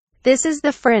This is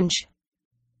the Fringe.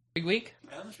 Big week?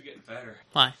 I must be getting better.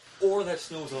 Why? Or that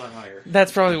snow's a lot higher.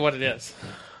 That's probably what it is.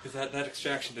 Because that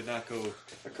extraction did not go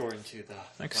according to the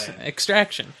plan.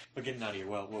 Extraction. But getting out of your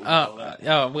well, what would you call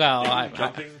that?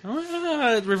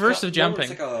 Jumping? Reverse of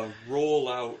jumping. It's like a roll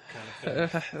out kind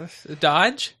of thing.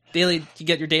 Dodge? Daily? You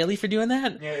get your daily for doing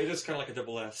that? Yeah, it is kind of like a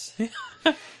double S.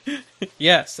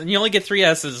 Yes, and you only get 3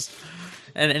 S's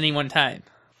at any one time.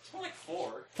 It's more like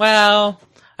 4. Well,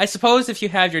 I suppose if you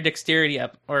have your dexterity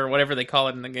up, or whatever they call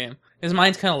it in the game. Because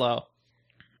mine's kind of low.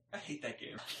 I hate that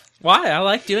game. Why? I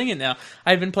like doing it now.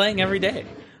 I've been playing every day.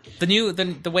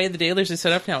 The way the dailies are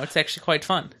set up now, it's actually quite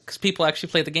fun. Because people actually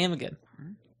play the game again.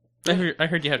 I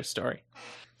heard you had a story.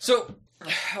 So,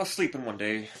 I was sleeping one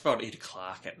day, about 8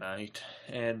 o'clock at night,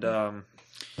 and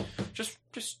just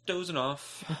dozing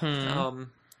off. Mm-hmm.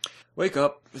 Wake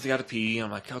up, I gotta pee,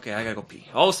 I'm like, okay, I gotta go pee.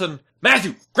 All of a sudden,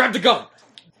 Matthew, grab the gun!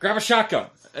 Grab a shotgun!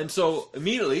 And so,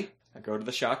 immediately, I go to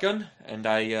the shotgun, and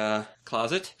I,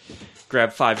 closet,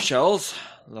 grab 5 shells,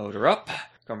 load her up,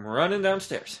 come running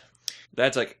downstairs.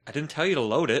 Dad's like, I didn't tell you to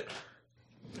load it.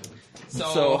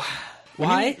 So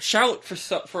why? Shout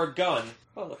for a gun.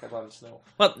 Oh, look, I brought in snow.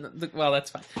 Well, that's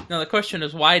fine. No, the question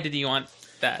is, why did you want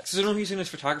that? So you know he's in his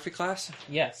photography class?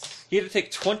 Yes. He had to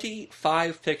take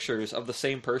 25 pictures of the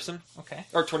same person. Okay.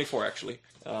 Or 24, actually.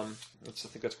 I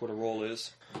think that's what a roll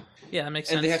is. Yeah, that makes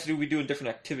sense. And they have to be doing different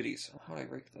activities. How do I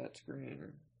break that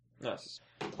screen? No,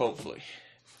 hopefully.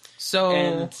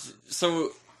 So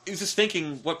he was just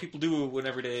thinking what people do in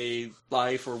everyday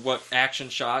life or what action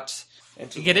shots.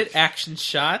 And so you get it? Action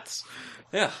shots?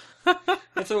 Yeah.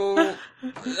 And so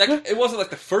it wasn't like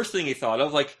the first thing he thought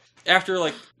of. Like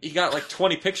after he got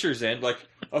 20 pictures in,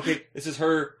 okay, this is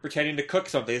her pretending to cook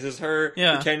something. This is her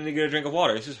pretending to get a drink of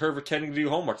water. This is her pretending to do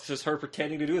homework. This is her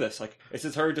pretending to do this. This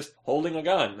is her just holding a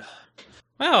gun.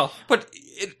 Well, but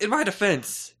in my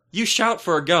defense, you shout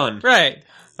for a gun, right?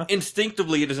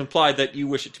 Instinctively, it is implied that you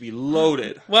wish it to be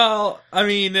loaded. Well, I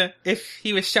mean, if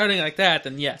he was shouting like that,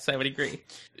 then yes, I would agree.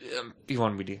 He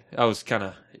wanted me to. I was kind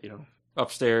of,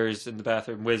 upstairs in the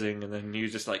bathroom whizzing, and then he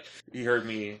was just he heard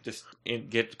me just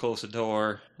get close to the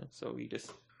door, and so he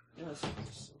just.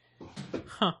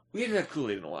 Huh. We haven't had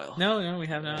Kool-Aid in a while. No, we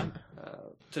have not.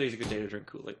 Today's a good day to drink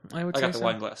Kool-Aid. I got the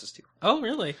wine glasses too. Oh,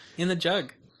 really? In the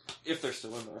jug? If they're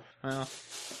still in there. Well,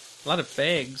 a lot of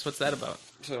bags. What's that about?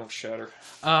 So they don't shatter.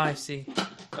 Oh, I see.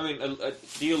 I mean,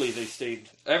 ideally they stayed.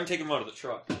 I haven't taken them out of the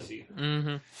truck. You see.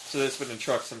 Mm-hmm. So it's been in the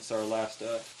truck since our last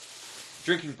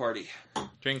drinking party.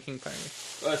 Drinking party.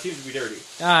 It seems to be dirty.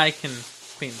 I can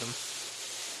clean them.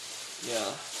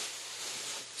 Yeah.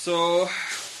 So,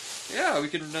 yeah, we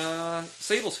can.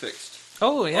 Sable's fixed.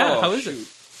 Oh yeah. Oh, how is it?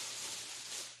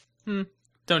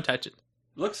 Don't touch it.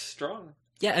 Looks strong.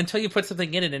 Yeah, until you put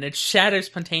something in it and it shatters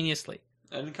spontaneously.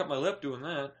 I didn't cut my lip doing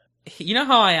that. You know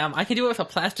how I am. I can do it with a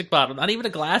plastic bottle, not even a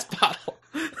glass bottle.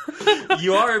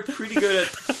 You are pretty good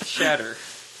at shatter.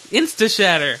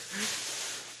 Insta-shatter. It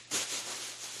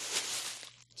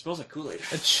smells like Kool-Aid.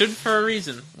 It should for a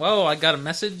reason. Whoa, I got a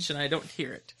message and I don't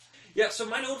hear it. Yeah, so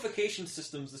my notification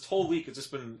systems this whole week has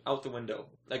just been out the window.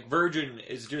 Virgin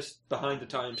is just behind the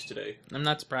times today. I'm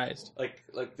not surprised. Like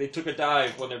they took a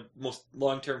dive when their most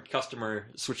long-term customer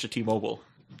switched to T-Mobile.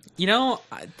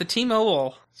 The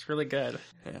T-Mobile is really good.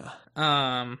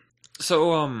 Yeah.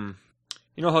 So,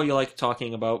 you know how you like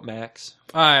talking about Macs?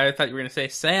 I thought you were going to say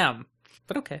Sam,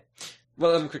 but okay.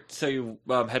 Well, I'm quick to tell you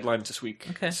headlines this week.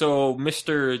 Okay. So,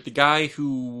 the guy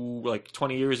who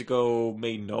 20 years ago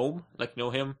made Gnome,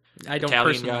 know him? I don't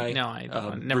Italian personally. guy. No, I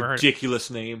don't. Never heard. Ridiculous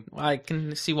name. I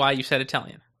can see why you said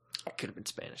Italian. It could have been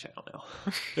Spanish. I don't know.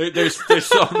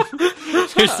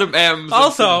 There's some M's.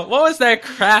 Also, what was that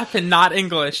crap in not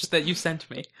English that you sent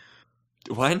me?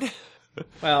 When?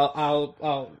 Well,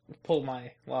 I'll pull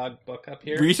my log book up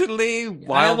here. Recently?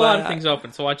 I have a lot of things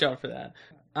open, so watch out for that.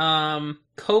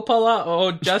 Coppola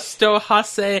o justo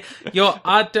hace yo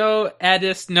auto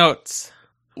adis notes.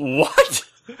 What?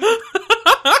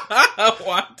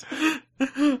 What?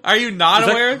 Are you not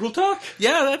aware? Google Talk?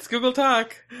 Yeah, that's Google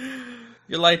Talk.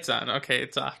 Your light's on. Okay,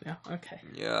 it's off now. Okay.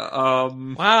 Yeah,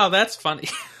 Wow, that's funny.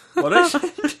 What is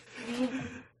it?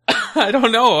 I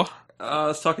don't know. I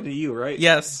was talking to you, right?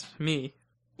 Yes, me.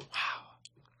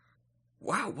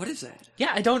 Wow, what is that?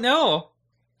 Yeah, I don't know.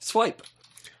 Swipe.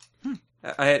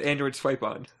 I had Android Swipe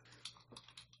on.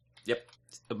 Yep.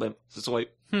 It's a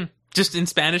swipe. Just in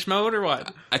Spanish mode or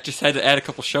what? I just had to add a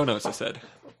couple show notes, I said.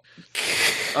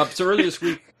 So earlier this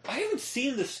week, I haven't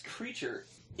seen this creature.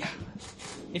 Yeah.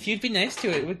 If you'd be nice to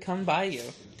it, it would come by you.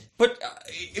 But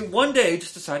one day, it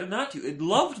just decided not to. It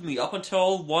loved me up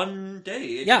until one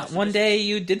day. One day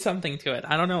you did something to it.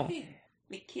 I don't know. Yeah,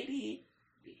 me kitty.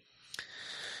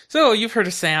 So, you've heard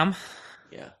of Sam.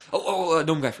 Yeah.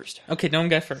 Gnome guy first. Okay, Gnome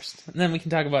Guy first. And then we can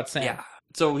talk about Sam. Yeah.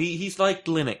 So he's like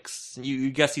Linux.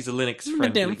 You guess he's a Linux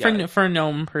friendly guy. For a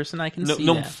Gnome person, I can see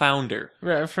Gnome that. founder.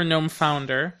 For Gnome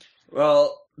founder.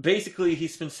 Well, basically,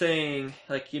 he's been saying,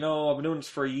 like, I've been doing this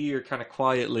for a year kind of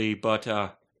quietly, but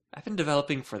I've been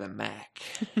developing for the Mac.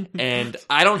 And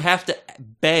I don't have to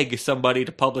beg somebody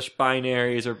to publish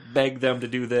binaries or beg them to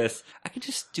do this. I can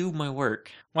just do my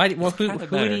work. Why? Well, who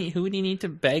would he need to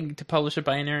beg to publish a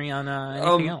binary on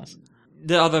anything else?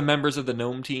 The other members of the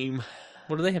Gnome team.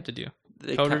 What do they have to do?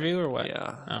 They Code review or what?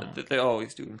 Yeah. Oh. They're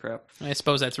always doing crap. I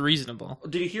suppose that's reasonable.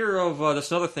 Did you hear of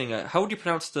this another thing? How would you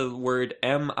pronounce the word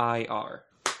MIR?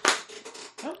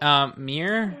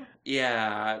 Mir?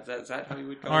 Yeah, is that how you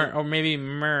would go? Or maybe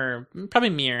Mir. Probably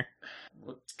Mir.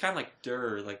 Well, it's kind of like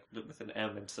dir, like with an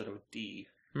M instead of a D.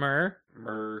 Mir?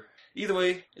 Either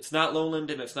way, it's not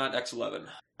Lowland and it's not X11.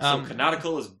 So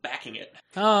Canonical is backing it.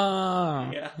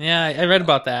 Oh. Yeah, I read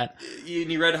about that.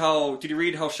 Did you read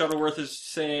how Shuttleworth is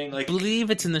saying, like... I believe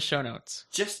it's in the show notes.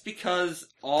 Just because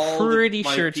all Pretty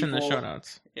sure it's in the show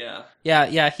notes. Yeah.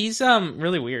 Yeah, he's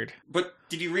really weird. But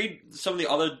did you read some of the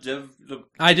other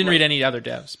I didn't read any other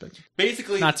devs, but...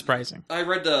 Basically... Not surprising. I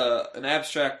read an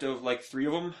abstract of, like, 3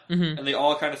 of them, and they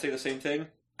all kind of say the same thing.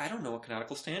 I don't know what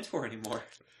Canonical stands for anymore.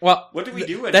 Well, what do we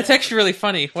do anymore? That's actually really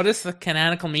funny. What is the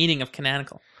canonical meaning of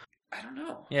canonical? I don't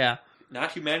know. Yeah.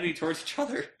 Not humanity towards each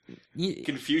other.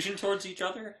 Confusion towards each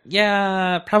other?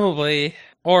 Yeah, probably.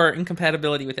 Or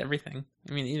incompatibility with everything.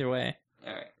 I mean, either way.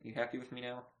 Alright, you happy with me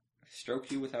now? I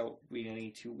stroked you without being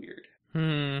any too weird.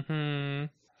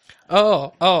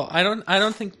 Oh, I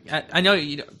don't think... I know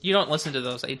you don't listen to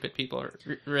those 8-bit people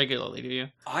regularly, do you?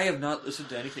 I have not listened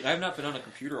to anything. I have not been on a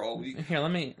computer all week. Here, let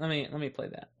me play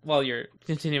that while you're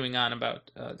continuing on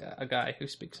about a guy who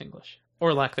speaks English.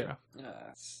 Or lack thereof.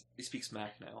 He speaks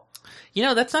Mac now.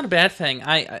 That's not a bad thing.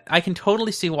 I can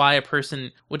totally see why a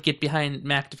person would get behind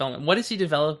Mac development. What is he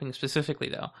developing specifically,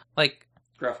 though? Like...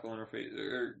 Graphical interface,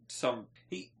 or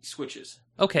he switches.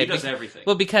 Okay. He does everything.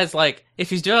 Well, because, like, if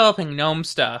he's developing GNOME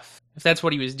stuff, if that's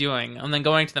what he was doing, and then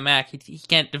going to the Mac, he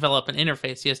can't develop an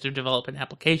interface, he has to develop an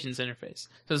applications interface.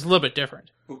 So it's a little bit different.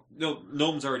 Well, no,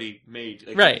 GNOME's already made.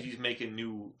 Like, right. He's making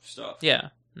new stuff. Yeah.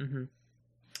 Mm-hmm.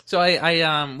 So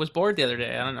I was bored the other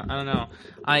day. I don't know.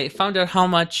 I found out how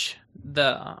much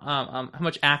how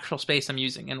much actual space I'm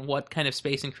using and what kind of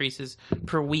space increases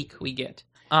per week we get.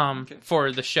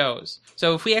 For the shows.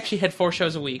 So if we actually had 4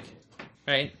 shows a week,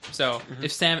 right? So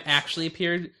if Sam actually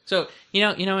appeared, so you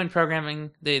know in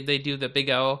programming they do the big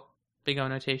O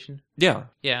notation. Yeah.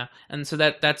 Yeah. And so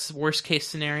that's worst case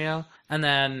scenario, and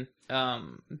then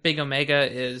big omega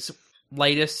is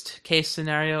lightest case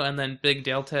scenario, and then big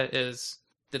delta is,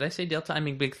 did I say delta? I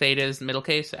mean big theta is middle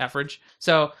case, average.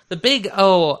 So the big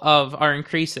O of our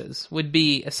increases would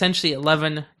be essentially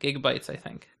 11 gigabytes, I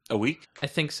think. A week? I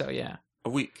think so, yeah. A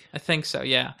week. I think so,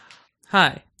 yeah.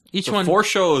 Hi. Each so one 4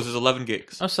 shows is 11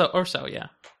 gigs. Or so, yeah.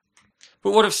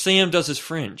 But what if Sam does his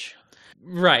Fringe?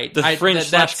 Right. The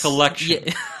Fringe / collection.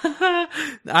 Yeah.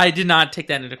 I did not take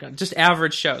that into account. Just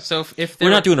average show. So if we're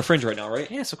not doing a Fringe right now,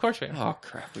 right? Yes, of course we are. Oh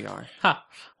crap, we are. Ha.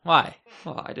 Why?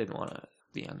 Well, I didn't want to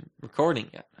be on recording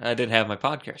yet. I didn't have my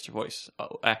podcaster voice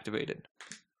activated.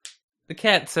 The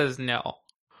cat says no.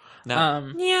 No.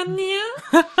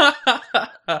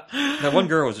 That one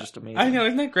girl was just amazing. I know,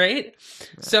 isn't that great?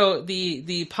 Yeah. So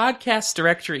the podcast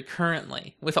directory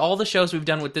currently, with all the shows we've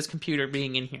done with this computer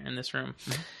being in here in this room,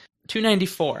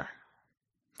 294.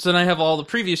 So then I have all the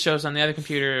previous shows on the other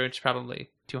computer, which is probably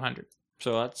 200.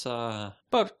 So that's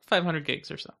about 500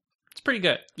 gigs or so. It's pretty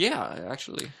good. Yeah,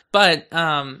 actually. But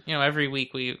every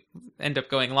week we end up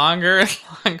going longer and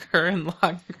longer and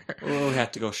longer. We'll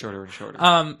have to go shorter and shorter.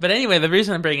 But anyway, the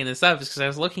reason I'm bringing this up is because I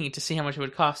was looking to see how much it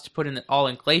would cost to put in it all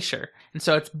in Glacier, and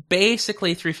so it's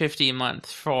basically $350 a month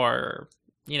for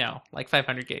like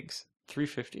 500 gigs.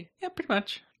 $350? Yeah, pretty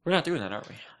much. We're not doing that, are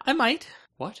we? I might.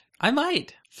 What? I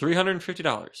might.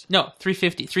 $350? No,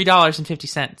 $350.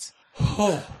 $3.50.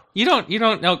 Oh. You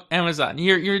don't know Amazon.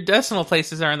 Your decimal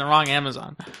places are in the wrong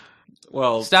Amazon.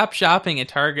 Well, stop shopping at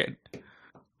Target.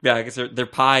 Yeah, I guess their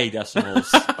pi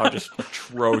decimals are just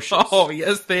atrocious. Oh,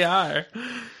 yes, they are.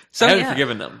 So I haven't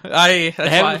forgiven them. I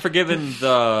haven't forgiven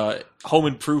the home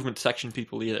improvement section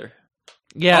people either.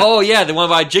 Yeah. Oh, yeah, they want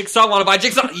to buy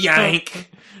Jigsaw. Yank.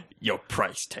 Your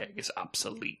price tag is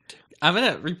obsolete. I'm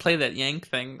going to replay that yank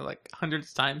thing like hundreds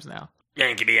of times now.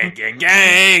 Yankity yank yank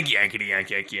yank, yankity yank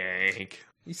yank yank.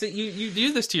 You see, you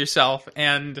do this to yourself,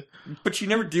 but you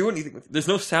never do anything with it. There's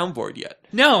no soundboard yet.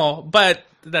 No, but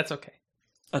that's okay.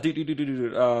 I need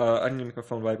to make my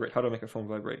phone vibrate. How do I make a phone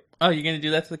vibrate? Oh, you're gonna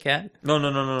do that to the cat?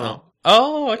 No.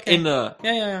 Oh, okay. In the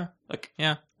Yeah. like,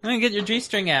 Yeah. I'm gonna get your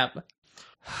G-string app.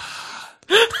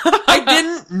 I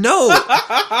didn't know.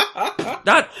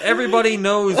 Not everybody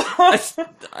knows.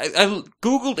 I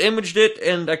Googled, imaged it,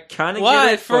 and I kind of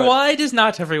get it. Why does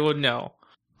not everyone know?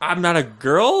 I'm not a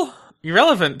girl.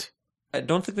 Irrelevant. I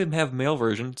don't think they have male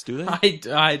versions, do they?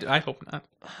 I hope not.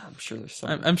 I'm sure there's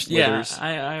some. Yeah,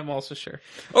 I'm also sure.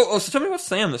 Oh, so tell me about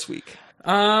Sam this week.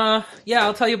 Yeah,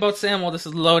 I'll tell you about Sam while this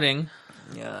is loading.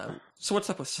 Yeah. So what's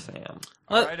up with Sam?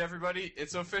 All right, everybody,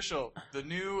 it's official. The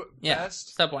new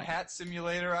best Subway. hat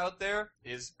simulator out there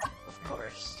is, of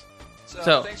course.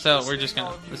 So thanks for we're just listening, gonna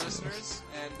all of you listen to this. listeners,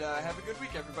 and have a good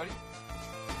week, everybody.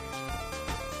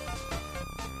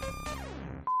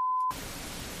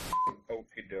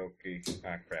 Okie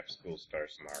dokie. Crap, school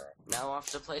starts tomorrow. Now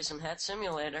off to play some Hat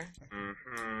Simulator.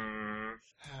 Mm-hmm.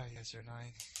 Ah, you guys are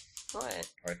annoying. What?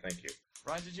 Why, thank you.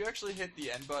 Ryan, did you actually hit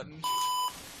the end button?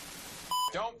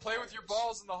 Don't play with your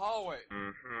balls in the hallway.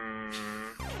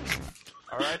 Mm-hmm.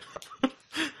 Alright?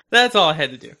 That's all I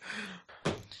had to do.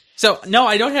 So, no,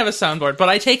 I don't have a soundboard, but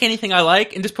I take anything I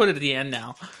like and just put it at the end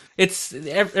now. It's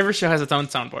every show has its own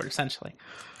soundboard, essentially.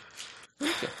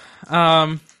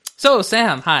 So,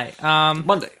 Sam, hi.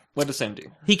 Monday. What does Sam do?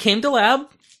 He came to lab,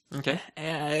 Okay.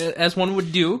 as one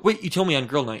would do. Wait, you told me on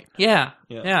girl night. Yeah.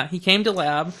 Yeah. He came to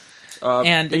lab.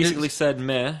 And basically said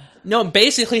meh. No,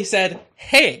 basically said,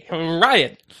 "Hey,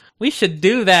 Ryan, we should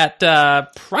do that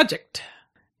project."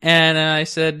 And I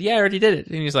said, "Yeah, I already did it."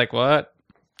 And he's like, "What?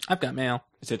 I've got mail."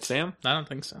 Is it Sam? I don't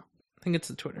think so. I think it's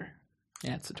the Twitter.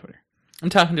 Yeah, it's the Twitter.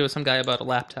 I'm talking to some guy about a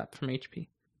laptop from HP.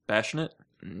 Bashing it?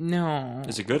 No.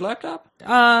 Is it a good laptop?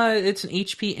 It's an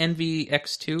HP Envy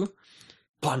X2.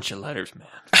 Bunch of letters, man.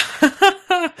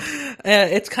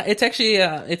 It's actually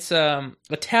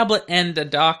a tablet and a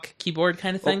dock keyboard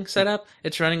kind of thing set up.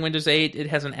 It's running Windows 8. It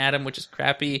has an Atom, which is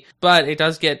crappy, but it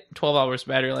does get 12 hours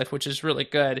battery life, which is really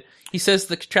good. He says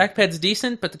the trackpad's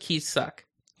decent, but the keys suck.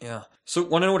 Yeah. So,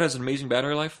 want to know what has an amazing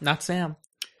battery life? Not Sam.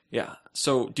 Yeah.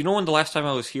 So, do you know when the last time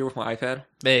I was here with my iPad?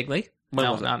 Vaguely. When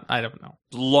no, was it? I don't know.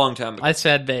 A long time ago. I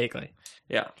said vaguely.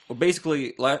 Yeah. Well,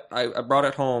 basically, I brought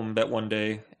it home that one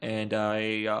day, and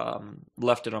I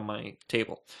left it on my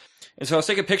table. And so I was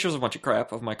taking pictures of a bunch of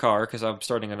crap of my car, because I'm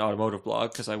starting an automotive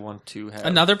blog, because I want to have...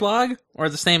 Another blog? Or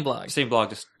the same blog? Same blog,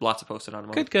 just lots of posts on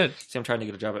automotive. Good. See, I'm trying to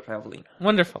get a job at Valvoline.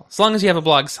 Wonderful. As long as you have a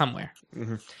blog somewhere.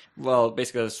 Mm-hmm. Well,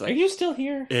 basically, it's like... Are you still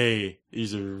here? Hey,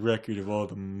 here's a record of all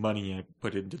the money I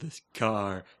put into this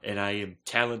car, and I am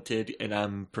talented and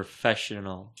I'm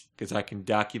professional, because I can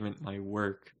document my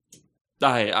work.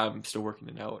 I'm still working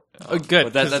it out. Oh,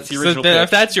 good. But that's the So original if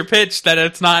pitch. that's your pitch, then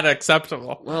it's not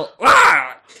acceptable. Well,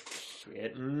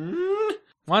 shit.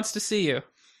 Wants to see you.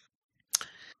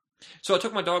 So I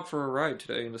took my dog for a ride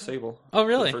today in the Sable. Oh,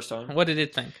 really? For the first time. What did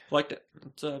it think? Liked it.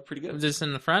 It's pretty good. Was this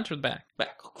in the front or the back?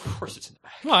 Back. Of course it's in the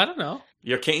back. Well, I don't know.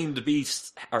 Your cane the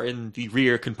beasts are in the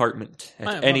rear compartment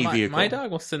at any vehicle. My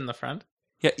dog will sit in the front.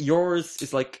 Yeah, yours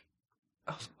is like...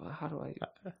 Oh, how do I...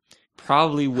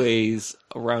 Probably weighs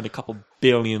around a couple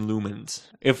billion lumens.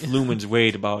 If lumens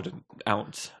weighed about an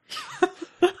ounce.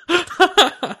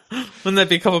 Wouldn't that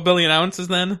be a couple billion ounces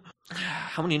then?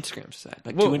 How many Instagrams is that?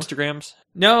 Like Whoa. 2 Instagrams?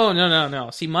 No.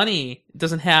 See, money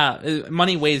doesn't have...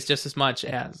 Money weighs just as much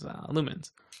as lumens.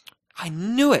 I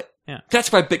knew it! Yeah.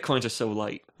 That's why Bitcoins are so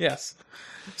light. Yes.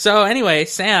 So anyway,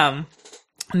 Sam,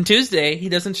 on Tuesday, he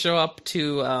doesn't show up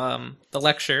to the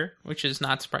lecture, which is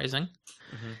not surprising.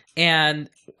 Mm-hmm. And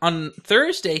on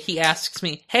Thursday, he asks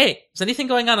me, "Hey, is anything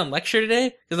going on in lecture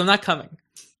today? Because I'm not coming."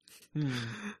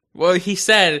 Well, he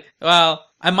said, "Well,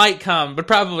 I might come, but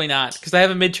probably not, because I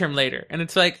have a midterm later." And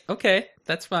it's like, okay,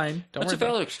 that's fine. Don't That's worry a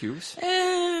valid about excuse.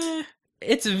 it.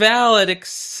 It's valid,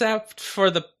 except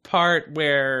for the part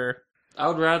where... I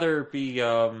would rather be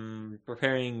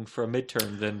preparing for a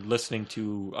midterm than listening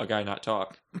to a guy not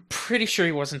talk. I'm pretty sure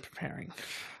he wasn't preparing.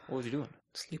 What was he doing?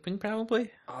 Sleeping,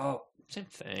 probably? Oh, same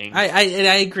thing. I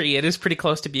agree. It is pretty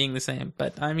close to being the same,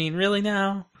 but I mean, really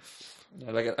now?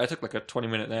 Yeah, like I took like a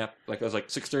 20-minute nap. Like I was like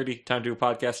 6:30, time to do a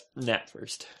podcast. Nap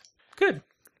first. Good.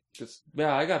 Just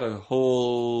I got a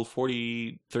whole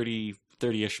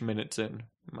 30-ish minutes in.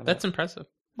 That's impressive.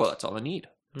 Well, that's all I need.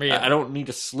 Yeah. I don't need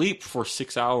to sleep for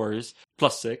 6 hours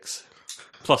plus 6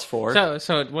 plus 4.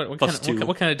 So what Plus kind of, 2,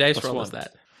 what kind of dice plus roll 1. was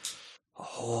that? A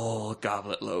whole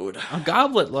goblet load. A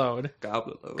goblet load.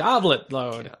 Goblet load. Goblet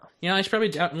load. Yeah. You know, I should probably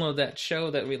download that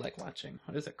show that we like watching.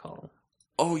 What is it called?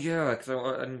 Oh yeah, because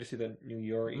I need to see the new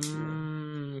Yori.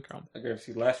 Girl. I gotta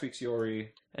see last week's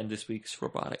Yori and this week's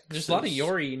Robotics. There's a lot of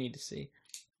Yori you need to see.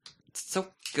 It's so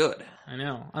good. I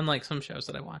know. Unlike some shows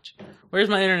that I watch. Where's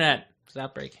my internet?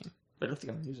 Stop breaking. I don't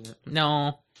think I'm using it.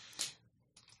 No.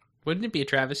 Wouldn't it be a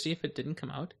travesty if it didn't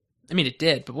come out? I mean, it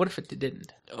did, but what if it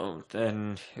didn't? Oh,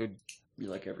 then it would be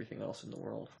like everything else in the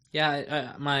world.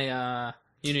 Yeah, my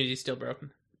Unity's still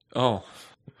broken. Oh.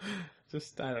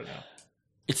 Just, I don't know.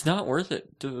 It's not worth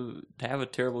it to have a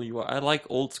terrible UI. I like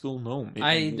old school GNOME.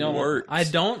 I works.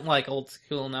 don't like old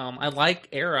school GNOME. I like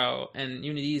Arrow, and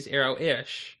Unity's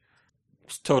Arrow-ish.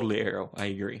 It's totally Arrow. I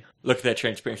agree. Look at that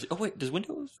transparency. Oh wait, does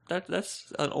Windows?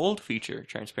 That's an old feature,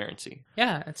 transparency.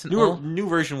 Yeah, it's an New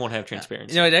version won't have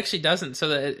transparency. No, it actually doesn't. So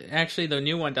the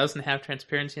new one doesn't have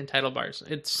transparency in title bars.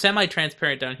 It's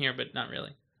semi-transparent down here, but not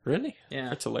really. Really? Yeah,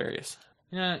 That's hilarious.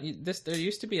 Yeah, there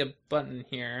used to be a button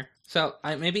here. So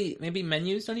maybe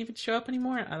menus don't even show up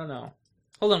anymore. I don't know.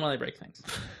 Hold on while I break things.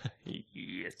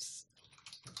 Yes.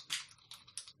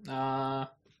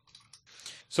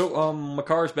 So my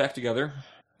car is back together,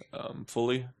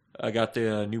 fully. I got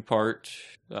the new part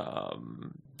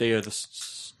day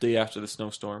after the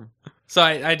snowstorm. So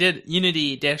I did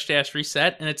Unity --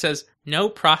 reset, and it says no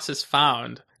process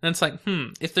found. And it's like,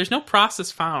 if there's no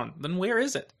process found, then where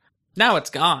is it? Now it's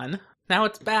gone. Now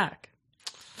it's back.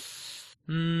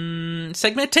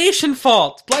 Segmentation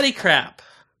fault. Bloody crap.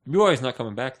 UI is not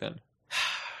coming back then.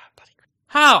 Bloody crap.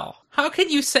 How? How can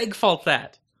you seg fault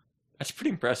that? That's pretty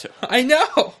impressive. I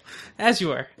know. As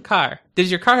you are. Car. Does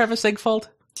your car have a seg fault?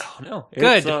 Oh no.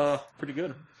 Good. It's pretty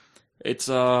good. It's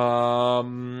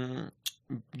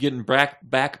getting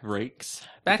back brakes.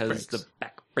 Back because brakes. the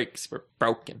back brakes were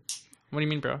broken. What do you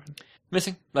mean broken?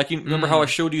 Missing. Like, you remember how I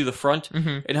showed you the front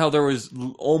and how there was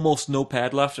almost no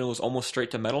pad left and it was almost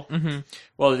straight to metal? Mm-hmm.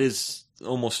 Well, it is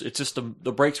almost. It's just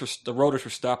the rotors were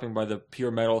stopping by the pure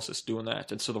metal, so it's doing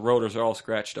that, and so the rotors are all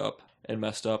scratched up and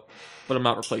messed up. But I'm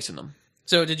not replacing them.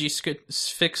 So did you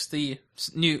fix the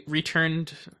new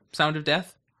returned sound of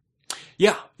death?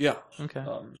 Yeah. Okay.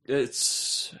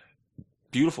 It's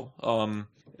beautiful.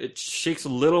 It shakes a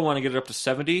little when I get it up to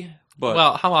 70, but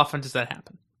Well, how often does that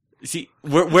happen? see,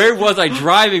 where was I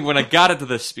driving when I got it to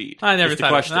this speed? I never Is the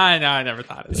thought question. I know, I never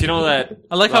thought of it. So you know that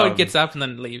I like how it gets up and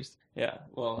then leaves. Yeah,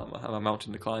 well, I'm a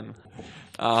mountain to climb.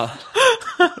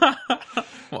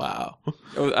 Wow.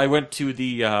 I went to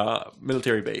the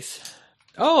military base.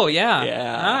 Oh, yeah.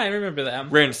 Yeah. I remember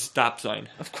that. Ran a stop sign.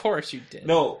 Of course you did.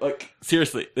 No, like,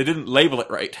 seriously, they didn't label it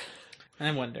right.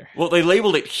 I wonder. Well, they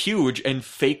labeled it huge and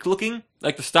fake looking.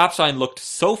 Like, the stop sign looked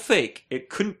so fake, it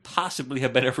couldn't possibly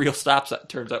have been a real stop sign.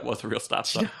 Turns out it was a real stop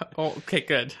sign. Oh, okay,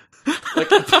 good. Like,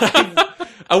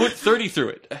 I went 30 through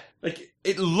it. Like,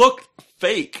 it looked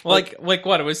fake. Like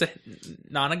what? It was a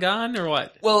nonagon or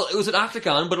what? Well, it was an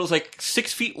octagon, but it was like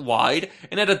 6 feet wide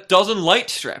and had a dozen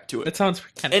lights strapped to it. That sounds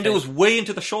kind of And it was way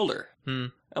into the shoulder. Hmm.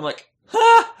 I'm like,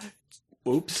 ha!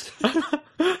 Oops.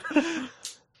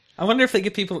 I wonder if they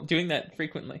get people doing that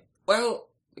frequently. Well,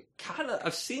 kind of.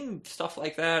 I've seen stuff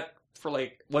like that for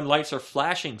like when lights are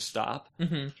flashing, stop.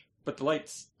 Mm-hmm. But the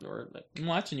lights are like, I'm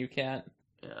watching you, cat.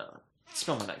 yeah.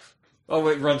 Smell my knife. Oh,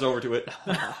 wait, runs over to it.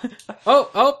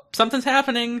 Oh, something's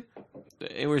happening.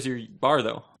 Hey, where's your bar,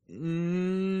 though?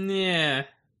 Yeah.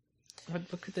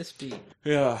 What could this be?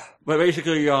 Yeah, but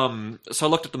basically, so I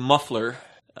looked at the muffler.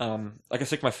 I can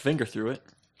stick my finger through it.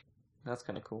 That's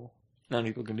kind of cool. Not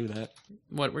many people can do that.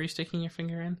 What were you sticking your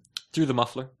finger in? Through the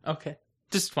muffler. Okay.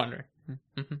 Just wondering.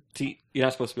 Mm-hmm. See, you're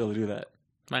not supposed to be able to do that.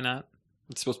 Why not?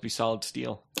 It's supposed to be solid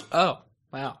steel. Oh,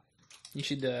 wow. You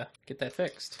should get that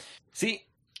fixed. See?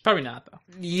 Probably not, though.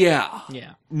 Yeah.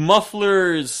 Yeah.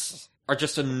 Mufflers are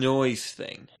just a noise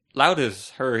thing. Loud is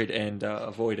heard and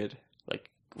avoided. Like,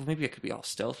 well, maybe it could be all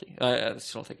stealthy. I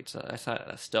just don't think it's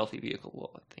not a stealthy vehicle. Well,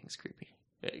 that thing's creepy.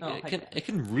 It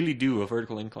can really do a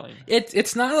vertical incline.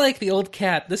 It's not like the old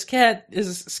cat. This cat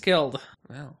is skilled.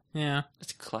 Wow. Yeah.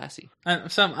 It's classy. I'm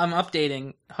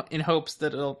updating in hopes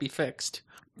that it'll be fixed.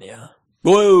 Yeah.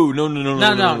 Whoa! No!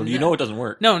 No. You know it doesn't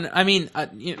work. No, I mean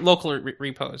local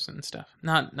repos and stuff.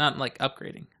 Not like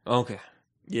upgrading. Okay.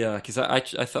 Yeah, because I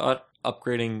thought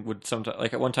upgrading would sometimes,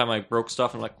 like at one time I broke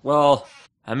stuff and I'm like, well,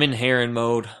 I'm in Heron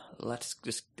mode. Let's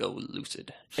just go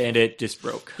Lucid, and it just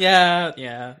broke. Yeah.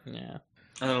 And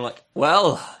I'm like,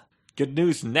 well, good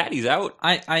news, Natty's out.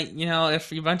 If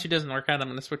Ubuntu doesn't work out, I'm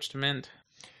gonna switch to Mint.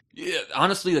 Yeah,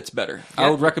 honestly, that's better. Yeah. I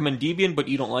would recommend Debian, but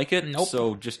you don't like it. Nope.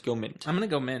 So just go Mint. I'm gonna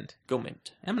go Mint. Go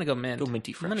Mint. I'm gonna go Mint. Go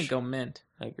Minty fresh. I'm gonna go Mint.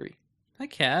 I agree. Hi,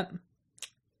 cat.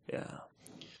 Yeah.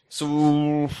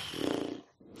 So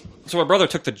my brother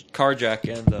took the car jack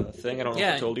and the thing. I don't know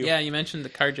if I told you. Yeah, you mentioned the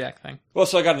car jack thing. Well,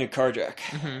 so I got a new car jack.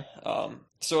 Mm-hmm.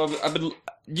 So I've been.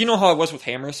 You know how I was with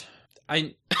hammers?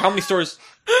 How many stores?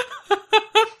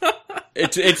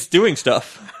 It's doing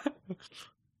stuff.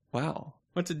 Wow.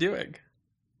 What's it doing?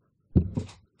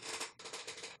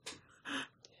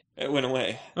 It went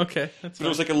away. Okay, that's But it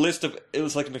was like a list of. It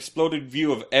was like an exploded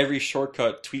view of every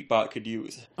shortcut Tweetbot could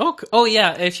use. Oh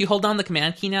yeah, if you hold down the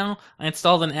command key now, I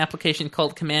installed an application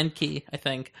called Command Key, I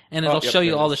think, and it'll show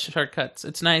you all the shortcuts.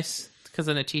 It's nice because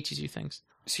then it teaches you things.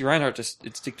 See, Reinhardt just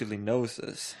instinctively knows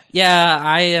this. Yeah,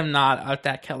 I am not at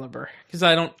that caliber because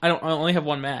I only have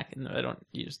one Mac and I don't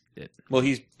use it. Well,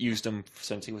 he's used them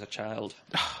since he was a child.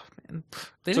 Oh, man.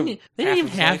 They So, didn't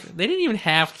even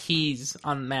have keys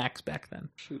on Macs back then.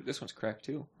 Shoot, this one's cracked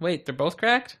too. Wait, they're both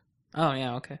cracked? Oh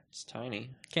yeah, okay. It's tiny.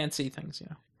 Can't see things,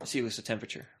 Let's see, it was the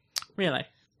temperature. Really?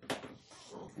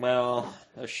 Well,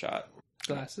 a shot.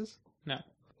 Glasses? No.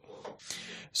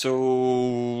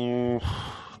 So,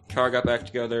 car got back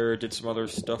together, did some other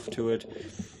stuff to it.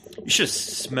 You should have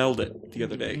smelled it the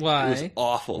other day. Why? It was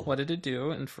awful. What did it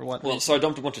do, and for what? Well, so I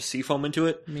dumped a bunch of seafoam into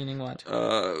it. Meaning what?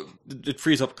 It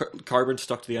frees up carbon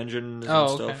stuck to the engine and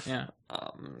stuff. Okay, yeah.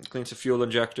 Cleans the fuel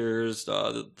injectors,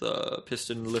 the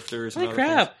piston lifters. Holy and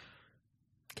crap!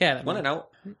 Cat. Want it out?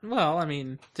 Well, I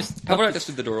mean, just How about I just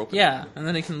leave the door open? yeah, and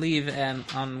then it can leave and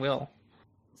on will.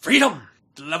 Freedom!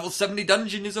 The level 70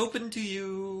 dungeon is open to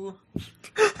you.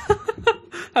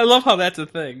 I love how that's a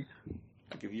thing.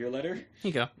 I'll give you your letter. Here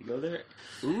you go. You go there.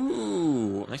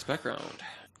 Ooh, nice background.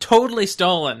 Totally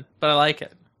stolen, but I like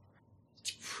it.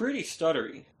 It's pretty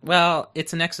stuttery. Well,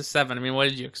 it's an Nexus 7. I mean, what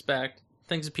did you expect?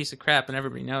 Thing's a piece of crap, and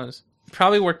everybody knows.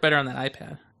 Probably work better on that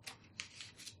iPad.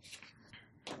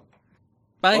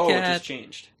 Bye, It Cat. just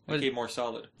changed. It What- became more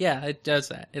solid. Yeah, it does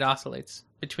that. It oscillates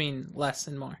between less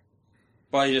and more.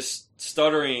 By just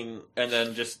stuttering and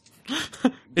then just...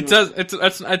 It does.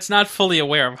 It's not fully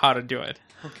aware of how to do it.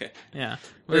 Okay. Yeah,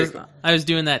 Very cool. I was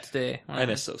doing that today. I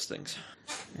miss those things.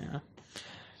 Yeah,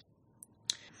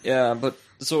 Yeah, but...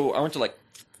 So I went to like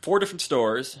 4 different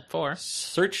stores. 4.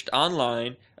 Searched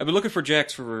online. I've been looking for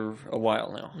jacks for a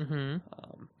while now. Mm-hmm.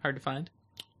 Hard to find.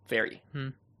 Very. Hmm.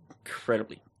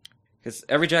 Incredibly. Because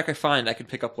every jack I find, I can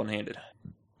pick up one-handed.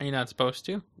 Are you not supposed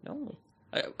to? No.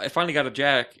 I finally got a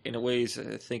jack, and it weighs,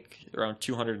 I think, around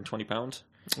 220 pounds.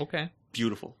 Okay.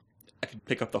 Beautiful. I can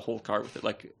pick up the whole car with it.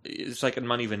 Like, it's like I'm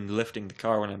not even lifting the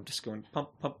car when I'm just going pump,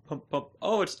 pump, pump, pump.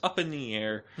 Oh, it's up in the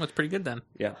air. Well, it's pretty good then.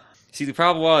 Yeah. See, the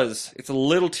problem was, it's a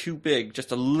little too big.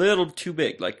 Just a little too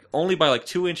big. Like, only by like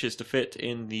 2 inches to fit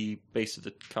in the base of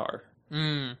the car.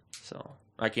 Mm. So,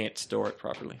 I can't store it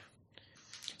properly.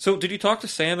 So, did you talk to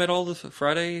Sam at all this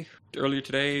Friday, earlier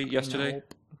today, yesterday?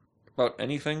 Nope. About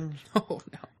anything? Oh,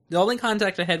 no. The only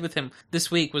contact I had with him this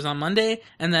week was on Monday,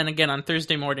 and then again on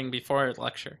Thursday morning before his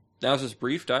lecture. That was this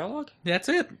brief dialogue? That's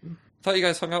it. I thought you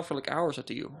guys hung out for like hours at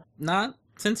the U. Not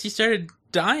since he started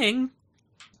dying.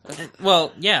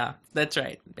 Well, yeah, that's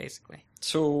right, basically.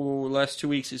 So, last 2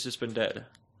 weeks he's just been dead.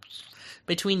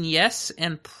 Between yes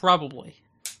and probably.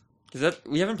 Is that...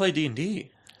 We haven't played D&D.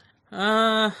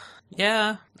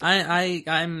 Yeah.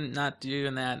 I'm not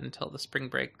doing that until the spring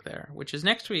break there, which is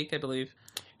next week, I believe.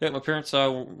 Yeah, my parents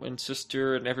and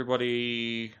sister and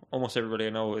everybody, almost everybody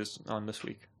I know is on this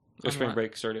week. Their On spring what?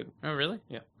 break started. Oh, really?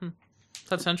 Yeah.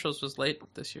 Thought Central's was late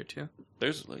this year, too.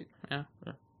 Theirs is late. Yeah.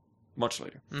 Much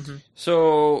later. Mm-hmm.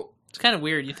 So, It's kind of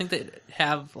weird. You think they'd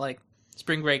have, like,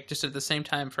 spring break just at the same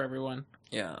time for everyone.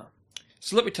 yeah.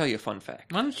 So let me tell you a fun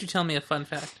fact. Why don't you tell me a fun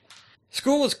fact?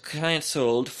 School was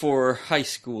canceled for high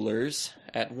schoolers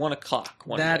at 1 o'clock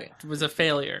one day. That was a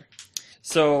failure.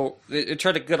 So they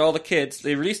tried to get all the kids.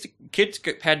 They released kids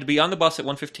had to be on the bus at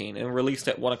 1:15 and released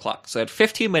at 1 o'clock. So they had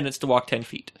 15 minutes to walk 10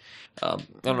 feet. I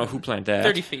don't know who planned that.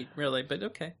 30 feet, really, but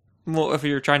okay. Well, if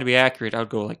you're trying to be accurate, I would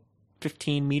go like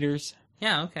 15 meters.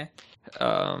 Yeah, okay.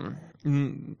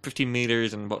 15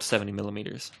 meters and about 70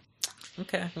 millimeters.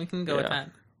 Okay, we can go with that.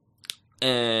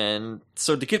 And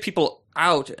so to get people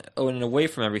out and away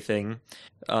from everything,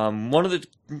 one of the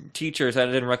teachers that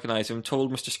I didn't recognize him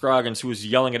told Mr. Scroggins, who was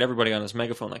yelling at everybody on his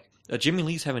megaphone, like, Jimmy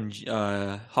Lee's having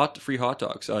free hot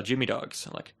dogs, Jimmy dogs.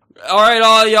 I'm like, all right,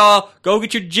 all y'all, go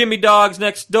get your Jimmy dogs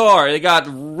next door. They got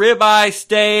ribeye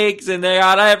steaks and they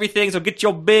got everything, so get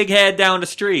your big head down the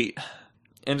street.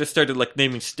 And just started like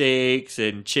naming steaks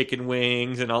and chicken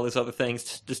wings and all these other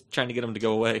things, just trying to get them to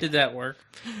go away. Did that work?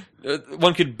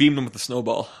 One kid beamed him with a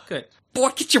snowball. Good. Boy,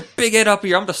 get your big head up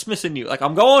here. I'm dismissing you. Like,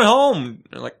 I'm going home.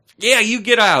 And like, yeah, you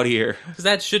get out here. Because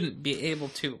that shouldn't be able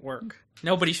to work.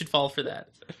 Nobody should fall for that.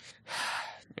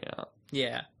 Yeah.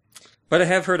 Yeah. But I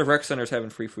have heard of rec centers having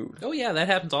free food. Oh, yeah, that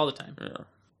happens all the time. Yeah.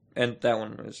 And that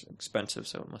one is expensive,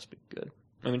 so it must be good.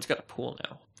 I mean, it's got a pool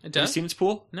now. It Have you does? seen its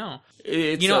pool? No.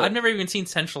 It's, I've never even seen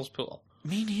Central's pool.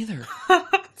 Me neither.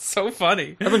 So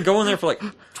funny. I've been going there for like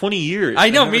 20 years. I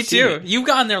know, I've never me seen too. it. You've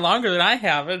gone there longer than I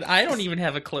have, and I don't even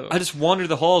have a clue. I just wander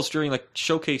the halls during like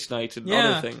showcase nights and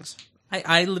other things.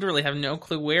 I literally have no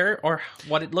clue where or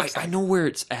what it looks like. I know where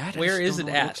it's at. Where is it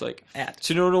It at? looks like. At.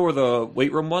 So you don't know where the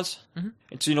weight room was? Mm-hmm.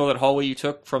 And so you know that hallway you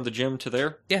took from the gym to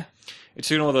there? Yeah. And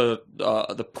so you know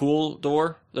the pool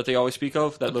door that they always speak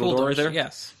of? That The little pool door doors, right there?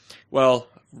 Yes. Well,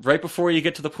 right before you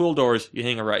get to the pool doors, you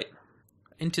hang a right.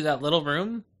 Into that little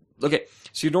room? Okay,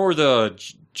 so you know where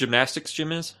the gymnastics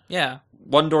gym is? Yeah.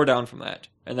 One door down from that.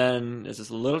 And then there's this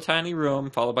little tiny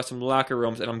room, followed by some locker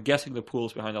rooms, and I'm guessing the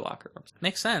pool's behind the locker rooms.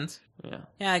 Makes sense. Yeah.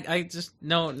 Yeah, I just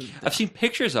know. I've seen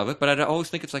pictures of it, but I always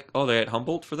think it's like, oh, they at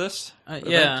Humboldt for this?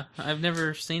 Yeah, I've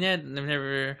never seen it, and I've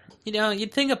never... You know,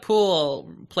 you'd think a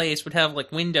pool place would have,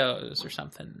 like, windows or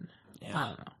something. Yeah. I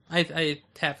don't know. I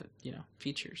have, you know,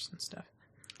 features and stuff.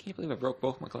 Can't believe I broke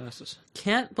both my glasses.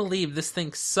 Can't believe this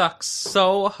thing sucks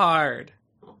so hard.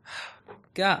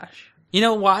 Gosh. You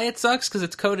know why it sucks? Because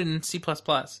it's coded in C++. If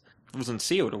it was in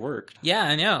C, it would have worked. Yeah,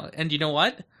 I know. And you know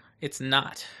what? It's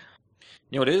not.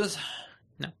 You know what it is?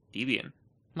 No. Debian.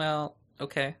 Well,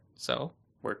 okay. So?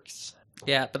 Works.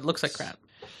 Yeah, but it looks like crap.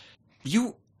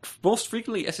 You most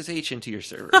frequently SSH into your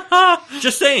server.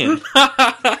 Just saying.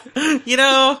 You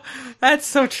know, that's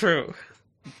so true.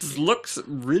 Does looks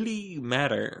really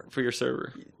matter for your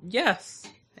server? Yes.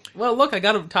 Well, look, I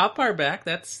got a top bar back.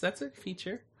 That's a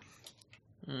feature.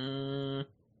 Yeah.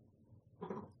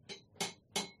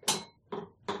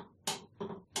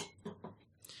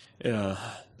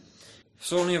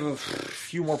 So only have a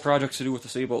few more projects to do with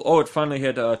Disable. Oh, it finally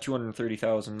hit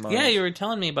 230,000 miles. Yeah, you were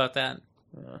telling me about that.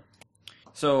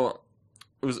 So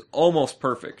it was almost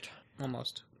perfect.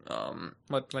 Almost.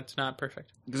 What's not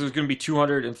perfect? Because it was going to be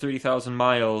 230,000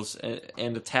 miles,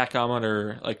 and the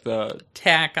tachometer, like the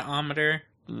Tachometer.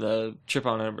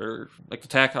 tripometer, like the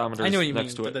tachometer I know what you next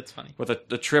mean, to it. but that's funny. With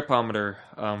the tripometer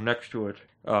next to it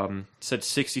said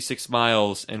 66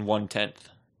 miles and 1/10.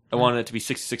 I wanted it to be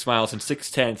 66 miles and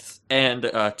 6/10 and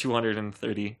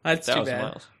 230,000 That's too bad.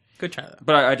 miles. Good try, though.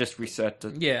 But I just reset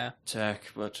the Yeah.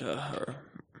 tach. But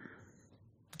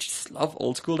just love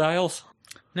old school dials.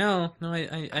 No,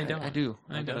 I don't. I do.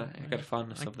 I don't. I got a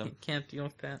fondness of I them. can't deal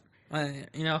with that.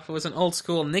 You know, if it was an old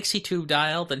school Nixie tube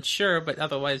dial, then sure, but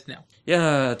otherwise, no.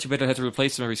 Yeah, too bad I had to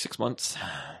replace them every 6 months.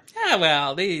 Yeah,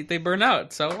 well, they burn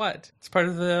out, so what? It's part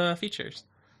of the features.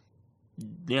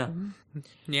 Yeah.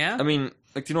 Yeah? I mean,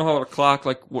 like, do you know how a clock,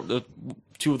 like, what the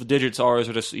two of the digits are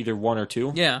just either 1 or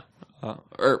 2? Yeah.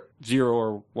 Or 0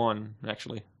 or 1,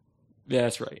 actually. Yeah,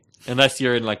 that's right. Unless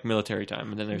you're in, like, military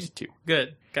time, and then there's 2.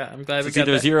 Good. God, I'm glad So we it's got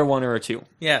either that. 0, 1, or a 2.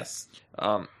 Yes.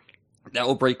 That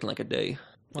will break in, like, a day.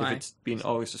 Why? If it's being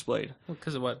always displayed.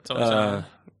 Because of what? It's always on.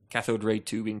 Cathode ray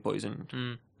 2 being poisoned.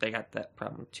 Mm. They got that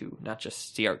problem, too. Not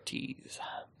just CRTs. So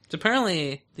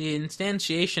apparently, the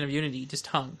instantiation of Unity just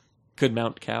hung. Could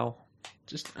mount cow.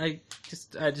 I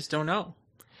just don't know.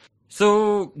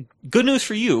 So, good news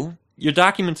for you. Your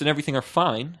documents and everything are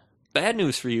fine. Bad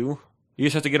news for you. You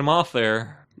just have to get them off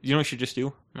there. You know what you should just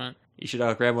do? What? You should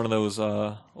grab one of those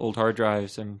old hard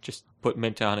drives and just put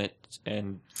Mint on it.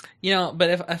 And You know, but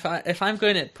if I'm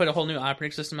going to put a whole new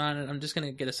operating system on it, I'm just going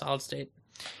to get a solid state.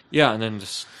 yeah, and then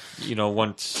just,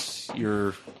 once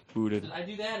you're booted. Did I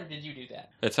do that, or did you do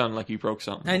that? It sounded like you broke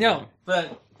something. I know,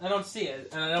 but I don't see it,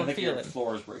 and I don't feel it.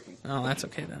 floor is breaking. Oh, that's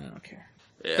okay then. I don't care.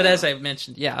 Yeah. But as I've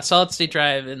mentioned, yeah, a solid state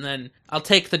drive, and then I'll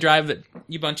take the drive that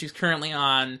Ubuntu's currently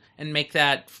on and make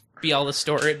that be all the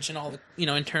storage and all the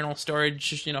internal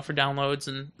storage, for downloads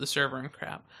and the server and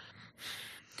crap.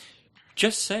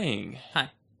 Just saying.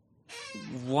 Hi.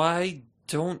 Why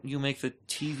don't you make the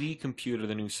TV computer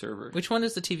the new server? Which one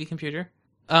is the TV computer?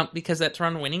 Because that's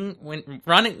running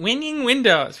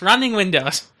Windows.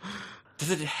 Does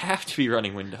it have to be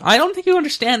running Windows? I don't think you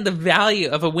understand the value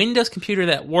of a Windows computer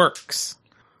that works.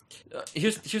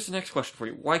 Here's the next question for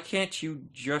you. Why can't you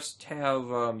just have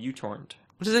uTorrent?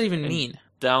 What does that even mean?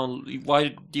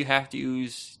 Why do you have to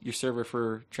use your server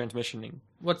for transmissioning?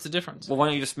 What's the difference? Well, why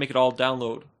don't you just make it all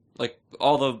download? Like,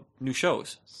 all the new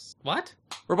shows. What?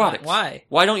 Robotics. Why?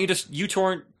 Why don't you just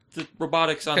uTorrent the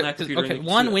robotics on that computer? Okay, and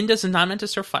one, Windows is not meant to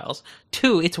store files.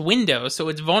 Two, it's Windows, so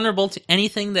it's vulnerable to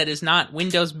anything that is not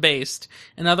Windows-based.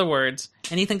 In other words,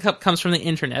 anything comes from the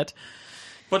internet.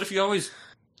 But if you always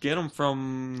get them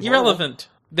from... Irrelevant.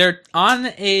 They're on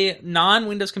a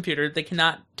non-Windows computer. They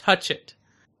cannot touch it.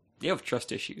 You have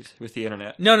trust issues with the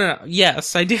internet. No.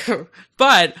 Yes, I do.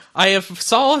 But I have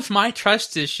solved my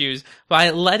trust issues by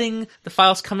letting the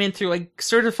files come in through a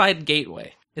certified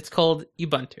gateway. It's called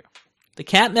Ubuntu. They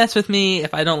can't mess with me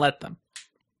if I don't let them.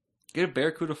 Get a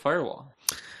Barracuda firewall.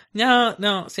 No.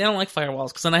 See, I don't like firewalls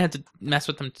because then I have to mess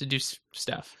with them to do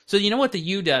stuff. So you know what the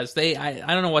U does? I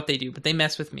don't know what they do, but they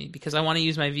mess with me because I want to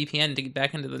use my VPN to get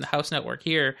back into the house network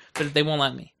here, but they won't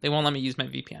let me. They won't let me use my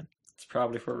VPN. It's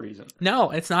probably for a reason.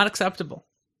 No, it's not acceptable.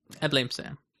 I blame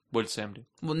Sam. What did Sam do?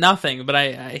 Well, nothing,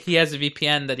 but he has a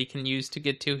VPN that he can use to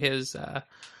get to his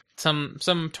some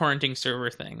torrenting server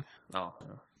thing. Oh.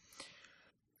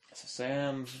 So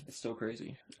Sam is still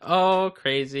crazy. Oh,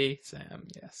 crazy Sam.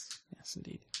 Yes,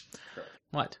 indeed. Correct.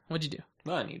 What? What'd you do?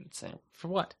 Well, I needed Sam. For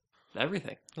what?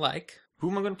 Everything. Like? Who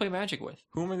am I going to play Magic with?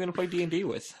 Who am I going to play D&D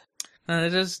with?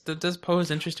 That does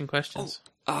pose interesting questions.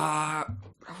 What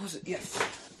was it? Yes.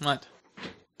 What?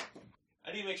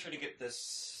 I need to make sure to get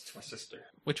this to my sister.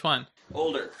 Which one?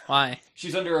 Older. Why?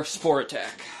 She's under a spore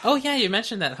attack. Oh yeah, you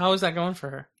mentioned that. How is that going for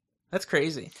her? That's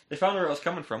crazy. They found where it was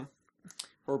coming from.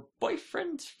 Her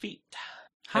boyfriend's feet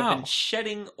have How? been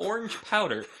shedding orange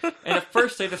powder. And at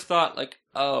first they just thought, like,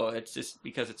 oh, it's just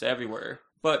because it's everywhere.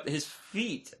 But his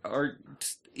feet are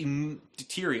just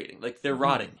deteriorating. Like, they're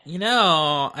rotting. You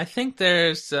know, I think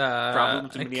there's...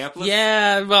 Problems in Minneapolis?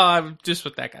 Yeah, well, I'm just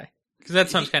with that guy. Because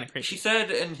that sounds kind of crazy. She said,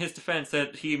 in his defense,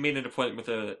 that he made an appointment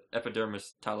with an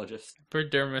epidermistologist.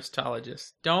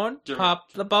 Dermatologist. Don't Derm-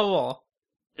 pop the bubble.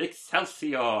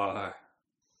 Excelsior!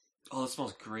 Oh, it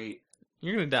smells great.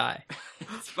 You're gonna die.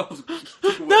 It smells...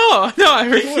 No, I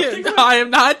refuse. Take No, a whiff. I am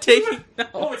not taking...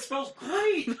 Oh, No, it smells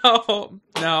great! no.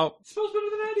 It smells better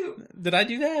than I do. Did I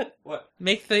do that? What?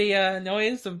 Make the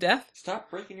noise of death? Stop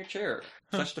breaking your chair.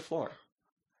 Touch the floor.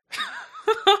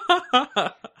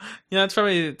 Yeah, it's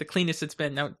probably the cleanest it's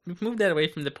been. Now, move that away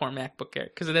from the poor MacBook Air,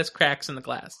 because it has cracks in the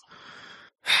glass.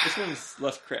 This one's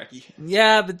less cracky.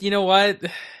 Yeah, but you know what?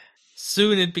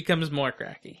 Soon it becomes more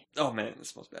cracky. Oh man, this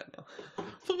smells bad now.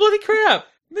 Well, bloody crap!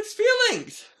 Mixed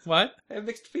feelings! What? I have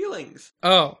mixed feelings.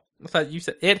 Oh, I thought you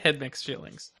said it had mixed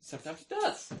feelings. Sometimes it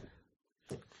does.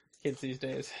 Kids these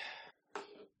days.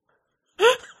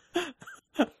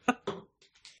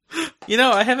 You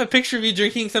know, I have a picture of you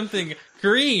drinking something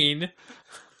green.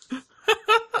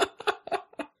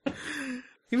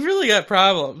 You've really got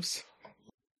problems.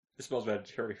 It smells bad.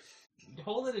 Hurry.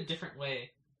 Hold it a different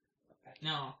way.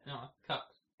 No, cup.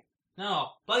 No,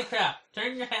 bloody crap.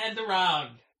 Turn your hand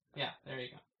around. Yeah, there you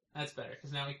go. That's better,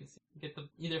 because now we can see.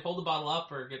 Either hold the bottle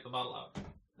up or get the bottle out.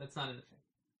 That's not in the thing.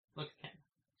 Look at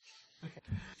the camera.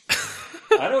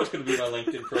 Okay. I know it's going to be my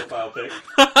LinkedIn profile pic.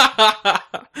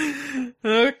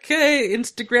 Okay,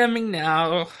 Instagramming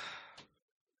now.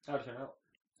 How'd it turn out?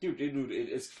 Dude,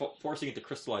 it's forcing it to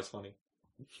crystallize funny.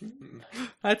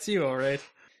 That's you, alright.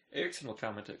 Erickson will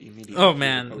comment immediately. Oh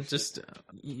man, just,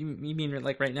 you mean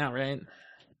like right now, right?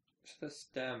 It's the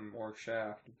stem or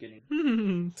shaft getting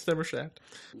Stemmer shaft.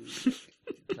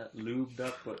 not lubed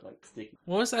up, but like sticky.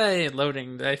 What was I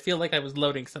loading? I feel like I was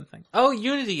loading something. Oh,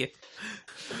 Unity!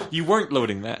 You weren't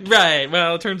loading that. Right,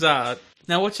 well, it turns out.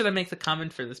 Now, what should I make the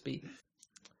comment for this be?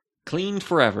 Cleaned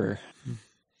forever.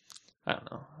 I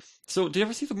don't know. So, did you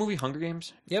ever see the movie Hunger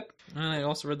Games? Yep. I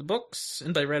also read the books,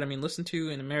 and by read I mean listened to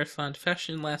in a marathon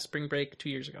fashion last spring break 2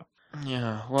 years ago.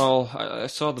 Yeah, well, I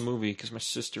saw the movie because my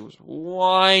sister was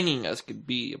whining as could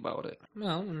be about it.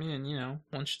 Well, I mean, you know,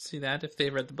 one should see that if they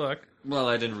read the book. Well,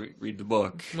 I didn't read the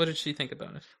book. What did she think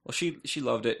about it? Well, she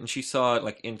loved it, and she saw it,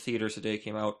 like, in theaters the day it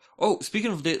came out. Oh,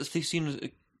 speaking of they've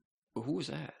seen... Who was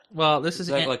that? Well, this is...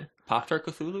 that, like, Pop-Tart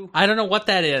Cthulhu? I don't know what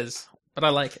that is, but I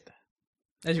like it.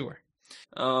 As you were.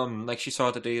 Like, she saw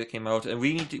it the day it came out, and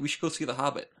we should go see The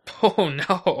Hobbit. Oh,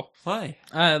 no. Why?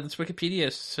 That's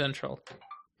Wikipedia Central.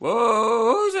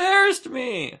 Whoa, who's embarrassed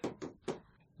me? Was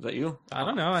that you? I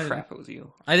don't know. Crap, it was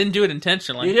you. I didn't do it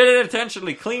intentionally. You did it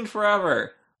intentionally. Clean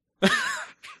forever.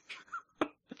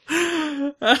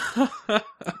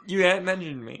 You had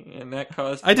mentioned me, and that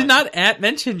caused... I did not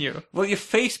mention you. Well, your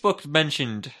Facebook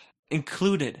mentioned.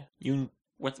 Included. You...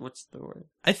 What's the word?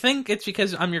 I think it's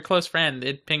because I'm your close friend.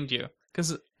 It pinged you.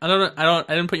 Because I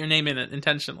didn't put your name in it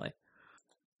intentionally.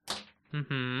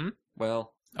 Mm-hmm.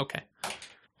 Well... Okay.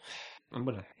 I'm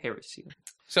gonna harass you.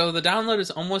 So the download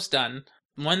is almost done.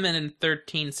 1 minute and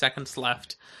 13 seconds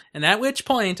left. And at which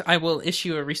point, I will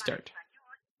issue a restart.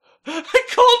 I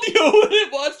called you and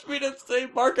it wants me to say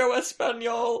Marco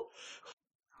Espanol.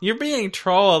 You're being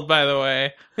trolled, by the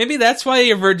way. Maybe that's why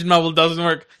your Virgin Mobile doesn't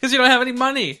work. Because you don't have any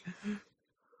money.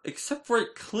 Except for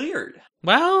it cleared.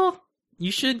 Well,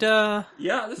 you should, Yeah,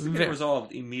 this is getting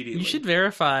resolved immediately. You should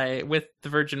verify with the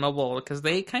Virgin Mobile, because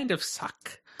they kind of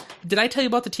suck. Did I tell you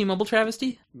about the T-Mobile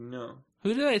travesty? No.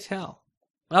 Who did I tell?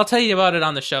 I'll tell you about it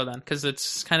on the show then, because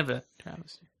it's kind of a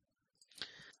travesty.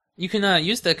 You can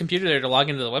use the computer there to log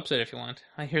into the website if you want.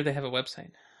 I hear they have a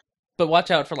website. But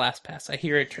watch out for LastPass. I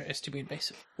hear it tries to be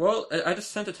invasive. Well, I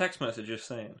just sent a text message just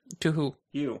saying. To who?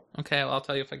 You. Okay, well, I'll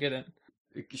tell you if I get it.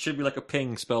 It should be like a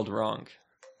ping spelled wrong.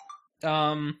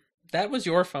 That was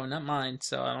your phone, not mine,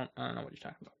 so I don't know what you're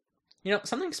talking about. You know,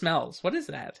 something smells. What is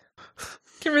that?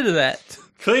 Get rid of that.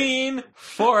 Clean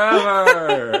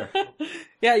forever.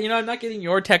 Yeah, you know, I'm not getting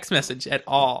your text message at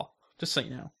all. Just so you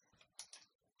know.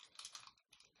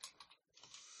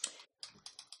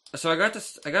 So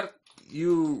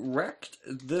you wrecked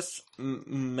this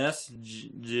message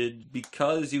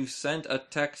because you sent a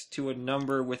text to a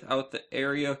number without the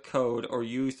area code or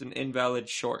used an invalid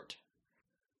short.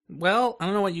 Well, I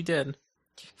don't know what you did.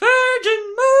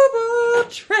 Virgin Mobile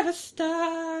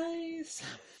Travestize.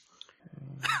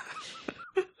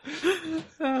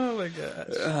 Oh my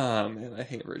gosh. Oh man, I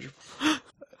hate Virgin Mobile.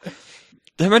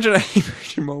 Imagine I hate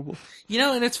Virgin Mobile. You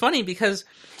know, and it's funny because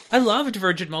I loved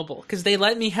Virgin Mobile because they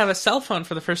let me have a cell phone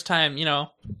for the first time, you know,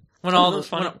 when all the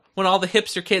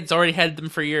hipster kids already had them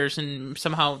for years and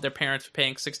somehow their parents were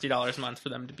paying $60 a month for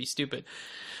them to be stupid.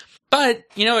 But,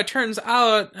 you know, it turns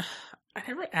out I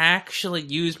never actually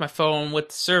used my phone with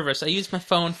the service. I used my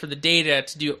phone for the data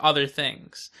to do other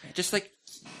things. Just like,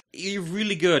 you're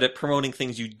really good at promoting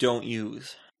things you don't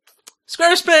use.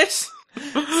 Squarespace!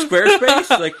 Squarespace?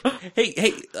 Like,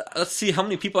 hey, let's see how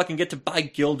many people I can get to buy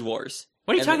Guild Wars.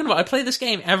 What are you talking about? I play this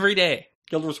game every day.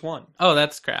 Guild Wars 1. Oh,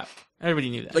 that's crap. Everybody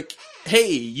knew that. Like,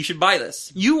 hey, you should buy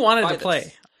this. You wanted Buy to play.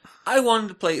 this. I wanted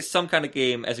to play some kind of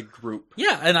game as a group.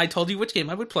 Yeah, and I told you which game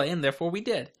I would play, and therefore we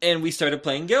did. And we started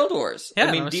playing Guild Wars. Yeah,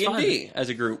 I mean, that was D&D as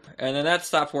a group. And then that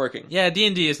stopped working. Yeah,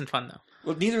 D&D isn't fun, though.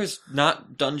 Well, neither is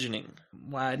not dungeoning.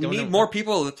 Well, I We don't need know. more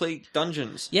people to play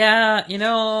dungeons. Yeah, you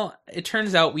know, it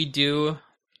turns out we do.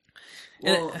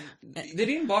 Well, did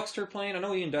Ian Buck start playing? I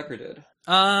know Ian Decker did.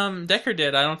 Decker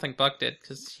did. I don't think Buck did,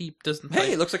 because he doesn't play.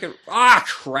 Hey, it looks like a... Ah,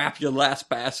 crap, your last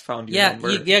pass found your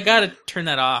number. you gotta turn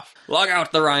that off. Log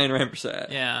out the Ryan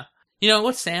Rampersad. Yeah. You know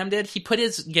what Sam did? He put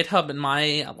his GitHub in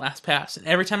my LastPass, and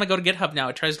every time I go to GitHub now,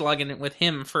 it tries to log in with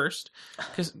him first.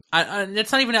 Because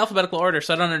it's not even alphabetical order,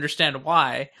 so I don't understand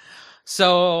why.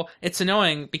 So it's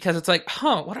annoying, because it's like,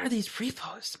 oh, what are these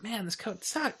repos? Man, this code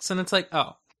sucks. And it's like,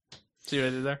 oh. See what I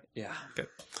did there? Yeah. Good.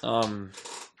 I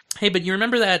Hey, but you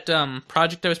remember that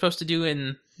project I was supposed to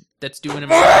do that's due in a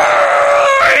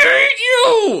hate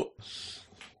you!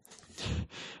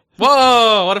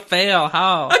 Whoa, what a fail.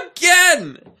 How?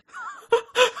 Again!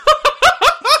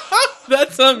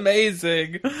 That's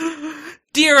amazing.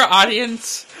 Dear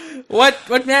audience,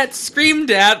 what Matt screamed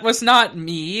at was not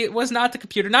me, it was not the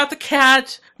computer, not the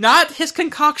cat, not his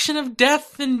concoction of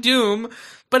death and doom,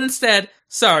 but instead,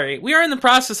 sorry, we are in the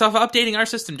process of updating our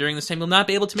system. During this time, you'll not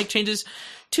be able to make changes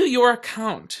to your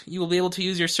account. You will be able to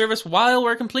use your service while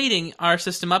we're completing our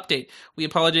system update. We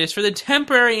apologize for the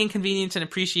temporary inconvenience and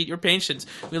appreciate your patience.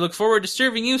 We look forward to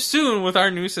serving you soon with our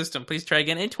new system. Please try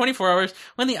again in 24 hours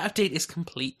when the update is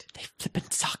complete. They flippin'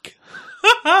 suck.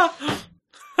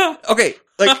 Okay,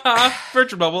 like...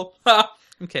 Virtual bubble.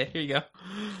 Okay, here you go.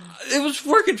 It was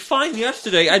working fine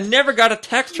yesterday. I never got a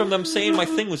text from them saying my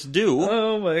thing was due.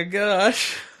 Oh my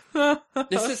gosh.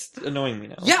 This is annoying me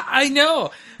now. Yeah, I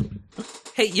know.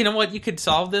 Hey, you know what you could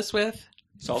solve this with?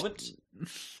 Solve it?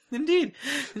 Indeed.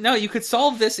 No, you could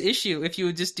solve this issue if you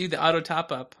would just do the auto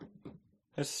top-up.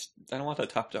 I don't want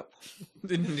that topped up.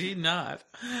 Indeed not.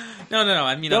 No.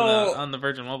 I mean No. on the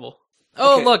Virgin Mobile.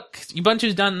 Oh, Okay. look.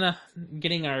 Ubuntu's done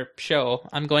getting our show.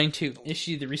 I'm going to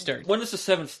issue the restart. When is the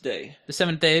 7th day? The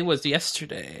 7th day was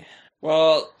yesterday.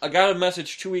 Well, I got a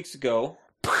message 2 weeks ago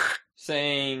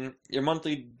saying your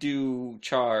monthly due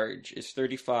charge is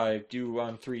 $35 due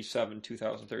on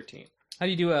 3/7/2013. How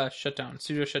do you do a shutdown?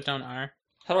 Sudo shutdown R?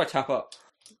 How do I top up?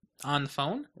 On the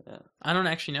phone? Yeah. I don't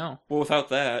actually know. Well, without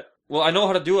that... Well, I know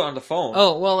how to do it on the phone.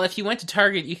 Oh, well, if you went to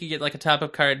Target, you could get like a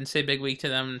top-up card and say Big Week to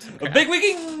them. And some A crap. big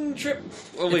weekend trip!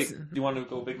 Oh, wait. It's- Do you want to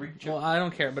go big weekend trip? Well, I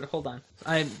don't care, but hold on.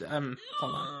 Hold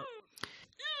on.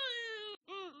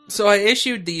 So I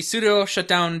issued the sudo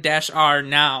shutdown -r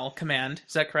now command.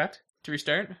 Is that correct? To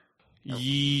restart?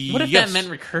 What if that meant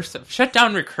recursive? Shut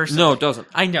down recursive. No, it doesn't.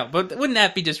 I know, but wouldn't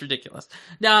that be just ridiculous?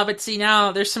 No, but see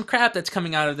now, there's some crap that's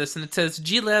coming out of this, and it says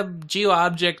glib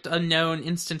geoobject unknown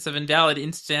instance of invalid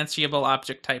instantiable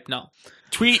object type null.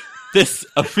 Tweet this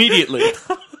immediately.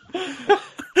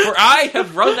 For I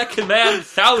have run that command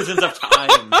thousands of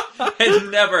times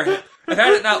and never... I've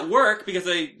had it not work because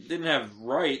I didn't have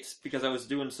rights because I was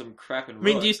doing some crap in I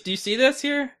mean, Rust. do you see this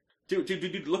here?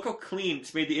 Dude, look how clean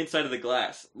it's made the inside of the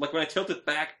glass. Like, when I tilt it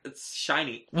back, it's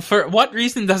shiny. Well, for what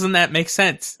reason doesn't that make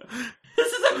sense?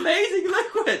 This is amazing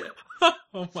liquid!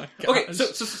 Oh my god. Okay,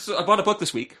 so I bought a book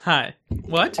this week. Hi.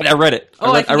 What? And I read it.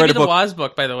 Oh, I can read give a you the book. Woz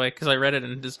book, by the way, because I read it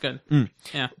and it's good.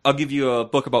 Yeah. I'll give you a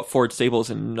book about Ford Stables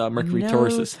and Mercury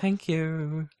Tauruses. Thank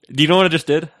you. Do you know what I just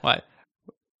did? What?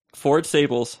 Ford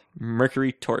Stables,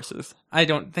 Mercury Tauruses. I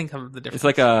don't think of the difference. It's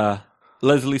like a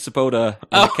Leslie Sabota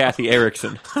and Kathy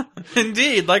Erickson.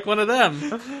 Indeed, like one of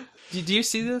them. Do you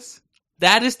see this?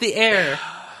 That is the air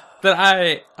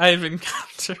that I've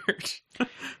encountered.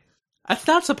 That's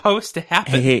not supposed to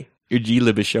happen. Hey, your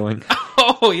G-lib is showing.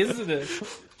 Oh, isn't it?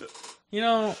 You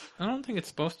know, I don't think it's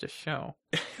supposed to show.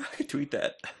 I could tweet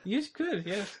that. You could,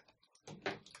 yes.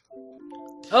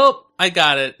 Oh, I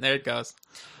got it. There it goes.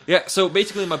 Yeah, so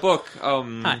basically in my book,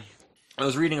 Hi. I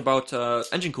was reading about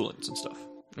engine coolants and stuff.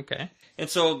 Okay. And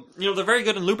so, they're very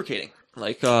good in lubricating.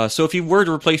 Like, so if you were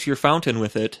to replace your fountain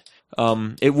with it,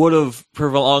 it would have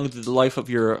prolonged the life of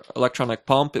your electronic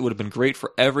pump. It would have been great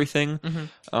for everything.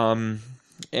 Mm-hmm.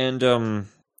 And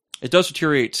it does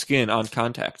deteriorate skin on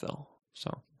contact, though.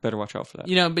 So better watch out for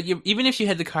that. But even if you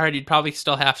had the card, you'd probably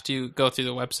still have to go through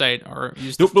the website or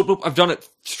use. Nope. I've done it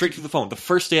straight through the phone. The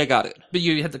first day I got it. But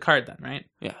you had the card then, right?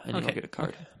 Yeah, and you don't get a card.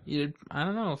 Okay. I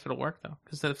don't know if it'll work though,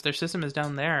 because if their system is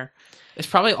down there, it's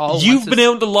probably all. You've been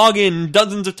able to log in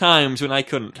dozens of times when I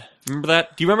couldn't. Remember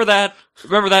that? Do you remember that?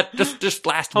 Remember that? Just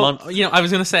last month. I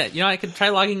was gonna say, I could try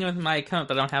logging in with my account,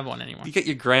 but I don't have one anymore. You get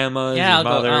your grandma's, Yeah, your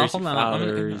I'll mother's, go. your Hold on.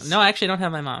 father's. No, I actually don't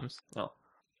have my mom's. Oh.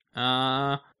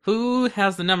 Who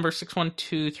has the number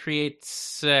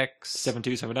 612-386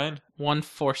 7279?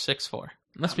 1464?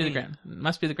 Must be the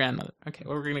grandmother. Okay,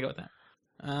 well, we're gonna go with that.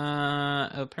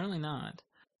 Apparently not.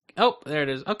 Oh, there it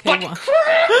is. Okay. Well.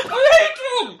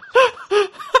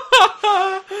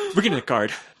 We're getting a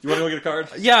card. You want to go get a card?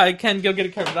 Yeah, I can go get a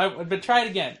card, but try it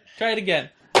again. Try it again.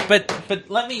 But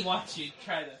let me watch you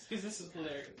try this, because this is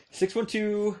hilarious.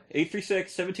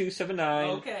 612-836-7279.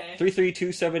 Okay.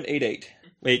 332788.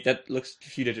 Wait, that looks a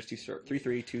few digits too short.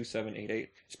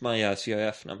 332788. It's my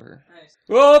CIF number. Nice.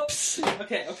 Whoops!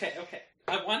 Okay.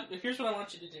 Here's what I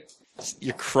want you to do.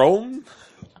 Your Chrome?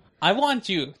 I want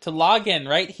you to log in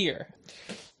right here.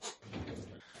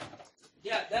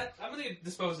 Yeah, I'm gonna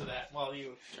dispose of that while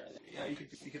you try that. Yeah, you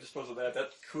could dispose of that.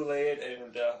 That's Kool-Aid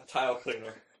and tile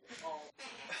cleaner.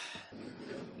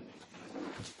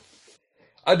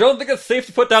 I don't think it's safe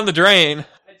to put down the drain.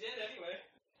 I did anyway.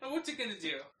 But what's it gonna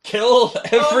do? Kill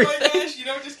everything. Oh my gosh, you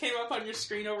know what just came up on your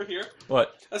screen over here?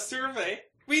 What? A survey.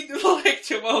 We'd like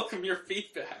to welcome your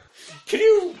feedback. Can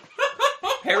you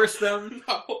harass them?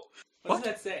 No. What does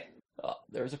that say? Oh,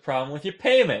 there's a problem with your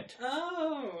payment.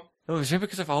 Oh. Oh, is it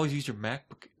because I've always used your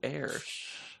MacBook Air?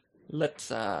 Let's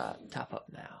top up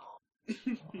now.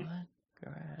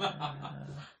 What?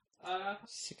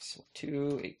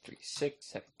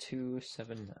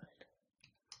 602-836-7279.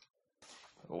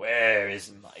 Where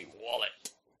is my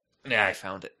wallet? Yeah, I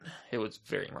found it. It was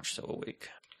very much so awake.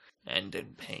 And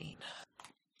in pain.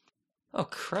 Oh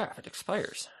crap, it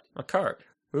expires. My card.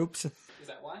 Oops. Is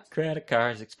that why? Credit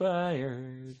card's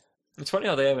expired. It's funny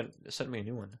how they haven't sent me a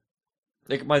new one.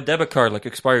 Like, my debit card,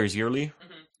 expires yearly.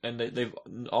 And they've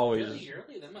always... Really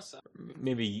yearly? That must suck.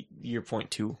 Maybe year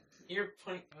 0.2. Year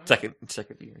point... Second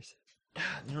years.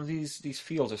 These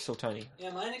fields are so tiny.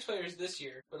 Yeah, mine expires this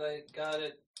year, but I got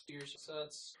it years, so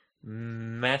it's...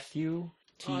 Matthew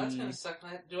T. Oh, that's gonna suck.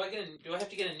 Do I have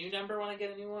to get a new number when I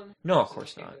get a new one? No, of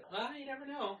course not. You never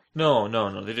know. No.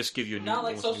 They just give you a new one. Not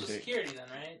like Social Security then,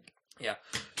 right? Yeah.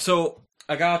 So,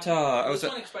 I got, This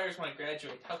one expires when I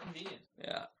graduate. How convenient.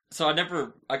 Yeah. So I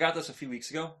got this a few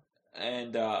weeks ago,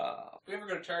 and, If we ever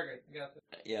go to Target, we got this.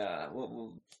 Yeah,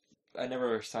 I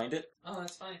never signed it. Oh,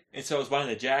 that's fine. And so I was buying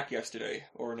a Jack yesterday,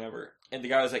 or never. And the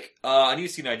guy was like, I need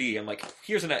to see an ID. I'm like,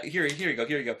 here you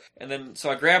go. And then, so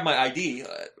I grabbed my ID,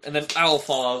 and then owl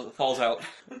falls out.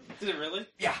 Did it really?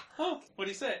 Yeah. Oh,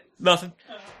 what'd he say? Nothing.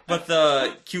 But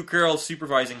the cute girl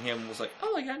supervising him was like,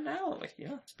 oh, I got an owl. I'm like,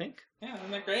 yeah, it's pink. Yeah,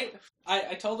 isn't that great?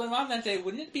 I told my mom that day,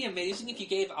 wouldn't it be amazing if you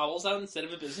gave owls out instead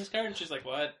of a business card? And she's like,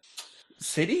 what?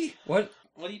 City? What?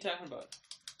 What are you talking about?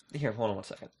 Here, hold on 1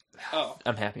 second. Oh.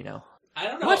 I'm happy now. I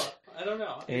don't know. What? I don't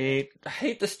know. I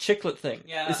hate this chiclet thing.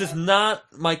 Yeah. This is not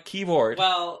my keyboard.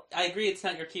 Well, I agree it's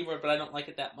not your keyboard, but I don't like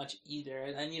it that much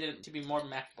either. I need it to be more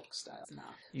MacBook style. It's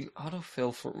not. You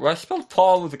autofill for... I spelled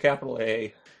Paul with a capital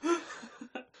A.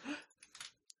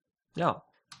 No.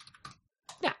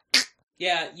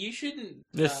 Yeah, you shouldn't...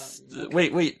 This... okay.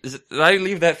 Wait. Did I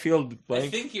leave that field blank? I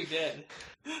think you did.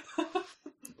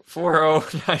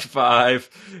 4095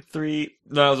 3...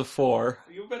 No, that was a 4.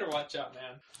 You better watch out,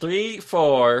 man.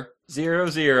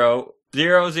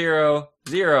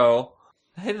 3400000.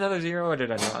 I hit another 0 or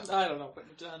did I not? I don't know what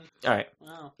you've done. Alright.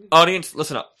 Wow. Audience,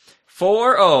 listen up.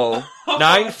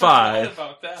 4095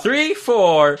 about that.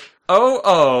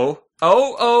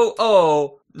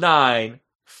 34000009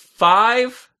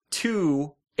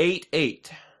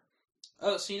 5288.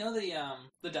 Oh, so you know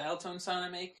the dial tone sound I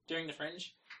make during the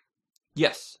Fringe?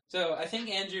 Yes. So I think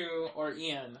Andrew or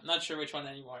Ian, I'm not sure which one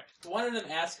anymore, one of them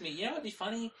asked me, you know what would be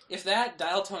funny? If that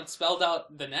dial tone spelled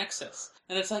out the Nexus.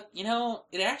 And it's like,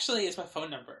 it actually is my phone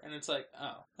number. And it's like,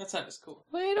 oh, that's not as cool.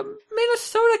 Wait a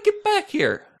Minnesota, get back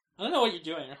here. I don't know what you're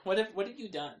doing. What have you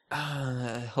done?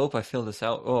 I hope I fill this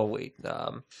out. Oh, wait.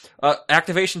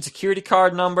 Activation security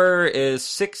card number is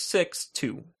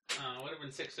 662. Would have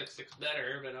been 666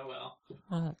 better, but oh well.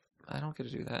 Well, I don't get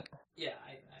to do that. Yeah,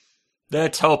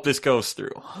 Let's hope this goes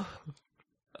through.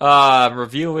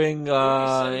 Reviewing,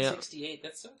 768,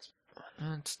 that sucks.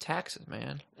 It's taxes,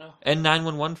 man. Oh. And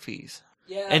 911 fees.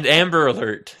 Yeah. And Amber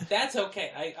Alert. That's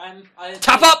okay. I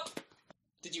Top up!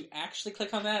 Did you actually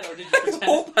click on that, or did you I pretend?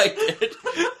 hope I did.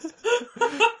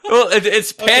 Well,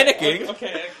 it's panicking.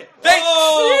 Okay. Thanks!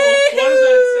 Oh, what does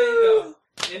that say, though?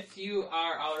 If you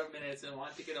are out of minutes and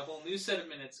want to get a whole new set of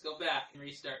minutes, go back and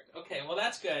restart. Okay, well,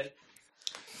 that's good.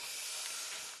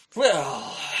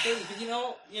 Well, But you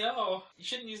know, you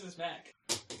shouldn't use this Mac.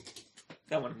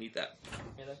 I want to need that.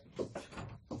 Really?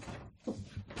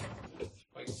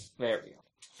 Wait, There we go.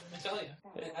 let me tell you.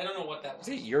 I don't know what that was.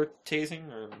 Is it your tasing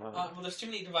or mine? Well, there's too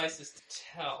many devices to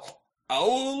tell.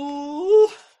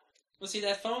 Oh! Well, see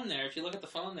that phone there. If you look at the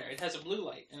phone there, it has a blue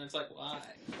light, and it's like, why?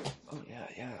 Oh, yeah.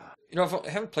 I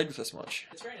haven't played with this much.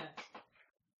 It's very nice.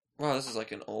 Wow, this is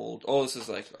like an old... Oh, this is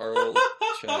like our old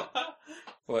chat.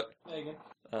 What? Megan.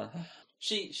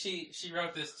 She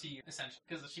wrote this to you essentially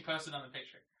because she posted on the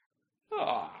picture.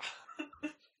 Ah.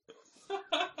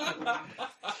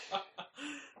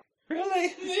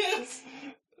 Really? Yes.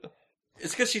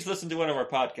 It's because she's listened to one of our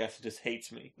podcasts and just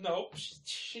hates me. No,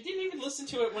 she didn't even listen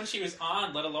to it when she was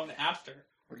on, let alone after.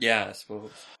 Yeah, I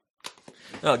suppose.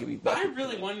 I'll give you back. I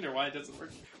really wonder why it doesn't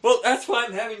work. Well, that's why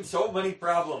I'm having so many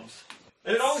problems.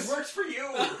 And it always works for you.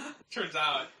 Turns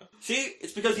out. See,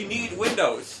 it's because you need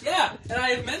Windows. Yeah, and I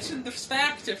have mentioned this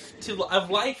fact of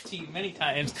life to you many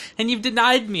times, and you've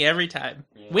denied me every time.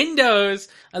 Yeah. Windows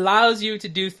allows you to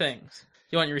do things.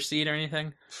 You want your receipt or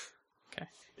anything? Okay.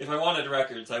 If I wanted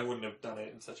records, I wouldn't have done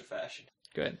it in such a fashion.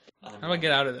 Good. How do I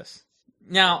get out of this?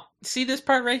 Now, see this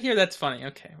part right here? That's funny.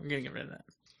 Okay, we're going to get rid of that.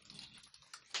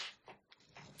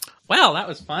 Well, that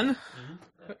was fun.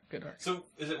 Mm-hmm. Good work. So,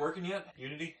 is it working yet?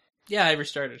 Unity? Yeah, I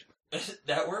restarted.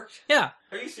 That worked? Yeah.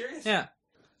 Are you serious? Yeah.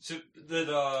 So, did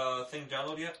thing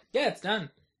download yet? Yeah, it's done.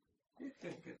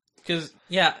 Good. Because,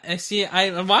 yeah, I see,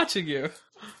 I'm watching you.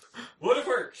 Would have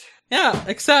worked. Yeah,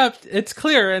 except it's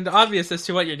clear and obvious as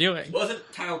to what you're doing. It wasn't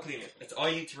tile cleaning. That's all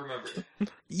you need to remember.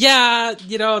 Yeah,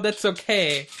 that's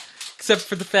okay. Except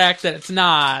for the fact that it's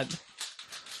not.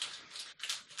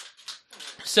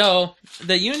 So,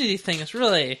 the Unity thing is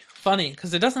really funny,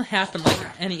 because it doesn't happen like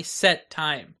any set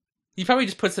time. You probably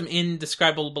just put some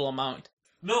indescribable amount.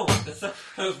 No, that's not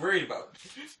what I was worried about.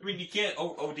 I mean, you can't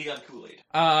OD on Kool-Aid.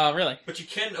 Really? But you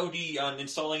can OD on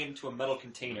installing it into a metal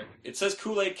container. It says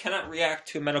Kool-Aid cannot react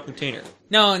to a metal container.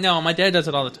 No, my dad does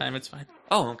it all the time. It's fine.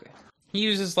 Oh, okay. He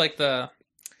uses, like, the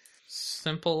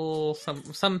simple,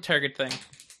 some target thing.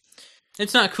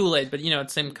 It's not Kool-Aid, but, it's the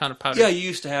same kind of powder. Yeah, you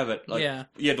used to have it. Like, yeah.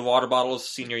 You had the water bottles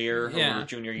senior year yeah. or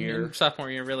junior year.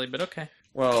 Sophomore year, really, but okay.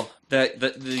 Well,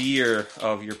 the year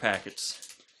of your packets.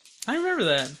 I remember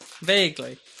that.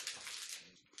 Vaguely.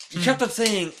 You kept on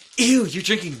saying, ew, you're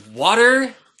drinking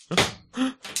water?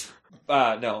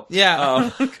 No. Yeah.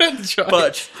 Good choice.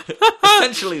 But,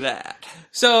 essentially that.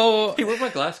 So... Hey, where'd my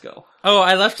glass go? Oh,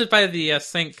 I left it by the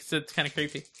sink, because it's kind of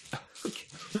creepy. Okay.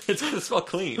 It's going to smell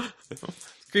clean. It's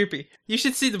creepy. You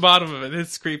should see the bottom of it.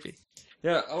 It's creepy.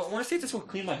 Yeah, I want to see if this will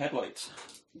clean my headlights.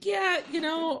 Yeah,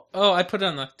 Oh, I put it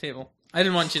on the table. I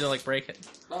didn't want you to, break it.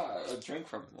 A drink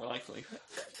from it, more likely.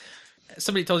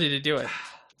 Somebody told you to do it.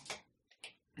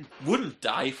 Wouldn't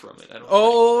die from it, I don't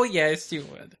Oh, yes, you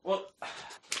would. Well,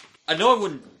 I know I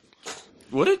wouldn't...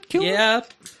 Would it kill me? Yeah.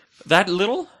 That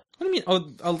little? What do you mean?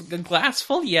 Oh, a glass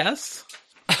full? Yes.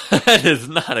 That is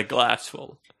not a glass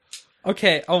full.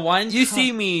 Okay, a wine... You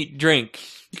see me drink.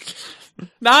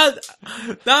 Not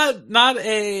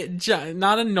a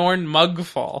Norn mug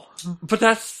full. But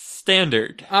that's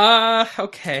standard.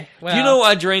 Okay. Well, Do you know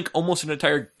I drank almost an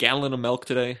entire gallon of milk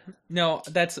today? No,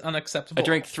 that's unacceptable. I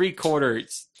drank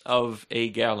 3/4 of a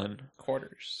gallon.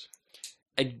 Quarters.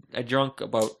 I drank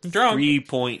about Drunk.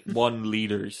 3.1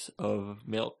 liters of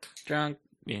milk. Drunk.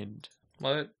 And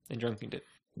What? drinking it.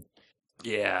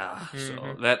 Yeah, Mm-hmm.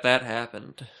 so that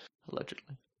happened,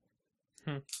 allegedly.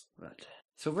 But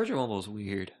so Virtual Mobile is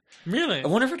weird. really? I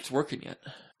wonder if it's working yet.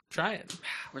 Try it.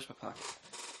 Where's my pocket?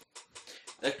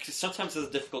 Sometimes it's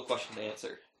a difficult question to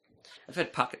answer. I've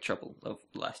had pocket trouble of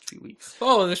the last few weeks.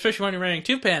 Oh, especially when you're wearing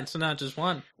 2 pants and not just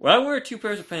one. When I wear 2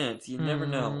 pairs of pants, you never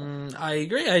know. I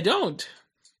agree, I don't.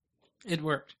 It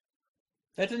worked.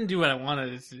 That didn't do what I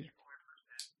wanted it to do.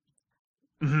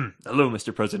 Hello,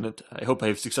 Mr. President. I hope I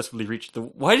have successfully reached the...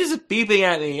 Why is it beeping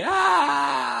at me?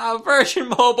 Virgin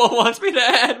Mobile wants me to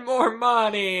add more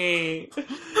money.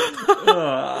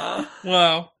 Wow.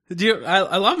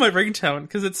 I love my ringtone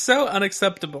because it's so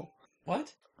unacceptable.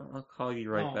 What? I'll call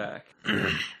you right back.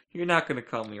 You're not going to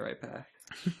call me right back.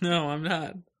 No, I'm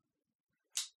not.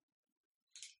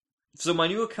 So my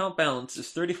new account balance is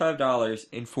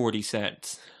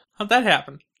 $35.40. How'd that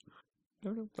happen? I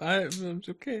don't know. It's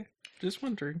okay. Just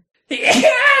wondering.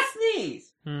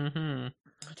 Sneeze! Mm-hmm.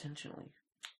 Intentionally.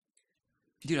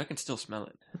 Dude, I can still smell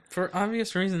it. For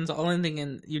obvious reasons, all ending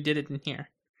in you did it in here.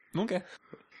 Okay.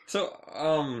 So,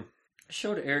 I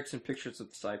showed Eric some pictures of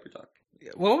the Cyberduck.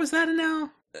 What was that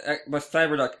now? By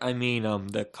Cyberduck, I mean,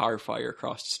 the car fire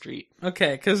across the street.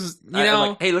 Okay, because, you I'm know...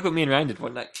 like, hey, look what me and Ryan did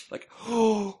one night. Like,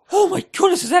 oh my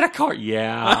goodness, is that a car?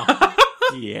 Yeah.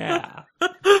 Yeah.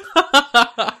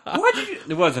 What did you...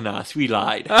 It wasn't us, we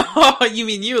lied. Oh, you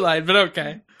mean you lied, but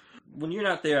okay. When you're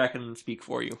not there, I can speak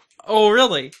for you. Oh,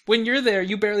 really? When you're there,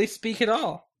 you barely speak at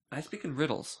all. I speak in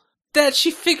riddles. That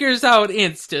she figures out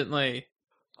instantly.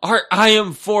 Our I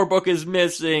am 4 book is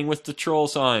missing with the troll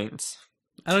signs.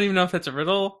 I don't even know if that's a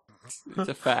riddle. It's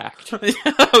a fact.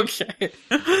 Okay.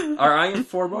 Our I am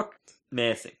 4 book,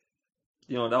 missing.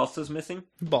 You know what else is missing?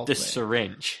 Both The ways.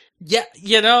 syringe. Yeah,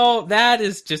 you know, that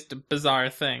is just a bizarre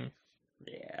thing.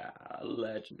 Yeah,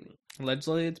 allegedly.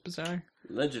 Allegedly, it's bizarre.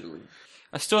 Allegedly.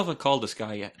 I still haven't called this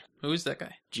guy yet. Who's that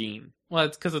guy? Gene. Well,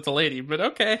 it's because it's a lady, but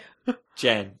okay.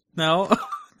 Jen. No.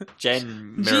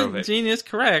 Jen Mirovic. Gene is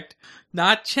correct.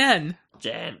 Not Chen.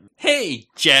 Jen. Hey,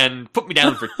 Jen, put me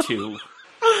down for 2.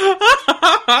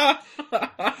 I'm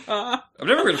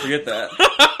never going to forget that.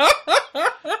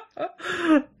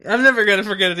 I'm never going to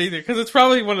forget it either, because it's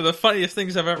probably one of the funniest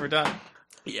things I've ever done.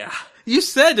 Yeah. You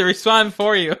said to respond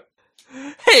for you.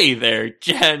 Hey there,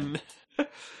 Jen. I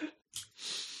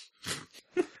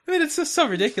mean, it's just so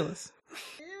ridiculous.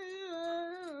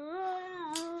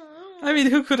 I mean,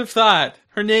 who could have thought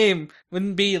her name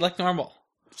wouldn't be like normal?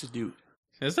 It's a dude.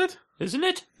 Is it? Isn't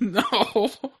it? No.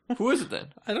 Who is it then?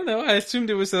 I don't know. I assumed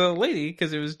it was a lady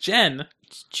because it was Jen.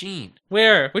 It's Gene.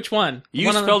 Where? Which one? The You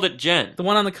one on spelled it Jen. the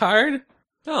one on the card?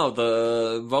 No,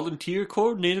 the volunteer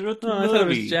coordinator at the No, I thought it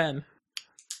movie. was Jen.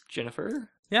 Jennifer?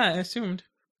 Yeah, I assumed.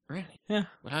 Really? Yeah.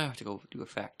 But I have to go do a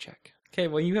fact check. Okay,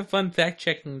 well, you have fun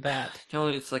fact-checking that. No,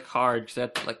 it's like hard because I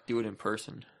have to like do it in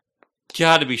person.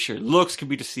 Gotta be sure. Looks can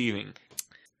be deceiving.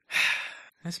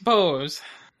 I suppose.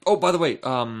 Oh, by the way,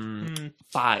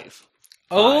 5.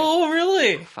 Oh,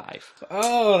 really? 5.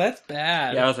 Oh, that's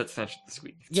bad. Yeah, I was at Central this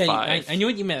week. It's Yeah, 5. I knew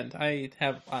what you meant. I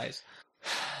have eyes.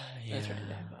 Yeah. That's right,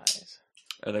 I have eyes.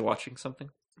 Are they watching something?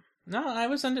 No, I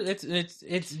was under.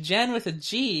 It's Jen with a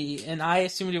G, and I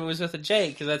assumed it was with a J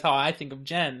because that's how I think of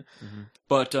Jen. Mm-hmm.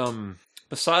 But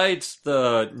besides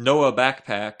the Noah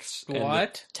backpacks and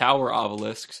What? the tower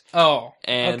obelisks, Oh,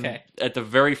 and okay. at the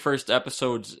very first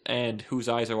episodes and Whose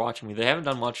Eyes Are Watching Me, they haven't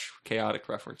done much chaotic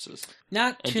references,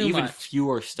 Not and too even much.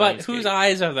 fewer. But Steins whose Gate.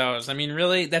 eyes are those? I mean,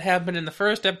 really, that happened in the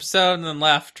first episode and then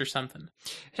left or something.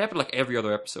 It happened like every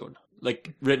other episode,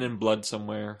 like written in blood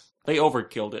somewhere. They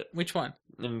overkilled it Which one?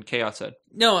 in Chaos Head.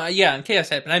 No, yeah, in Chaos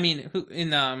Head. But I mean, who in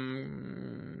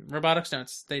Robotics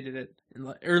Notes they did it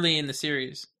early in the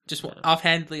series, just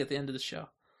offhandedly at the end of the show.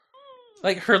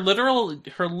 Like her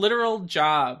literal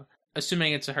job,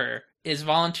 assuming it's her, is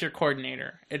volunteer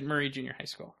coordinator at Murray Junior High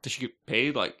School. Does she get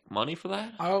paid like money for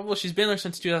that? Oh well, she's been there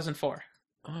since 2004.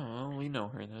 Oh, well, we know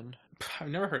her then. I've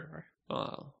never heard of her.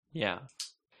 Oh, yeah.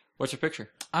 What's her picture?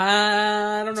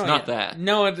 I don't know. It's not yet. that.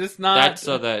 No, it's not. That's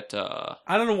that.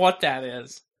 I don't know what that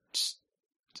is.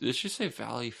 Did she say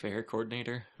Valley Fair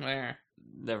coordinator? Where?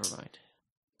 Never mind.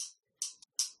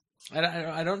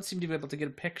 I don't seem to be able to get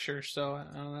a picture, so I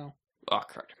don't know. Oh,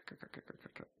 crap.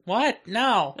 What?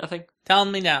 No. Nothing. Tell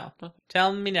me now. Nothing.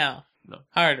 Tell me now. No.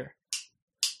 Harder.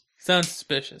 Sounds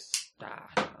suspicious.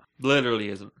 Literally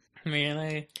isn't.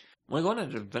 Really? We're going on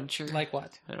an adventure. Like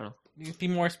what? I don't know. Be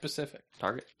more specific.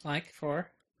 Target. Like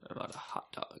for? I'm out of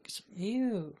hot dogs.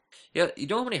 Ew. Yeah, you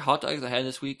know how many hot dogs I had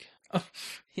this week? Oh,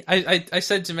 I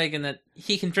said to Megan that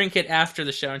he can drink it after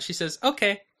the show, and she says,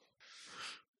 okay.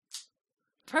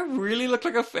 Do I really look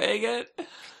like a faggot?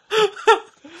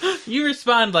 You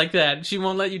respond like that, she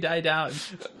won't let you die down.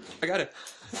 I got it.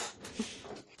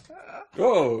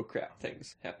 Oh, crap.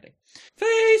 Things happening.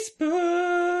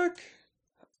 Facebook!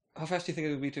 How fast do you think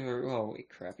it would be to her? Oh, wait,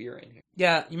 crap. You're in here.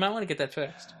 Yeah, you might want to get that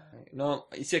fixed. No,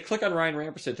 you see, I click on Ryan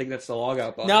Ramperson, think that's the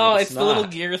logout button. No, but it's the little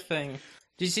not. gear thing.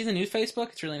 Did you see the new Facebook?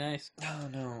 It's really nice. Oh,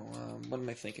 no. What am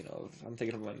I thinking of? I'm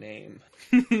thinking of my name.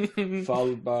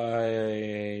 Followed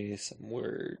by some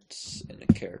words and a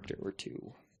character or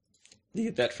two. You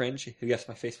get that, Fringe? You guessed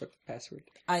my Facebook password?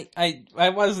 I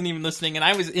wasn't even listening, and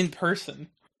I was in person.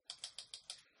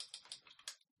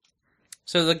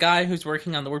 So the guy who's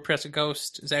working on the WordPress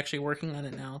Ghost is actually working on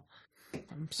it now.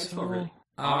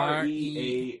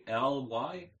 R-E-A-L-Y?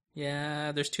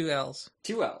 Yeah, there's 2 L's.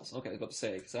 2 L's. Okay, I was about to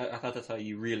say, because I thought that's how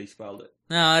you really spelled it.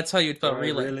 No, that's how you'd spell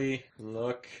really. Really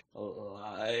look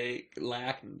like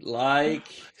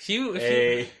You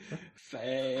a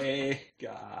faggot.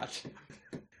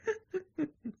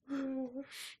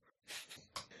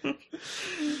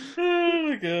 Oh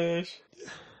my gosh.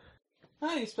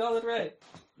 Oh, you spelled it right.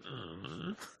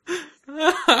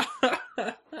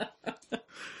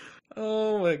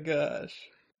 Oh my gosh.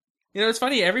 You know, it's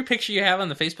funny, every picture you have on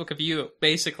the Facebook of you,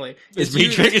 basically, Is me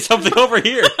you drinking something over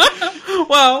here.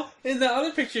 Well, in the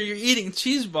other picture, you're eating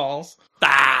cheese balls.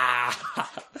 Ah!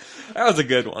 That was a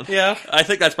good one. Yeah. I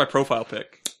think that's my profile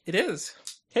pic. It is.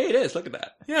 Hey, it is. Look at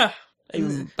that. Yeah.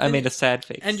 I made a sad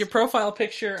face. And your profile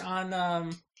picture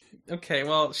on, okay,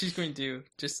 well, she's going to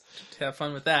just have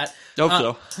fun with that. Hope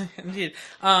so. Indeed.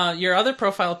 Your other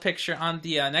profile picture on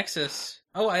the Nexus.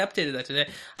 Oh, I updated that today.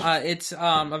 It's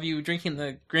of you drinking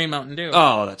the Grey Mountain Dew.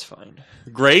 Oh, that's fine.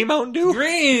 Gray Mountain Dew?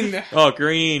 Green! Oh,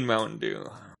 green Mountain Dew.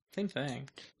 Same thing.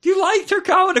 You liked her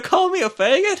comment to call me a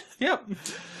faggot? Yep.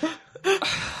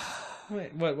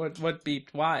 Wait, what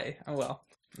beeped? Why? Oh, well.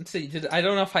 Let's see. I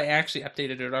don't know if I actually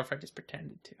updated it or if I just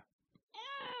pretended to.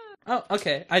 Oh,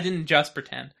 okay. I didn't just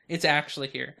pretend. It's actually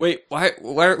here. Wait,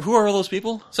 who are all those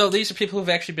people? So these are people who've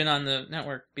actually been on the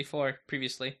network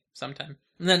previously, sometime.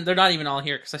 And then they're not even all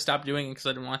here because I stopped doing it because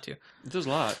I didn't want to. There's a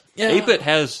lot. Yeah. 8-Bit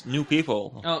has new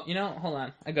people. Oh, you know, hold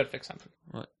on. I gotta fix something.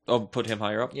 What? Oh, put him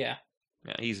higher up? Yeah.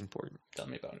 Yeah, he's important. Tell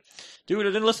me about it. Dude, I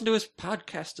didn't listen to his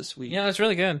podcast this week. Yeah, it's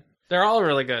really good. They're all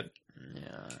really good.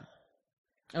 Yeah.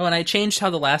 Oh, and I changed how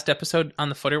the last episode on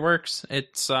the footer works.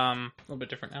 It's a little bit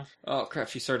different now. Oh, crap,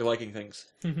 she started liking things.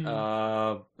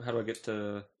 How do I get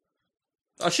to...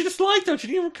 Oh, she just liked them. She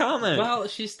didn't even comment. Well,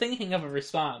 she's thinking of a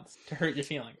response to hurt your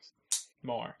feelings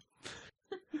more.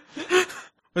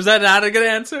 Was that not a good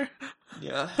answer?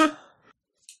 Yeah. I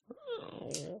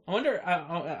wonder.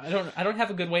 I don't have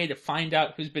a good way to find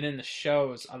out who's been in the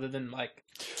shows other than like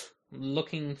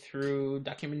looking through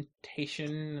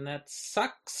documentation, and that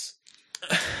sucks.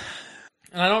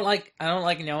 And I don't like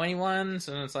know anyone,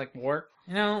 so it's like work.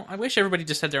 You know, I wish everybody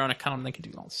just had their own account and they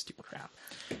could do all this stupid crap.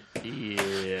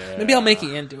 Yeah. Maybe I'll make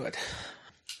Ian do it.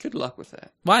 Good luck with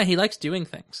that. Why? He likes doing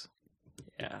things.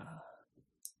 Yeah.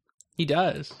 He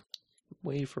does.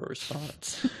 Wait for a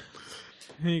response.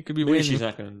 He could be Maybe waiting. she's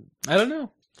not going to... I don't know.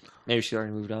 Maybe she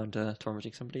already moved on to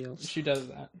tormenting somebody else. She does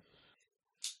that.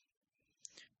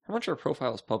 How much of her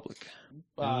profile is public?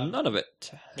 None of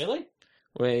it. Really?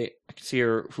 Wait, I can see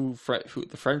her who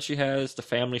the friends she has, the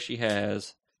family she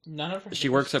has. None of her. She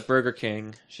works at Burger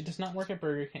King. She does not work at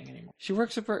Burger King anymore. She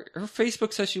works at her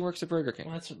Facebook says she works at Burger King.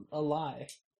 Well, that's a lie.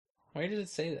 Where did it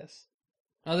say this?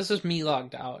 Oh, this is me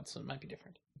logged out, so it might be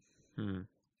different.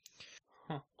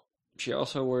 Huh. She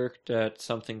also worked at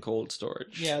something cold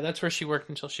storage. Yeah, that's where she worked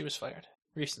until she was fired.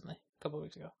 Recently. A couple of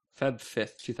weeks ago. Feb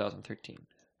 5th, 2013.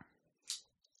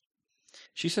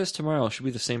 She says tomorrow she'll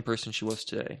be the same person she was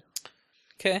today.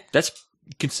 Okay.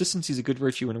 Consistency is a good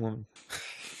virtue in a woman.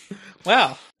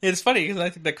 Wow. It's funny because I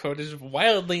think that quote is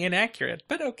wildly inaccurate,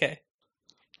 but okay.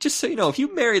 Just so you know, if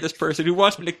you marry this person who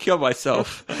wants me to kill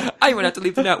myself, I'm going to have to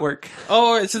leave the network.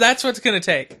 Oh, so that's what it's going to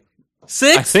take.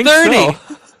 6:30. I think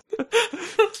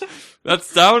so. That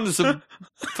sounds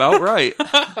about right.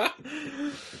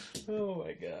 Oh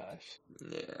my gosh.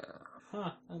 Yeah.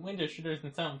 Huh. The window sure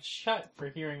doesn't sound shut for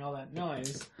hearing all that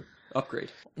noise.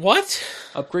 Upgrade. What?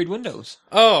 Upgrade Windows.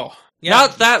 Oh. Yeah.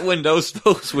 Not that Windows,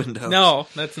 those Windows. No,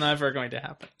 that's never going to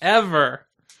happen. Ever.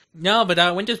 No,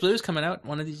 but Windows Blue is coming out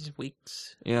one of these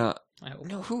weeks. Yeah. I hope.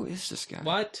 No, who is this guy?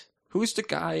 What? Who's the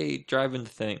guy driving the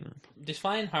thing?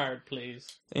 Define hard, please.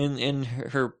 In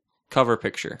her cover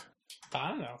picture. I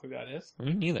don't know who that is.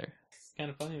 Me neither. It's kind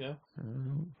of funny, though.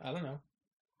 I don't know.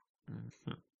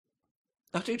 Mm-hmm.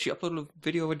 Oh, dude, she uploaded a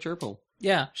video of a gerbil.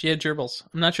 Yeah, she had gerbils.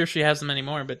 I'm not sure if she has them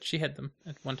anymore, but she had them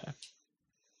at one time.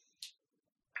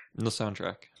 No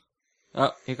soundtrack.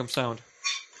 Oh, here comes sound.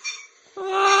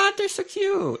 Ah, they're so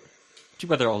cute. Too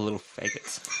bad they're all little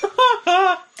faggots.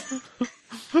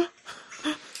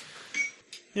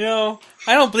 You know,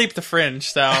 I don't bleep the Fringe,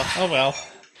 so oh well.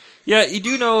 Yeah, you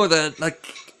do know that,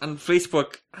 like, on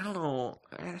Facebook, I don't know,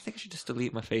 I think I should just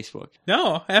delete my Facebook.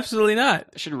 No, absolutely not.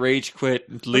 I should rage quit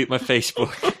and delete my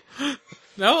Facebook.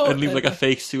 No. and leave like a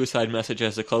fake suicide message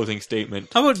as a closing statement.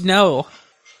 How about no?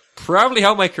 Probably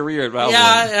help my career at Valorant.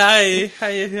 Yeah, I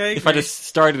agree. If I just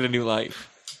started a new life.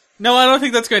 No, I don't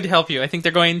think that's going to help you. I think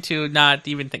they're going to not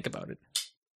even think about it.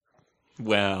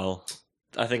 Well,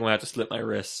 I think I'm gonna have to slit my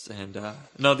wrists. And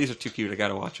no, these are too cute. I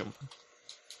gotta watch them.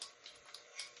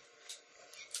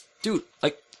 Dude,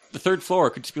 like the third floor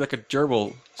could just be like a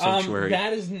gerbil sanctuary.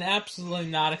 That is absolutely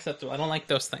not acceptable. I don't like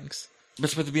those things. But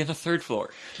it's supposed to be on the third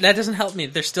floor. That doesn't help me.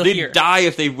 They're still They'd here. die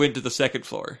if they went to the second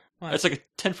floor. What? That's like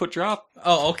a 10-foot drop.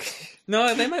 Oh, okay.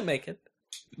 No, they might make it.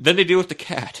 Then they deal with the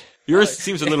cat. Yours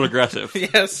seems a little aggressive.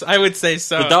 Yes, I would say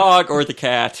so. The dog or the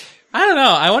cat? I don't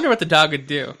know. I wonder what the dog would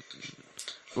do.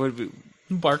 Would be...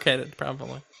 Bark-headed,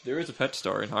 probably. There is a pet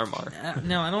store in Harmar.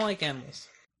 No, I don't like animals.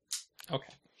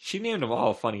 Okay. She named them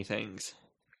all funny things.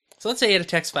 So let's say you had a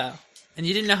text file, and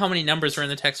you didn't know how many numbers were in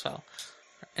the text file,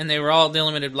 and they were all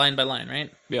delimited line by line,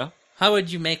 right? Yeah. How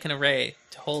would you make an array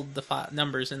to hold the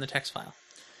numbers in the text file?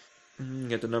 You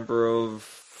get the number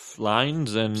of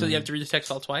lines and... So you have to read the text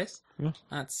file twice? Yeah.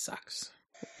 That sucks.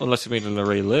 Unless you made an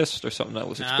array list or something that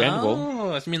was expandable.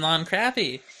 Oh, that's mean long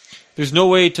crappy. There's no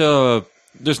way to...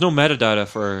 There's no metadata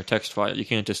for a text file. You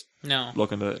can't just No.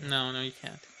 look into it. No, you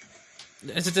can't.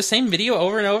 Is it the same video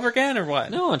over and over again, or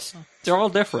what? No, they're all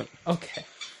different. Okay.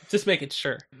 Just making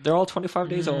sure. They're all 25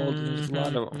 days old. And there's a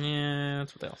lot of them. Yeah,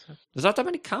 that's what they all said. There's not that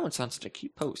many comments on such a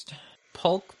cute post.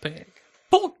 Polk pig.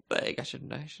 Bulk bag. I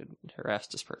should harass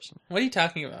this person. What are you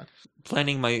talking about?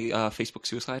 Planning my Facebook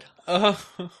suicide. Oh,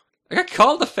 I got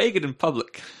called a faggot in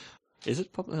public. Is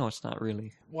it public? No, it's not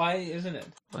really. why isn't it?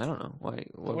 I don't know. Why?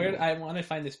 Where I want to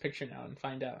find this picture now and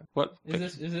find out. What?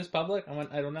 Is this public?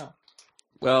 I don't know.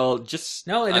 Well, just...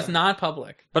 No, it is not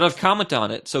public. But I've commented on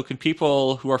it, so can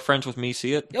people who are friends with me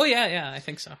see it? Oh yeah, I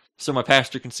think so. So my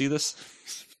pastor can see this?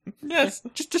 Yes.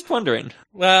 Just wondering.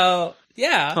 Well,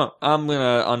 yeah. Huh, I'm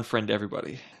gonna unfriend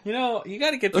everybody. You know, you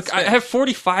got to get this. Look, I have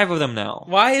 45 of them now.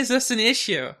 Why is this an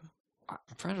issue? I'm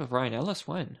friends with Ryan Ellis.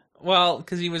 When? Well,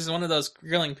 because he was one of those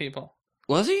grilling people.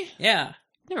 Was he? Yeah.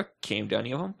 Never came to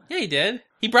any of them. Yeah, he did.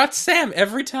 He brought Sam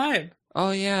every time.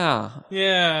 Oh, yeah.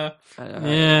 Yeah.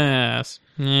 Yes.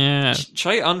 Should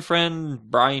I unfriend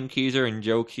Brian Keyser and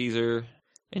Joe Keyser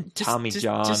and Tommy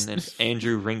John and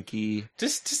Andrew Rinky?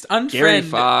 Just unfriend. Gary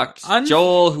Fox,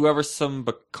 Joel, whoever's some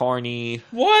Bacarni.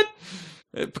 What?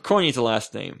 Bacarni's the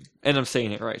last name, and I'm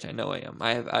saying it right. I know I am.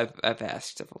 I've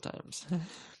asked several times.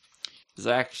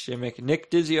 Zach Shimmick, Nick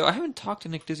Dizio. I haven't talked to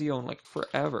Nick Dizio in like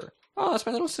forever. Oh, that's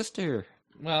my little sister.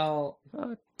 Well,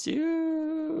 Oh,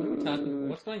 dude.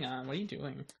 what's going on? What are you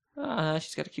doing?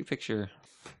 She's got a cute picture.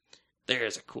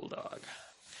 There's a cool dog.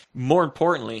 More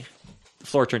importantly, the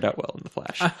floor turned out well in the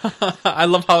flash. I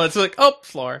love how it's like, oh,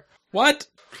 floor. What?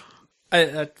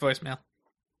 Voicemail.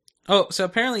 Oh, so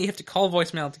apparently you have to call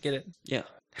voicemail to get it. Yeah,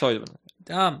 it's always been.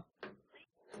 Dumb.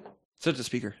 Set the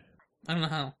speaker. I don't know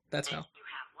how. That's how. You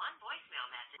have one voicemail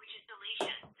message, which is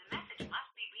deletion. The message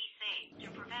must be resaved to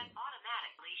prevent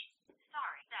automatic deletion.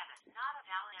 Sorry, that is not a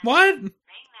valid answer. What?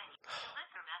 Main menu.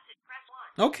 Listener message, press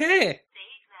 1. Okay.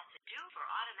 Save message 2 for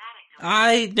automatic deletion.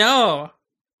 I know.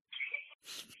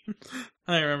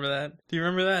 I remember that. Do you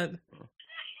remember that?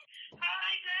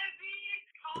 Hi, Debbie.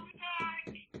 Call me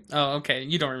back. Oh, okay.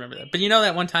 You don't remember that. But you know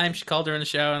that one time she called her in the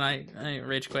show and I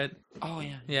rage quit? Oh,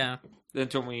 yeah. Yeah. Then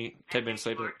told me 10 minutes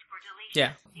later. Marked for deletion.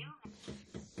 Yeah. Hello,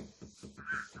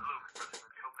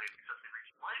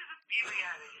 why does it beep me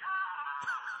at me?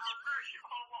 First you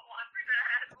call what one for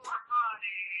that more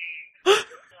money.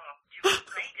 To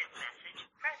replay this message,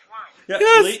 press 1. Yeah,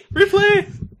 Yes! Replay!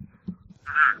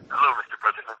 Hello, Mr.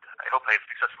 President. I hope I have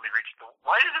successfully reached the...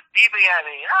 Why does it beep me at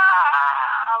me?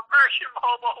 Version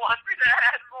mobile one for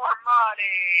that more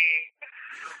money.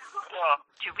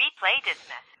 To replay this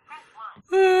message, press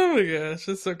 1. Oh my gosh,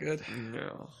 that's so good.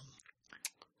 No.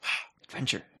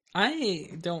 Adventure. I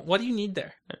don't... What do you need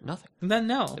there? Nothing. Then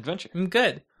no. Adventure. I'm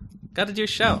good. Got to do a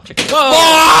show. Whoa!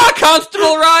 Oh,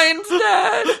 Constable Ryan's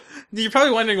dead! You're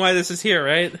probably wondering why this is here,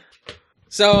 right?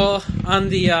 So, on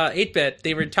the 8-bit,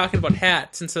 they were talking about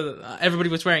hats, and so everybody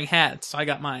was wearing hats, so I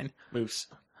got mine. Moose.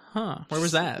 Huh, where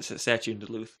was that? It's a statue in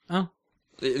Duluth. Oh.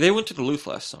 They went to Duluth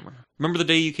last summer. Remember the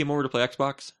day you came over to play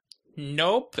Xbox?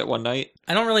 Nope. That one night?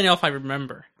 I don't really know if I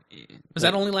remember. Was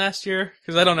that only last year?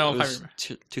 Because I don't know It if I was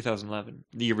remember. 2011,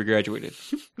 the year we graduated.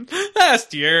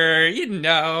 Last year, you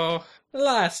know.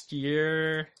 Last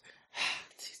year.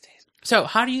 These days. So,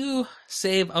 how do you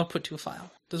save output to a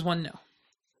file? Does one know?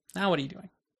 Now what are you doing?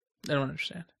 I don't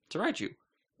understand. To write you.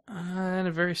 In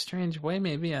a very strange way,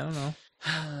 maybe. I don't know.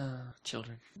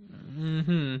 Children.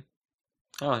 Mm-hmm.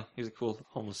 Oh, here's a cool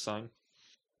homeless sign.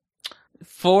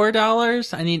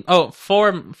 $4? I need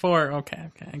four.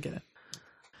 Okay, I get it.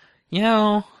 You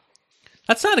know,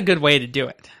 that's not a good way to do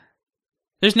it.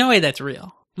 There's no way that's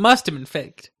real. Must have been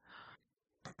faked.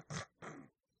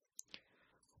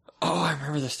 Oh, I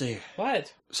remember this day.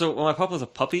 What? So when my pup was a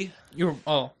puppy, When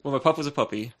my pup was a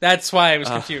puppy, that's why I was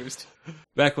confused.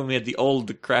 back when we had the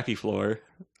old crappy floor,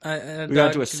 we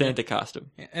got into a Santa costume.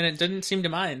 And it didn't seem to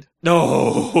mind.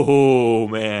 No,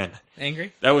 man.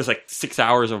 Angry? That was like 6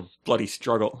 hours of bloody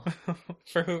struggle.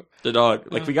 For who? The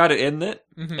dog. Like, we got it in it,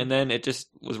 Mhm. and then it just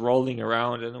was rolling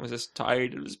around, and it was just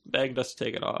tired. It was begging us to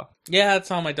take it off. Yeah, that's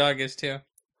how my dog is too.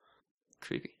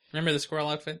 Creepy. Remember the squirrel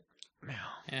outfit?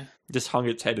 Yeah. Just hung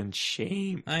its head in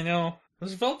shame. I know. It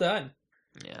was well done.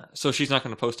 Yeah. So she's not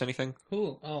going to post anything?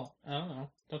 Cool. Oh, I don't know.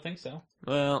 Don't think so.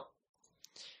 Well...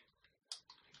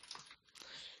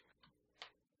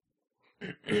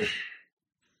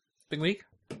 Big week?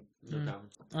 No problem.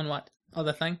 On what? Oh,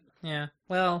 the thing? Yeah.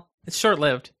 Well, it's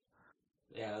short-lived.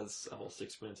 Yeah, it's a whole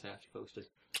 6 minutes after posted.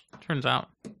 Turns out.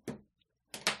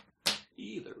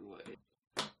 Either way.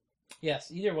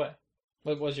 Yes, either way.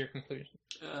 What was your conclusion?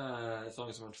 As long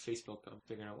as I'm on Facebook, I'm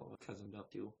figuring out what my cousin's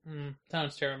up to.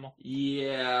 Sounds terrible.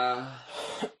 Yeah.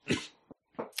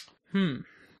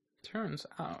 Turns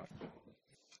out.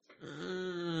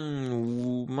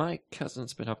 My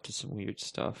cousin's been up to some weird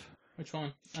stuff. Which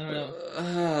one? I don't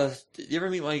know. Did you ever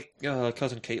meet my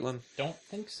cousin Caitlin? Don't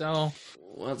think so.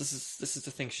 Well, this is the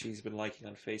thing she's been liking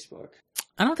on Facebook.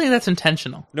 I don't think that's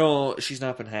intentional. No, she's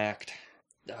not been hacked.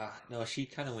 No, she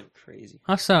kind of went crazy.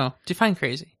 How so? Define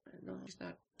crazy. No, she's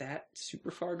not that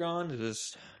super far gone. It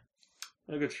is.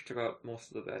 I guess she took out most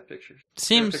of the bad pictures.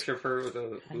 Seems. A picture of her with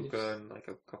a hookah and like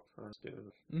a couple friends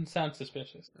doing. It sounds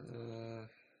suspicious.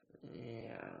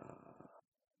 Yeah.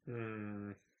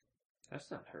 That's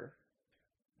not her.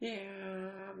 Yeah,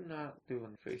 I'm not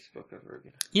doing Facebook ever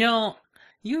again. You know,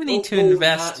 you need to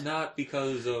invest. Not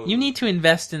because of. You need to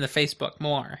invest in the Facebook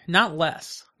more, not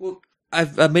less. Well,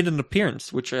 I've made an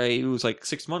appearance, which it was like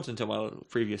 6 months into my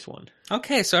previous one.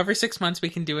 Okay, so every 6 months we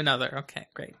can do another. Okay,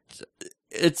 great.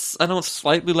 I know it's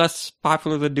slightly less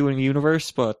popular than doing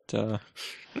Universe, but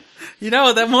You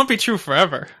know, that won't be true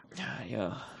forever.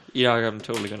 yeah, I'm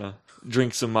totally gonna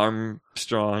drink some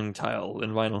Armstrong tile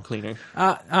and vinyl cleaner.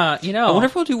 You know, I wonder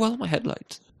if I'll do well on my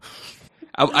headlights.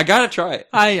 I gotta try it.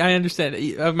 I understand.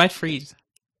 It might freeze.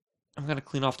 I'm gonna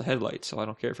clean off the headlights, so I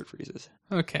don't care if it freezes.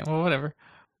 Okay, well, whatever.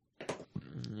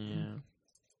 Yeah.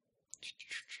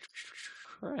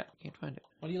 Crap, can't find it.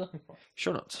 What are you looking for?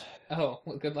 Show notes. Oh,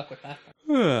 well, good luck with that.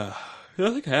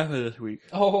 Nothing happened this week.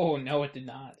 Oh, no, it did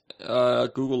not.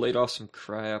 Google laid off some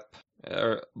crap.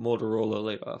 Or Motorola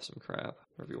laid off some crap.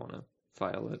 Whatever you want to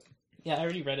file it. Yeah, I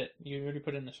already read it. You already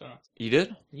put it in the show notes. You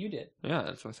did? You did. Yeah,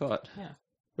 that's what I thought. Yeah.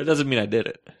 But it doesn't mean I did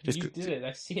it. You did it.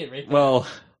 I see it right there. Well,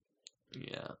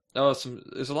 yeah.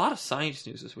 There's a lot of science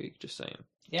news this week, just saying.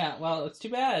 Yeah, well, it's too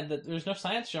bad that there's no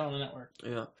science show on the network.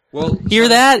 Yeah. Well, Hear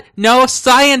that? No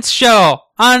science show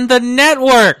on the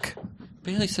network!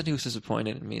 Bailey said he was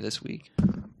disappointed in me this week.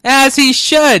 As he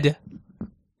should!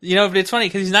 You know, but it's funny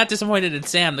because he's not disappointed in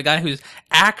Sam, the guy whose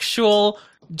actual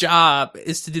job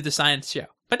is to do the science show.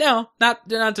 But no,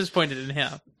 they're not disappointed in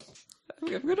him.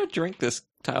 I'm gonna drink this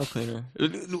tile cleaner.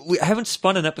 I haven't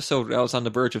spun an episode where I was on the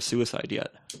verge of suicide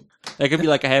yet. That could be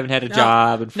like I haven't had a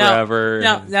job in forever.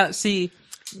 Now, see,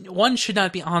 one should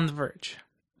not be on the verge.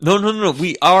 No.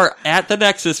 We are at the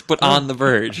nexus, but on the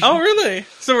verge. Oh, really?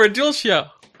 So we're a dual show.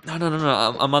 No.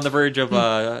 I'm on the verge of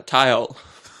tile.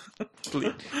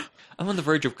 I'm on the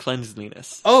verge of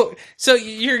cleanliness. Oh, so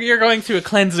you're going through a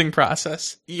cleansing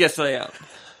process. Yes, I am.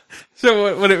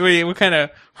 So what kind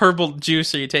of herbal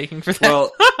juice are you taking for that?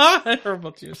 Well,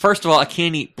 herbal juice. First of all, I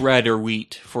can't eat bread or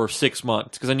wheat for 6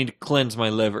 months because I need to cleanse my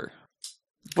liver.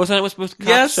 Wasn't that what the cop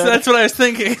Yes, said? that's what I was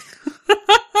thinking.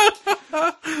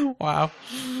 Wow.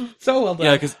 So well done.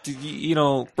 Yeah, because,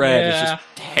 bread is just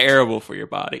terrible for your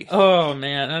body. Oh,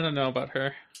 man. I don't know about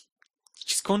her.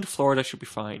 She's going to Florida. She'll be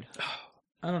fine.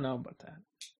 I don't know about that.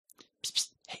 Psst, psst.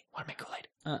 Hey, want to make Kool-Aid?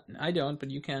 I don't,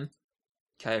 but you can.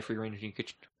 Can I have free range in your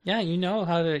kitchen? Yeah, you know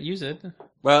how to use it.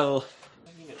 Well,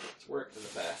 I mean, it's worked in the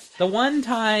past. The one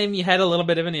time you had a little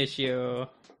bit of an issue,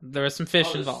 there was some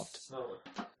fish involved.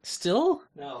 Still?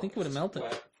 No. I think it would have melted.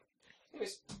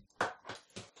 Anyways,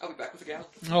 I'll be back with a gallon.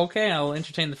 Okay, I'll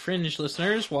entertain the Fringe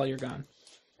listeners while you're gone.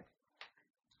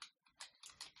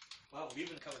 Wow,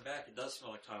 even coming back, it does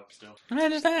smell like talc still.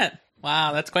 What is that?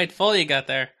 Wow, that's quite full you got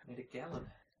there. I need a gallon.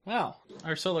 Wow,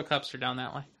 our solar cups are down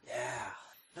that way. Yeah.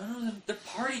 No, the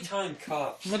party time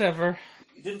cups. Whatever.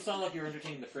 It didn't sound like you were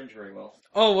entertaining the Fringe very well.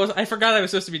 Oh, I forgot I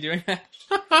was supposed to be doing that.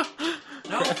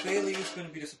 No, Bailey's going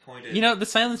to be disappointed. You know, the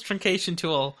silence truncation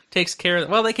tool takes care of...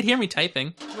 Well, they could hear me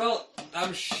typing. Well,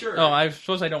 I'm sure. Oh, I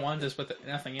suppose I don't want this with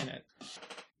nothing in it.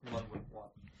 One would want.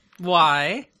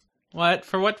 Why? What?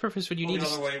 For what purpose would you need The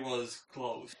to... other way was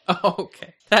closed. Oh,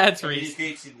 okay. That's These reason.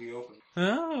 gates need to be open.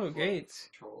 Oh, gates.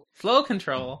 Control. Flow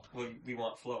control. Well, we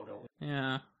want flow, don't we?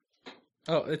 Yeah.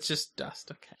 Oh, it's just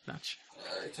dust. Okay, not sure.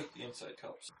 I took the inside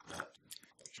cups.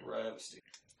 Travesty.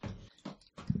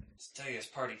 Let's tell you, it's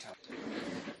party time.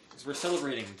 Because we're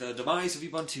celebrating the demise of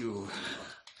Ubuntu.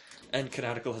 And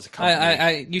Canonical has a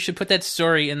company. You should put that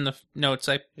story in the notes.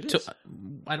 It is.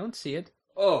 I don't see it.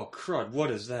 Oh, crud, what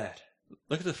is that?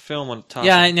 Look at the film on top.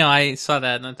 Yeah, I know. I saw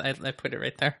that, and I put it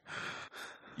right there.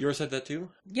 You ever said that too?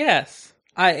 Yes,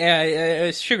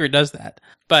 sugar does that,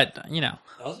 but you know,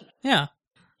 Does it? yeah,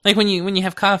 like when you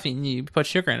have coffee and you put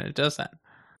sugar in it, it does that.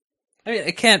 I mean,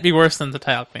 it can't be worse than the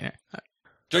tile cleaner.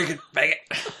 Drink it, bag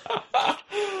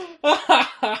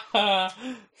it.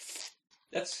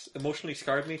 That's emotionally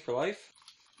scarred me for life.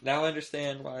 Now I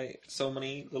understand why so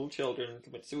many little children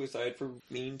commit suicide for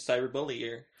mean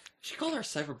cyberbullier. You should call her a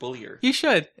cyberbullier. You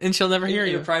should, and she'll never hear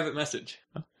in you. a private message.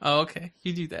 Oh, okay.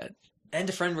 You do that. And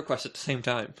a friend request at the same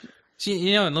time.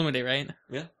 You know Illuminate, right?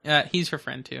 Yeah. He's her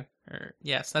friend too. Or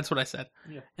yes, that's what I said.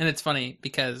 Yeah. And it's funny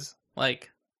because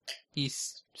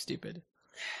he's stupid.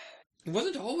 It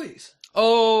wasn't always.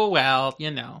 Oh well,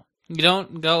 you know, you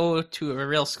don't go to a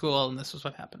real school, and this is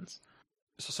what happens.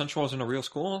 So Central wasn't a real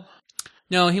school?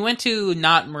 No, he went to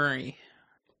not Murray.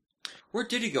 Where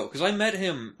did he go? Because I met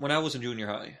him when I was in junior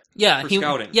high. Yeah, For he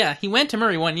scouting. Yeah, he went to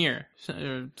Murray 1 year,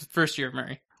 the first year of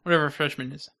Murray, whatever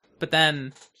freshman is. But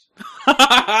then,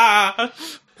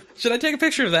 should I take a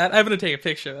picture of that? I'm gonna take a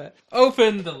picture of that.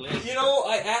 Open the lid. You know,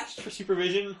 I asked for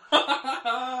supervision.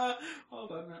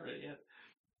 Hold on, not ready yet.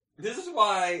 This is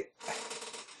why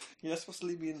you're not supposed to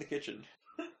leave me in the kitchen.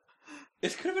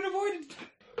 This could have been avoided.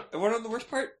 And what on the worst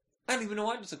part? I don't even know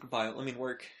why it doesn't compile. I mean,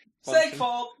 work. Seg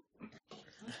fault.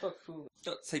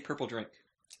 Don't say purple drink,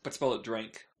 but spell it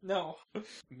drink. No.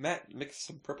 Matt mixed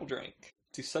some purple drink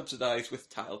to subsidize with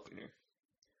tile cleaner.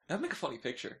 That'd make a funny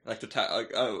picture, like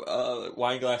the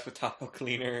wine glass with tile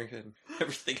cleaner and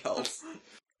everything else.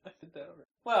 I did that over.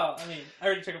 Well, I mean, I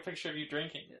already took a picture of you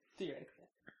drinking it, theoretically.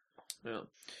 Yeah.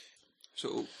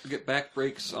 So we get back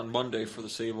breaks on Monday for the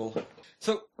Sable.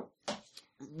 So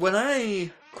when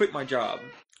I quit my job,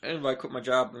 and by quit my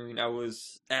job, I mean I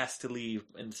was asked to leave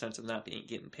in the sense of not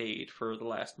getting paid for the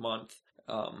last month.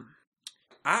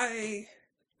 I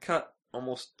cut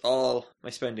almost all my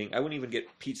spending. I wouldn't even get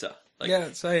pizza.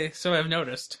 So I've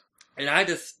noticed. And I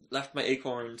just left my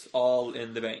acorns all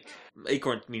in the bank.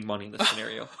 Acorns mean money in this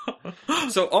scenario.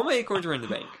 So all my acorns were in the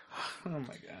bank. Oh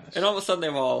my gosh. And all of a sudden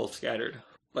they've all scattered.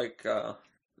 Yeah.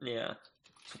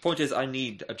 The point is, I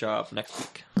need a job next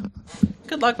week.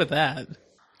 Good luck with that.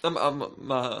 I'm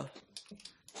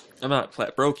not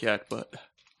flat broke yet, but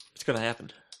it's gonna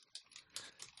happen.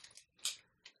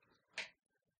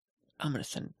 I'm gonna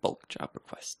send bulk job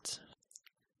requests.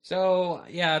 So,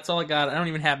 yeah, that's all I got. I don't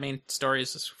even have main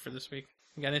stories for this week.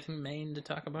 You got anything main to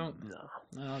talk about? No.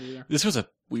 I don't either. This was a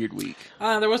weird week.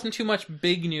 There wasn't too much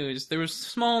big news. There was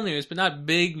small news, but not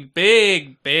big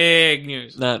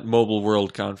news. Not Mobile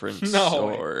World Conference. No.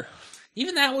 Or...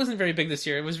 Even that wasn't very big this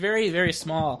year. It was very, very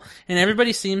small. And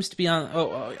everybody seems to be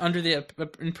under the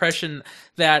impression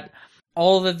that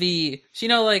all of the... So, you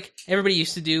know, like, everybody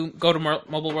used to go to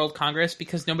Mobile World Congress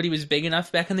because nobody was big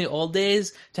enough back in the old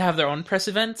days to have their own press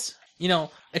events. You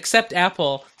know, except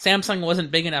Apple, Samsung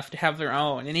wasn't big enough to have their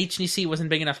own, and HTC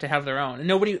wasn't big enough to have their own, and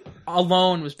nobody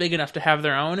alone was big enough to have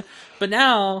their own. But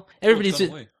now, everybody's...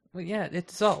 Well, yeah, it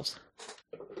dissolves.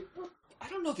 I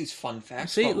don't know these fun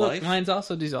facts See, about look, life. mine's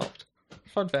also dissolved.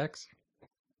 Fun facts.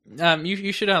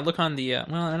 You should look on the...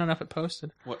 well, I don't know if it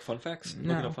posted. What, fun facts?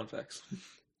 No. Looking up fun facts.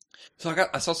 So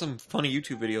I saw some funny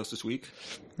YouTube videos this week.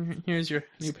 Here's your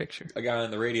new picture. A guy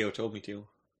on the radio told me to.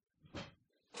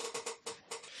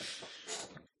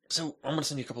 So I'm gonna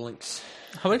send you a couple links.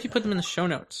 How about if you put them in the show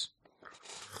notes?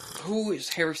 Who is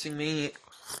harassing me?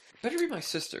 Better be my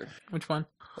sister. Which one?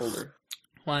 Older.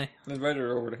 Why? I invited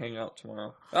her over to hang out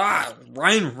tomorrow.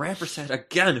 Ryan Rampersad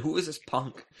again. Who is this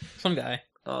punk? Some guy.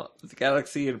 The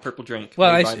Galaxy and Purple Drink.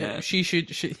 Well, she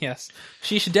should, yes.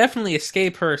 She should definitely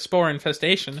escape her spore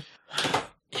infestation.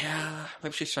 Yeah,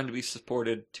 maybe she's trying to be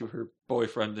supported to her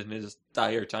boyfriend in his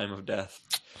dire time of death.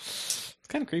 It's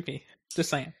kind of creepy. Just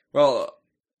saying. Well,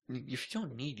 you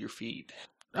don't need your feed.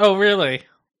 Oh, really?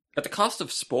 At the cost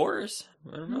of spores?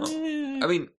 I don't know. I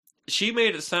mean, she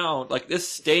made it sound like this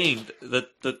stained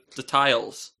the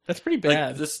tiles. That's pretty Like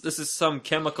bad. this is some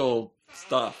chemical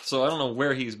stuff. So I don't know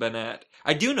where he's been at.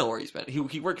 I do know where he's been.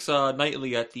 He works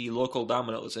nightly at the local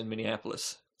Domino's in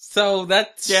Minneapolis. So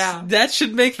that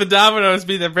should make the Dominoes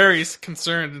be very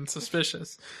concerned and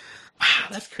suspicious. Wow,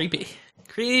 that's creepy.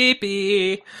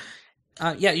 Creepy.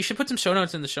 Yeah, you should put some show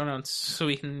notes in the show notes so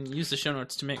we can use the show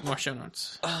notes to make more show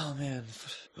notes. Oh man.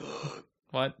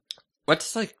 What?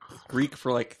 What's like Greek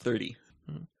for like 30?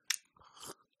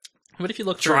 What if you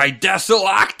look for... Tridecyl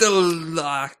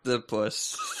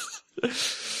octopus.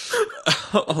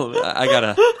 Oh, I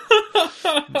gotta...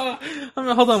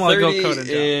 Hold on while I go 30 code it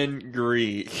down. in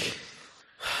Greek.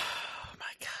 Oh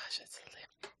my gosh, that's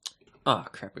Oh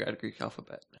crap, I got a Greek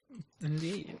alphabet.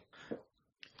 indeed.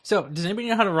 So, does anybody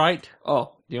know how to write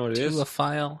Oh, you know what it is? to a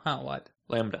file? How, what?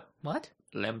 Lambda. What?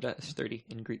 Lambda is 30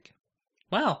 in Greek.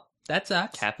 Wow, that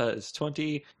sucks. Kappa is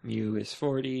 20, mu is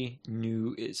 40,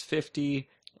 nu is 50,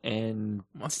 and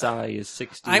psi is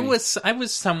 60. I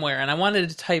was somewhere and I wanted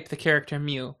to type the character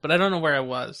mu, but I don't know where I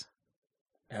was.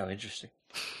 Oh, interesting.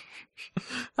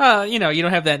 You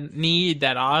don't have that need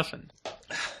that often.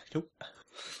 Nope.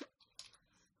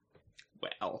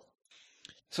 Well.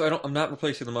 So I'm not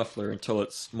replacing the muffler until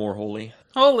it's more holy.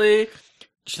 Holy! Do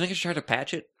you think I should try to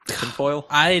patch it? Tinfoil?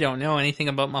 I don't know anything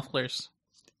about mufflers.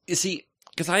 You see,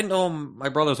 because I know my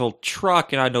brother's old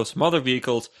truck and I know some other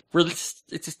vehicles where it's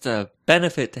just a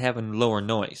benefit to having lower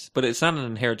noise, but it's not an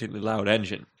inherently loud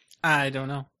engine. I don't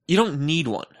know. You don't need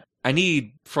one. I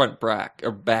need front brack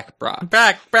or back brack.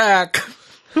 Back.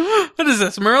 What is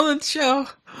this, Merlin's show?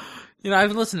 I've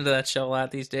been listening to that show a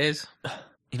lot these days. I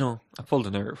pulled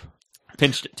a nerve.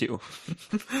 Pinched it too.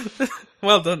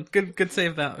 Well done. Good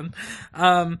save that one.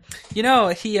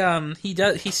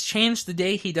 He's changed the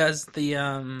day he does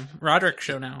the Roderick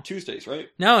show now. Tuesdays, right?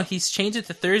 No, he's changed it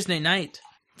to Thursday night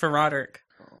for Roderick.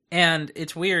 And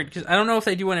it's weird because I don't know if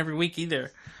they do one every week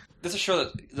either. This is a show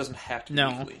that doesn't have to be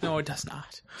weekly. No, it does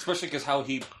not. Especially because how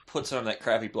he puts it on that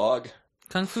crappy blog.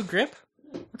 Kung Fu Grip?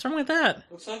 What's wrong with that?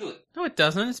 Looks ugly. No, it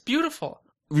doesn't. It's beautiful.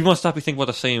 We must not be thinking about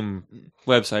the same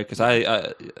website because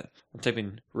I'm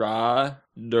typing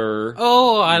Roder.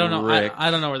 Oh, I don't know. Rick I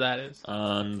don't know where that is.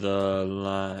 on the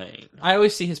line. I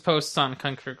always see his posts on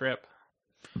Kung Fu Grip.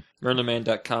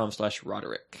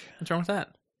 Merlinman.com/Roderick. What's wrong with that?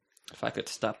 If I could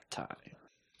stop time.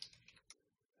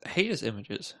 I hate his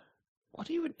images. What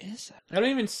even is that? I don't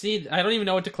even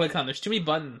know what to click on. There's too many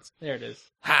buttons. There it is.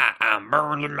 Hi, I'm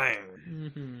Merlin Man.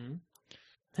 Mm-hmm.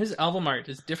 His album art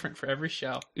is different for every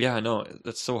show. Yeah, I know.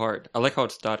 That's so hard. I like how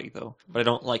it's dotty, though, but I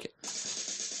don't like it.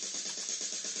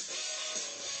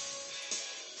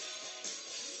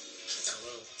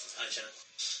 Hello. Hi, John.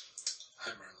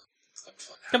 Hi, Marlon. I'm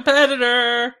fine.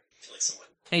 Competitor! Feeling somewhat.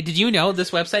 Hey, did you know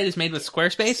this website is made with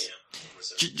Squarespace?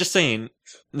 Just saying,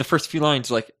 in the first few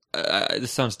lines, like,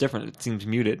 this sounds different. It seems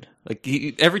muted. Like,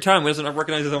 every time he doesn't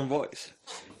recognize his own voice.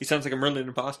 He sounds like a Merlin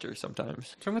imposter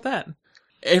sometimes. What's wrong with that?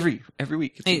 Every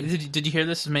week. Hey, did you hear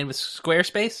this is made with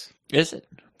Squarespace? Is it?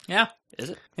 Yeah. Is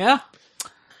it? Yeah.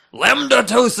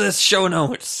 Lambdatosis show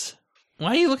notes.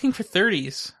 Why are you looking for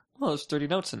 30s? Well, there's 30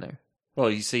 notes in there.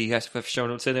 Well, you see, he has to have show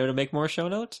notes in there to make more show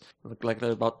notes. Look like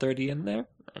there's about 30 in there.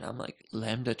 And I'm like,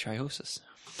 lambda triosis.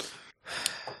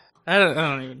 I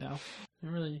don't even know. I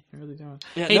really don't.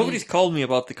 Yeah, Hey, nobody's called me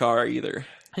about the car either.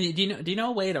 Hey, do you know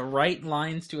a way to write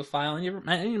lines to a file? I need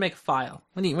to make a file.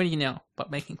 What do you know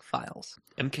about making files?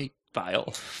 MK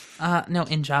file. No,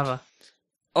 in Java.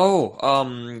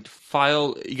 Oh,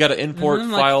 file. You got to import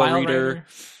Isn't it like file file reader. writer?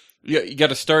 Yeah, you got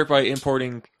to start by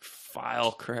importing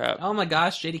file crap. Oh my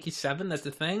gosh, JDK7, that's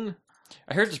the thing.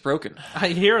 I heard it's broken. I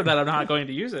hear that I'm not going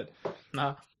to use it.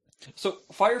 No. So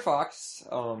Firefox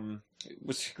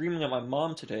was screaming at my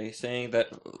mom today, saying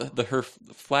that her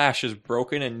Flash is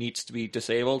broken and needs to be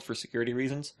disabled for security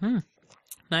reasons.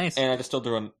 Nice. And I just told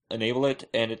her to enable it,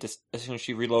 and it just as soon as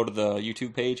she reloaded the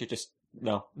YouTube page, it just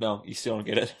no, you still don't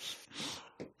get it.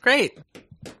 Great.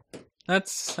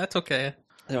 That's okay.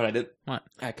 You know what I did? What?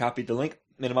 I copied the link,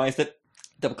 minimized it,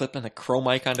 double clicked on the Chrome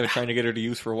icon I've been trying to get her to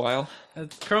use for a while.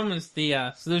 Chrome is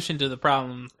the solution to the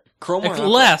problem. Chrome or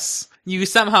Unless you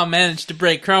somehow manage to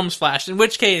break Chrome's Flash, in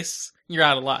which case you're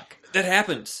out of luck. That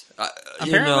happens.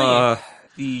 Apparently.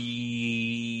 In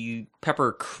the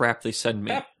Pepper crap they send me.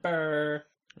 Pepper.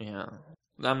 Yeah.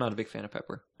 I'm not a big fan of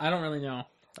Pepper. I don't really know.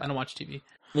 I don't watch TV.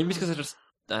 Maybe it's because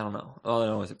I don't know. All I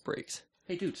know is it breaks.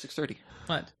 Hey, dude, 6:30.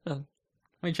 What? Oh. What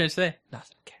are you trying to say?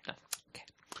 Nothing. Okay, nothing. Okay.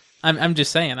 I'm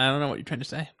just saying. I don't know what you're trying to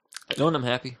say. No, I'm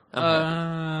happy. I'm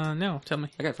happy. No. Tell me.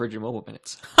 I got Virgin Mobile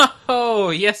minutes. Oh,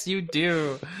 yes, you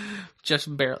do.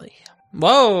 Just barely.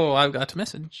 Whoa, I've got a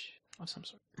message of some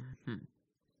sort. Mm-hmm.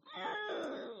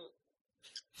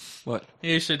 What?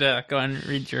 You should go and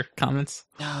read your comments.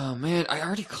 Oh, man, I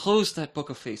already closed that book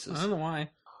of faces. I don't know why.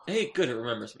 Hey, good, it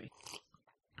remembers me.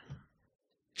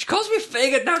 She calls me a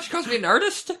faggot, now she calls me an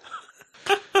artist?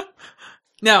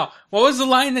 Now, what was the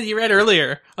line that you read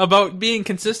earlier about being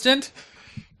consistent?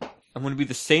 I'm going to be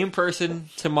the same person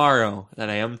tomorrow that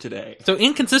I am today. So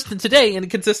inconsistent today and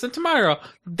inconsistent tomorrow.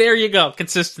 There you go.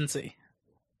 Consistency.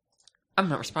 I'm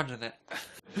not responding to that.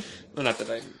 Well, not that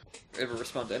I ever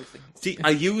respond to anything. See, I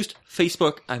used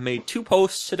Facebook. I made 2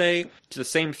 posts today to the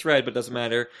same thread, but it doesn't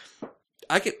matter.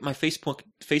 I get my Facebook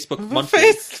monthly.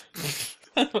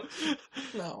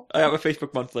 No. I have a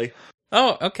Facebook monthly.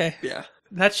 Oh, okay. Yeah.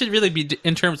 That should really be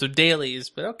in terms of dailies,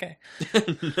 but okay.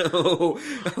 No,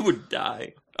 I would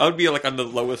die. I would be like on the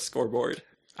lowest scoreboard.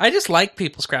 I just like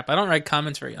people's crap. I don't write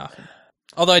comments very often.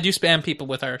 Although I do spam people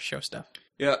with our show stuff.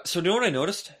 Yeah, so you know what I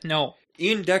noticed? No.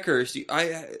 Ian Deckers,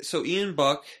 so Ian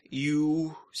Buck,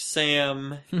 you,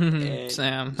 Sam, and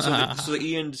Sam. So the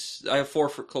Ian's, I have 4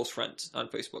 close friends on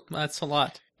Facebook. That's a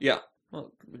lot. Yeah,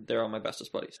 well, they're all my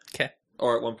bestest buddies. Okay.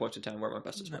 Or at one point in time, were my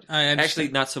bestest buddies. I understand. Actually,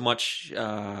 not so much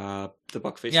the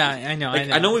Buck Face. Yeah, I know,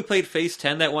 Like, I know we played Phase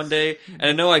 10 that one day, and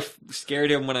I know I scared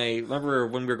him when I remember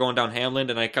when we were going down Hamlin,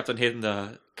 and I kept on hitting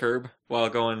the curb while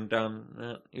going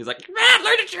down. He was like, "Man,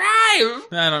 learn to drive!"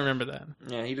 I don't remember that.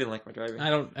 Yeah, he didn't like my driving.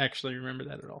 I don't actually remember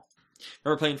that at all.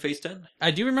 Remember playing Phase 10? I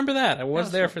do remember that. I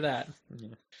was there for that.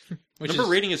 Yeah. Which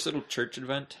Remember raiding his little church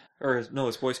event? Or, no,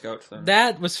 his Boy Scout thing.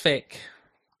 That was fake.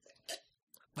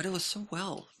 But it was so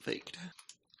well faked.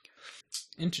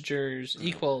 Integers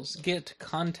equals get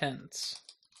contents.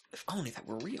 If only that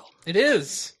were real. It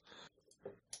is.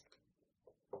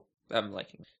 I'm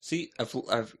liking it. See,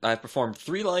 I've performed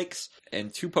 3 likes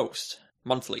and 2 posts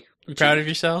monthly. You proud of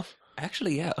yourself?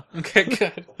 Actually, yeah. Okay,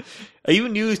 good. I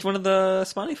even used one of the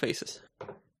smiley faces.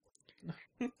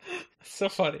 So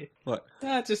funny. What?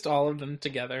 Just all of them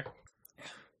together.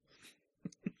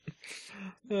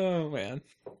 Oh, man.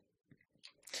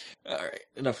 Alright,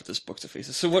 enough with this books of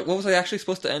faces. So what was I actually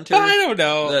supposed to enter? I don't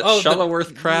know. That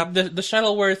Shuttleworth crap? The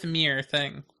Shuttleworth mirror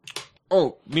thing.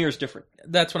 Oh, Mirror's different.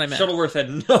 That's what I meant. Shuttleworth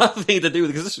had nothing to do with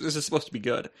it, because this is supposed to be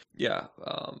good. Yeah,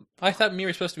 I thought mirror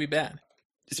was supposed to be bad.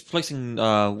 it's replacing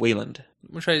Wayland.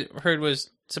 Which I heard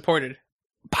was supported.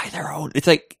 By their own. It's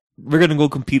like, we're gonna go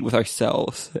compete with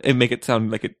ourselves and make it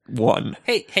sound like it won.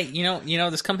 Hey, you know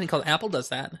this company called Apple does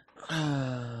that.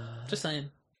 Just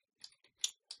saying.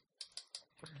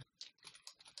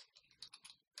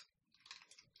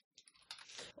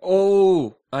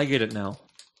 Oh, I get it now.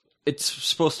 It's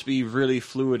supposed to be really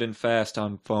fluid and fast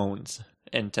on phones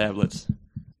and tablets.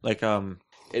 Like,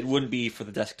 it wouldn't be for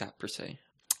the desktop per se.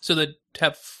 So they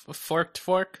have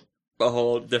fork? A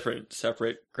whole different,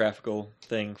 separate graphical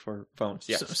thing for phones.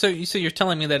 Yes. So you're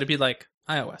telling me that it'd be like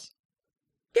iOS?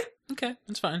 Yeah. Okay,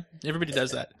 that's fine. Everybody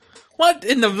does that. What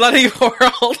in the bloody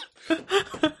world?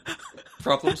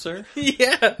 Problem, sir?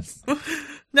 Yes.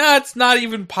 No, it's not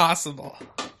even possible.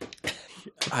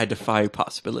 I defy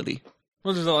possibility.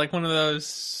 What is it, like one of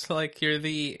those, like you're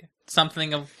the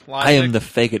something of logic? I am the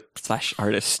faggot /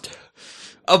 artist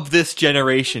of this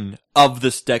generation, of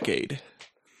this decade.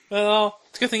 Well,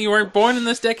 it's a good thing you weren't born in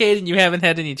this decade and you haven't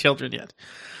had any children yet.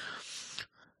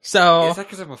 So... Is that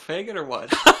because I'm a faggot or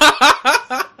what?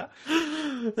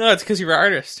 No, it's because you're an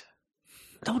artist.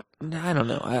 I don't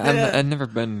know. I've never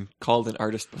been called an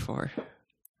artist before.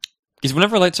 Because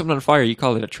whenever I light something on fire, you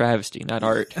call it a travesty, not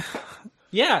art.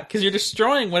 Yeah, because you're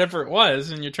destroying whatever it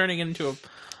was, and you're turning it into a...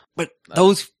 But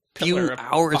those few pillar of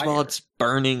hours fire. while it's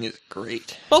burning is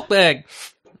great. Bulk bag!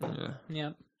 Yeah.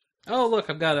 Yeah. Oh, look,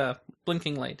 I've got a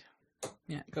blinking light.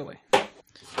 Yeah, go away.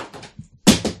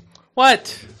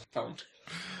 What? Found.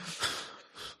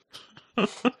 I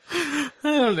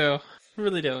don't know. I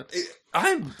really don't.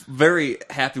 I'm very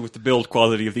happy with the build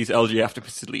quality of these LG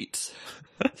Optimus Elites.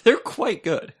 They're quite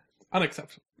good.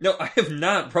 Unacceptable. No, I have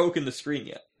not broken the screen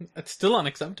yet. It's still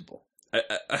unacceptable.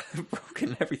 I've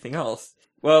broken everything else.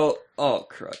 Well, oh,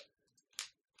 crud.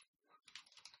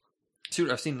 See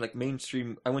what I've seen, like,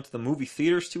 mainstream... I went to the movie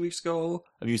theaters 2 weeks ago,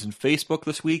 I'm using Facebook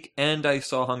this week, and I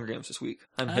saw Hunger Games this week.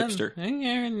 I'm hipster.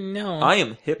 No. I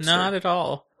am hipster. Not at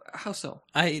all. How so?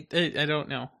 I don't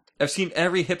know. I've seen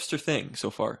every hipster thing so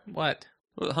far. What?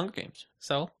 Well, the Hunger Games.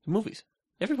 So? The movies.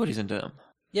 Everybody's into them.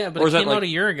 Yeah, but Or it is that came like- out a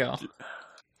year ago.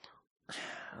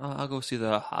 I'll go see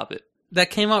The Hobbit. That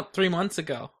came out 3 months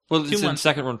ago. Well, 2 it's in months.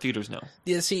 second run theaters now.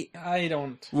 Yeah, see, I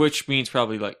don't. Which means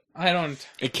probably, like...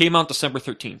 It came out December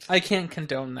 13th. I can't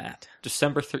condone that.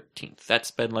 December 13th. That's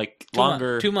been, like, 2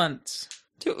 longer... 2 months.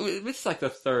 It's like the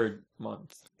third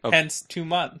month. Hence 2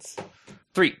 months.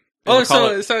 3. Oh, We'll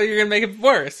call so you're gonna make it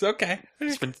worse? Okay.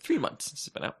 It's been 3 months since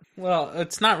it's been out. Well,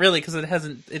 it's not really because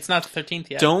it's not the 13th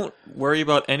yet. Don't worry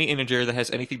about any integer that has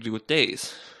anything to do with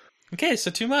days. Okay, so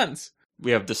 2 months.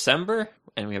 We have December,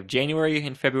 and we have January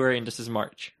and February, and this is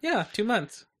March. Yeah, 2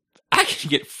 months. I can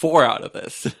get 4 out of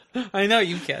this. I know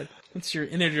you can. It's your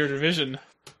integer division.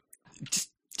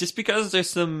 Just because there's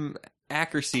some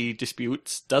accuracy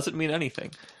disputes doesn't mean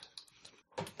anything.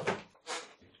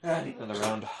 I need another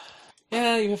round.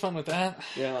 Yeah, you have fun with that.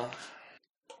 Yeah.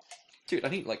 Dude, I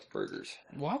need, like, burgers.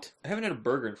 What? I haven't had a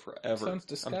burger in forever. Sounds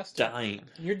disgusting. I'm dying.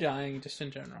 You're dying just in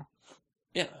general.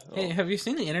 Yeah. Hey, have you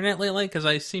seen the internet lately? Because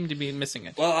I seem to be missing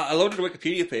it. Well, I loaded a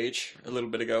Wikipedia page a little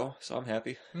bit ago, so I'm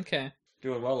happy. Okay.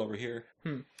 Doing well over here.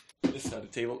 This side of the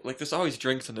table. Like, there's always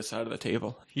drinks on this side of the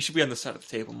table. You should be on this side of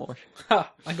the table more.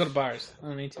 Ha! I go to bars. I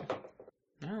don't need to.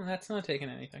 No, that's not taking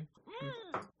anything.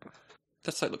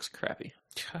 That side looks crappy.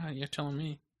 God, you're telling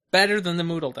me. Better than the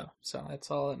Moodle, though. So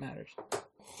that's all that matters.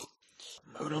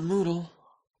 Moodle.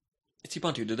 It's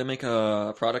Ubuntu. Did they make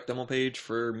a product demo page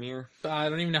for Mir? I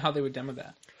don't even know how they would demo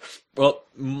that. Well,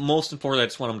 most importantly, I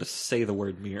just want them to say the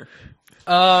word Mir.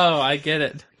 Oh, I get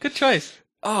it. Good choice.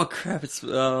 Oh crap! It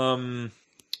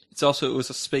was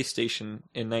a space station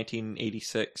in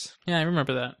 1986. Yeah, I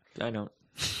remember that. I know.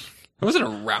 I wasn't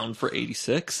around for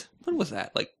 86. When was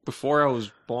that? Like before I was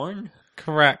born?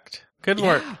 Correct. Good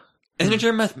work.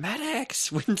 Integer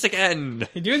mathematics wins again.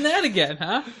 You're doing that again,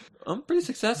 huh? I'm pretty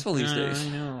successful these days. I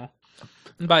know.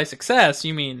 And by success,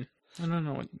 you mean... I don't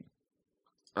know what...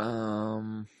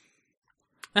 Now,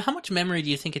 how much memory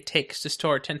do you think it takes to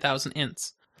store 10,000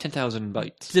 ints? 10,000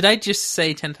 bytes. Did I just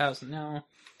say 10,000? No.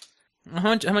 How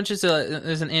much is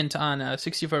an int on a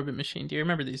 64-bit machine? Do you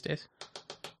remember these days?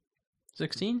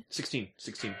 16? 16.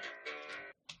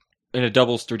 And it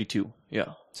doubles 32.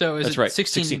 Yeah. So is That's it right.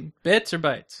 16 bits or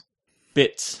bytes?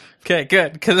 Bits. Okay,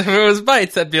 good. Because if it was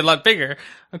bytes, that'd be a lot bigger.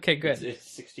 Okay, good.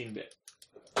 It's 16-bit.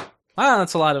 Wow,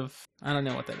 that's a lot of... I don't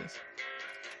know what that is.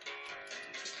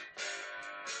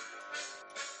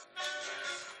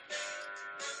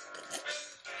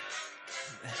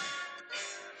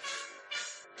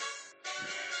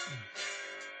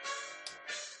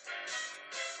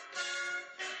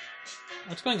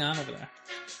 What's going on over there?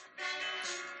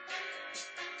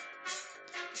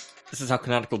 This is how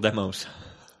Canonical demos.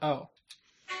 Oh.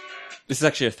 This is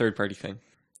actually a third-party thing.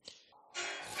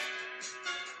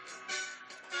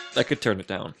 I could turn it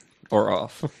down. Or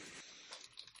off.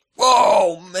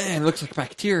 Whoa, man, looks like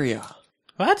bacteria.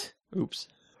 What? Oops.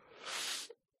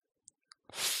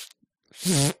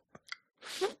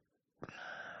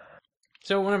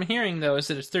 So what I'm hearing, though, is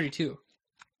that it's 32.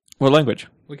 What language?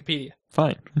 Wikipedia.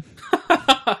 Fine.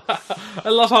 I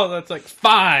love how that's like,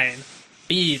 fine.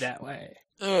 Be that way.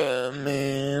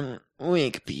 Man.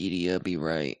 Wikipedia be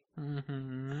right.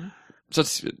 Mm-hmm. So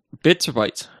it's bits or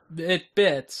bytes?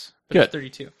 Bits. But Good. it's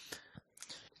 32.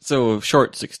 So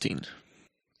short 16.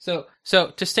 So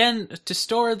to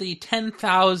store the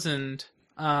 10,000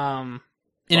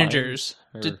 integers,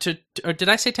 or did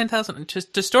I say 10,000?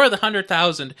 To store the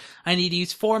 100,000, I need to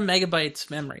use 4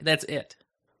 megabytes memory. That's it.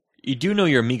 You do know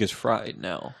your Amiga's fried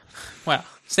now. Well,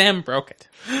 Sam broke it.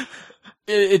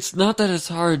 It's not that it's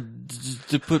hard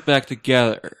to put back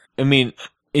together. I mean,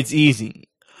 it's easy.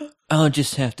 I'll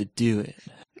just have to do it.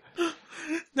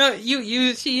 No,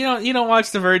 you don't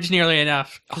watch The Verge nearly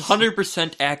enough.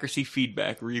 100% accuracy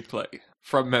feedback replay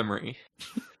from memory.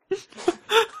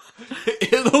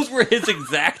 Those were his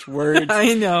exact words.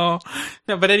 I know.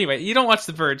 No, but anyway, you don't watch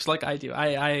The Verge like I do.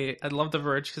 I love The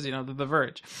Verge because The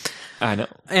Verge. I know.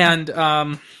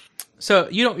 And so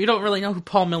you don't really know who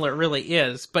Paul Miller really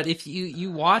is, but if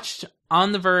you watched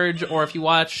On The Verge or if you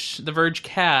watch The Verge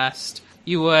cast,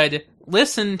 you would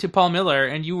listen to Paul Miller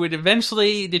and you would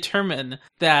eventually determine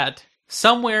that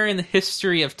somewhere in the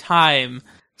history of time,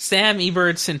 Sam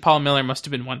Eberts and Paul Miller must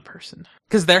have been one person.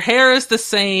 Because their hair is the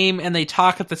same and they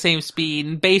talk at the same speed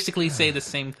and basically say the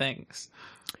same things.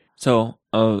 So,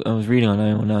 I was reading on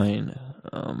IO9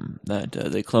 that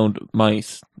they cloned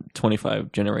mice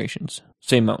 25 generations.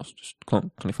 Same mouse, just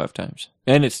cloned 25 times.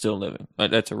 And it's still living.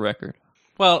 That's a record.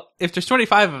 Well, if there's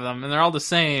 25 of them and they're all the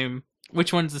same,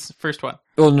 which one's the first one?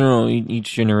 Well, no,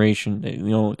 each generation,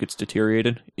 it gets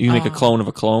deteriorated. You make a clone of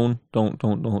a clone. Don't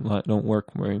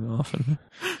work very often.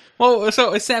 Well,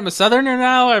 so is Sam a Southerner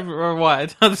now, or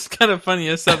what? That's kind of funny,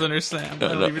 a Southerner Sam. I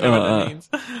don't even know what that means.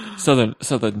 Southern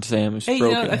Sam is Hey,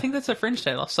 broken. I think that's a Fringe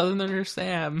title, Southerner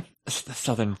Sam.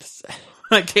 Southern.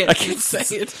 I can't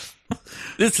say it.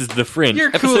 This is the Fringe.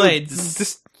 Your Kool-Aid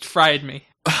just fried me.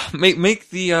 Make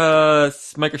the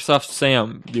Microsoft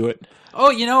Sam do it.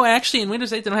 Oh, actually, in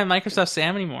Windows 8, they don't have Microsoft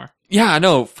Sam anymore. Yeah, I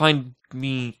know. Find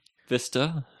me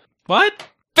Vista. What?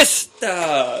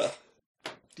 Vista!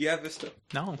 Do you have Vista?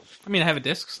 No. I mean, I have a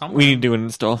disc somewhere. We need to do an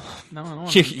install. No, I don't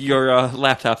want Your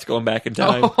laptop's going back in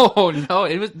time. Oh,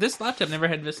 no. This laptop never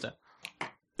had Vista.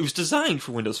 It was designed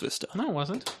for Windows Vista. No, it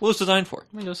wasn't. What was it designed for?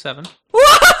 Windows 7.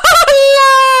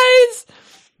 Lies!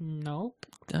 Nope.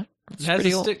 That's It has,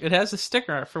 pretty a old. it has a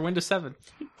sticker for Windows 7.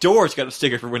 Door's got a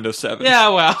sticker for Windows 7. Yeah,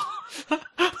 well.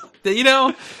 You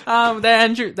know, the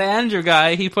Andrew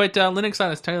guy, he put Linux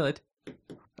on his toilet.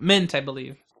 Mint, I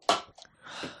believe.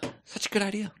 Such a good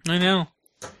idea. I know.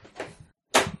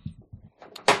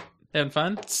 Having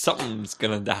fun? Something's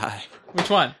gonna die.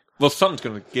 Which one? Well, something's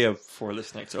gonna give before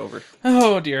this night's over.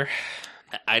 Oh, dear.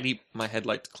 I need my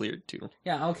headlights cleared, too.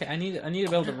 Yeah, okay. I need to be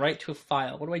able to write to a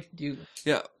file. What do I do?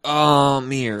 Yeah.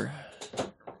 Mir.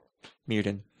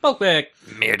 Mirden. Bulk back.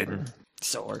 Mirden.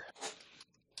 Sore.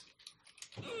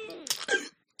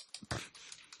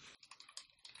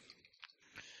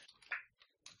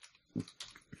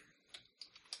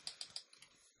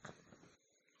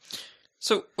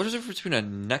 So, what is the difference between a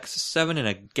Nexus 7 and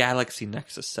a Galaxy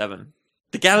Nexus 7?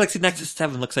 The Galaxy Nexus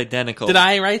 7 looks identical. Did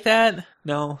I write that?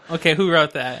 No. Okay, who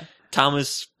wrote that?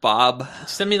 Thomas Bob.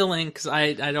 Send me the link, because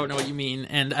I don't know what you mean,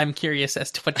 and I'm curious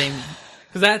as to what they mean.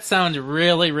 Because that sounds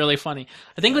really, really funny.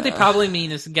 I think what they probably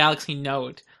mean is Galaxy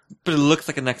Note. But it looks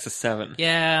like a Nexus 7.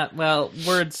 Yeah, well,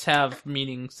 words have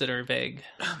meanings that are vague.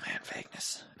 Oh man,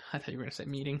 vagueness. I thought you were going to say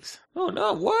meetings. Oh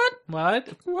no, what? What?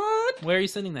 What? Where are you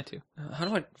sending that to? How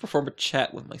do I perform a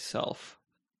chat with myself?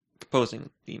 Composing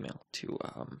the email to,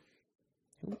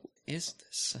 who is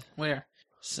this? Where?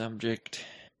 Subject,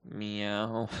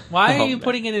 meow. Why are Oh, you man.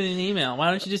 putting it in an email? Why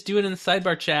don't you just do it in the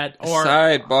sidebar chat? Or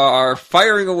Sidebar,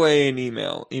 firing away an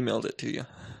email. Emailed it to you.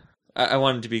 I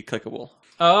wanted it to be clickable.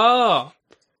 Oh!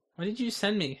 What did you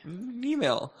send me? An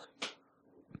email.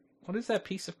 What is that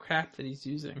piece of crap that he's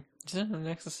using? Is that a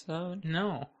Nexus 7?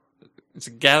 No. It's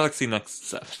a Galaxy Nexus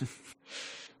 7.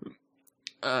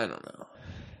 I don't know.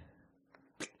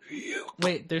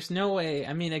 Wait, there's no way.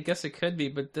 I mean, I guess it could be,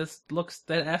 but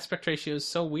that aspect ratio is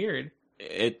so weird.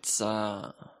 It's,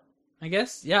 I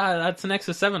guess, yeah, that's an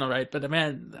Nexus 7, alright, but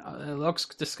man, it looks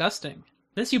disgusting.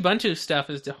 This Ubuntu stuff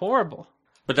is horrible.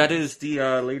 But that is the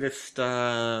latest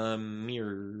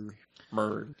mirror.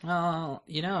 Well,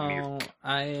 you know,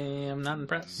 I am not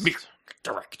impressed. Mirror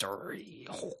directory.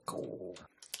 Okay.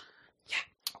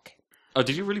 Oh,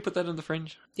 did you really put that in the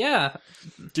Fringe? Yeah,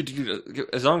 Did you?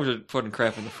 As long as you're putting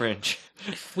crap in the Fringe.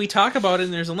 if we talk about it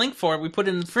and there's a link for it, we put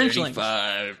it in the Fringe link.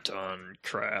 35-ton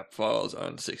crap falls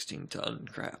on 16-ton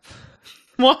crap.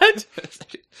 What?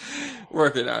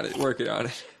 Working on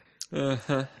it.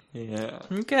 Uh-huh. Yeah.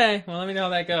 Okay, well, let me know how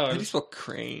that How do you goes. spell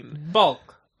crane?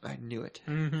 Bulk. I knew it.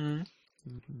 Mm-hmm.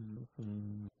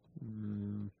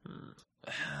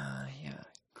 Yeah.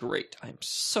 Great. I'm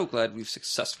so glad we've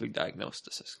successfully diagnosed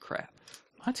this as crap.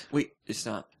 What? Wait, it's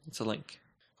not. It's a link.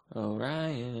 Oh,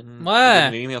 Ryan. What? You get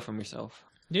an email from yourself.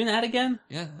 Doing that again?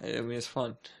 Yeah, I mean, it's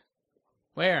fun.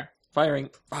 Where? Firing.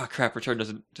 Ah, crap. Return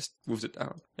doesn't. Just moves it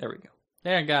down. There we go.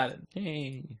 There, got it.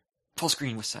 Yay. Full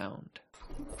screen with sound.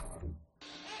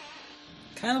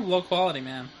 Kind of low quality,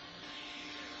 man.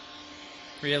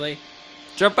 Really?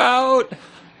 Jump out!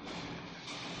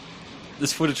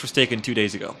 This footage was taken 2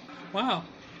 days ago. Wow.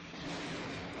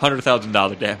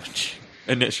 $100,000 damage.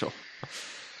 Initial.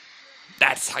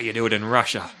 That's how you do it in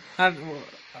Russia.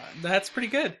 That's pretty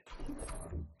good.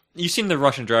 You've seen the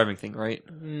Russian driving thing, right?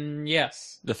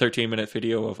 Yes. The 13-minute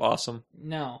video of awesome.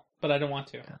 No, but I don't want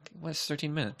to. What's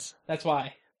 13 minutes? That's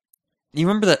why. You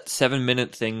remember that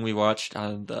 7-minute thing we watched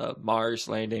on the Mars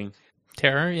landing?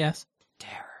 Terror, yes.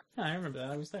 Terror. Yeah, I remember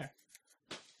that. I was there.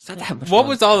 It's not that much What fun.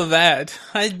 was all of that?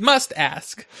 I must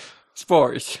ask.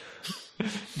 Spores.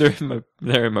 They're in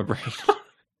my brain.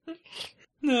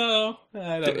 No,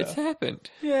 I don't It's know. happened.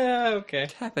 Yeah, okay.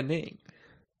 It's happening.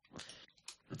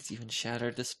 It's even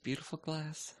shattered this beautiful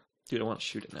glass. Dude, I want to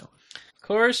shoot it now. Of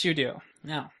course you do.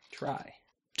 Now, try.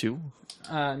 2?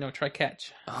 No, try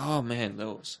catch. Oh man,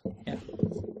 those. Yeah.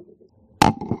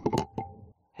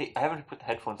 Hey, I haven't put the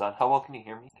headphones on. How well can you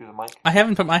hear me through the mic? I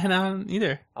haven't put my hand on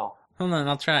either. Oh. Hold on,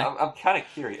 I'll try. I'm kind of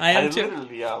curious. I am too.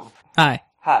 literally, Hi.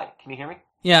 Hi, can you hear me?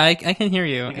 Yeah, I can hear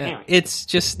you. You can hear me. It's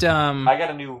just, I got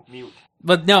a new mute.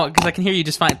 but no, because I can hear you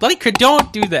just fine. Bloody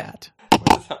don't do that.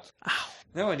 Ow.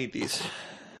 Now I need these.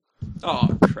 Oh,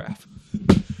 crap.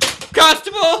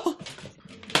 Constable!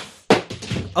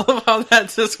 I love how that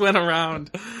just went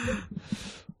around.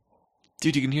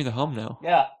 Dude, you can hear the hum now.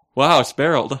 Yeah. Wow, it's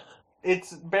barreled.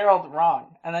 It's barreled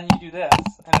wrong, and then you do this,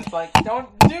 and it's like, don't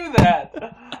do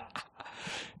that.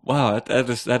 Wow,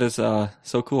 that is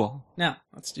so cool. Now,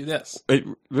 let's do this. It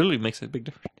really makes a big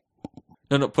difference.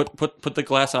 No, put the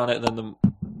glass on it, and then the.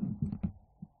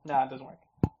 No, it doesn't work.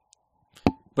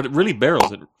 But it really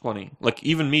barrels it funny. Like,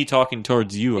 even me talking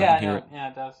towards you, I Yeah, can hear it. Yeah,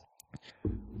 it does.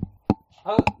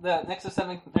 Oh, the Nexus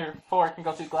 7 or 4 can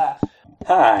go through glass.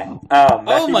 Hi.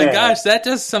 Oh my gosh, that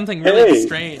does something really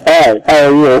strange. Hi, how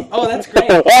are you? Oh, that's great.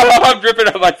 Oh, I'm dripping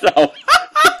on myself.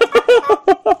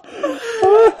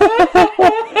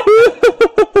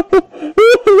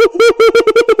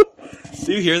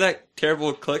 Do you hear that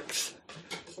terrible clicks?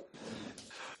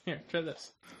 Here, try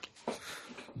this.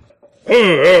 No,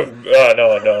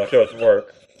 it doesn't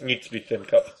work. It needs to be thin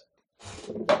cups.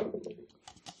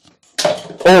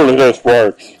 Only this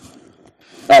works.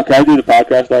 Can I do the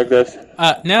podcast like this?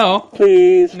 No.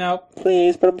 Please. Nope.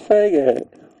 Please, but I'm saying it.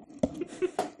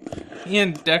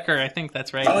 Ian Decker, I think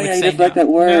that's right. Oh, would yeah, he say doesn't like that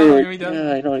no. word. No, he doesn't.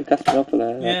 Yeah, I know, he cussed me up for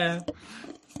that. Yeah.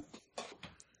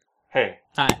 Hey.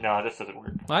 Hi. No, this doesn't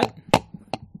work. What?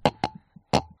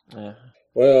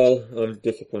 Well, I'm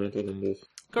disappointed in this.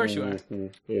 Of course you are.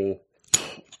 Yeah.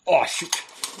 Oh, shoot.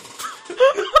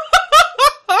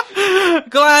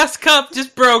 Glass cup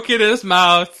just broke in his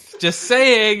mouth. Just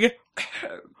saying.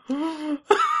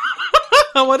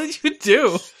 What did you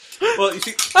do? Well, you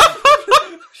see...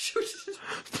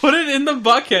 Put it in the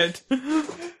bucket.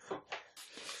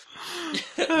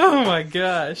 Oh my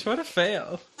gosh, what a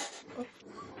fail.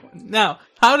 Now,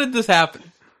 how did this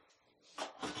happen?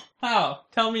 How?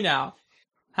 Tell me now.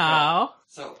 How?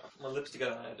 So, my lips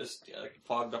together, and I just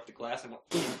fogged up the glass, and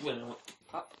went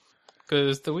pop.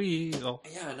 Cause the weasel.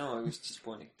 Yeah, I know, it was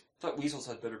disappointing. I thought weasels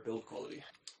had better build quality.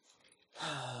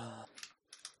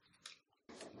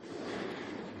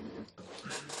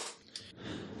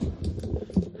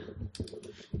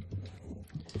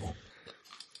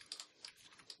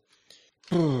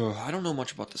 I don't know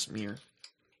much about this mirror.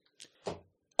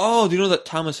 Oh, do you know that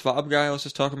Thomas Fobb guy I was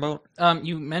just talking about?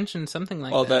 You mentioned something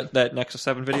like Oh, that. that Nexus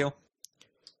 7 video?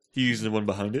 He's the one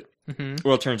behind it. Mm-hmm.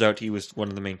 Well, it turns out he was one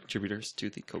of the main contributors to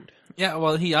the code. Yeah,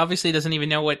 well, he obviously doesn't even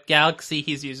know what galaxy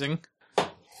he's using.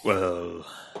 Well,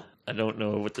 I don't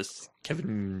know what this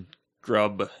Kevin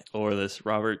Grubb or this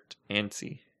Robert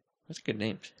Ansey. That's a good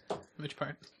name. Which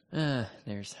part?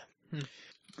 There's...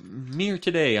 Mirror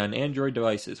today on Android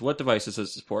devices. What devices does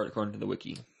it support according to the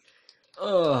wiki?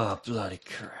 Oh, bloody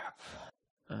crap.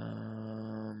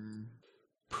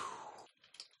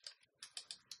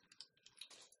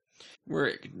 We're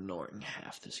ignoring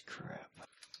half this crap.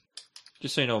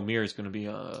 Just so you know, Mirror is going to be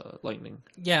Lightning.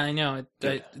 Yeah, I know.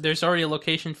 There's already a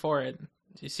location for it. Do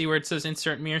you see where it says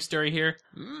insert mirror story here?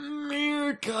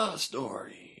 Mirror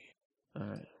story.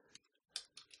 Alright.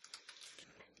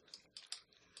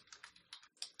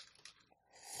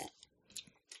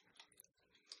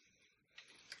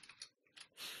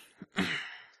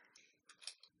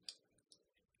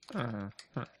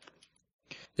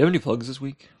 You have any plugs this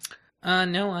week?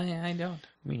 No, I don't.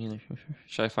 Me neither.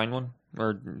 Should I find one?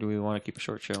 Or do we want to keep a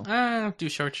short show? Do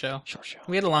short show. Short show.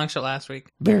 We had a long show last week.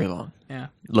 Very long. Yeah.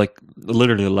 Like,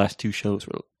 literally the last two shows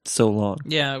were so long.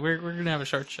 Yeah, we're going to have a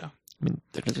short show. I mean,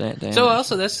 that. So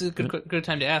also, that's a good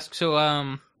time to ask. So,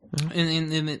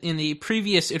 in the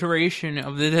previous iteration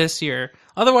of this year,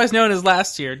 otherwise known as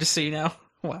last year, just so you know.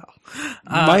 Wow.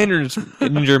 My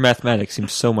integer mathematics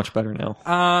seems so much better now.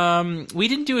 We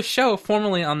didn't do a show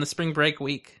formally on the spring break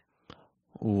week.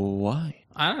 Why?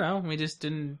 I don't know. We just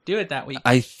didn't do it that week.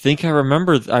 I think I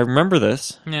remember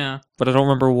this, Yeah. but I don't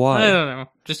remember why. I don't know.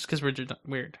 Just because we're just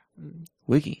weird.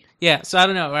 Wiki. Yeah, so I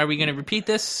don't know. Are we going to repeat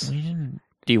this?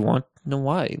 Do you want to know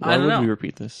why? I Why don't would know. we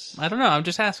repeat this? I don't know. I'm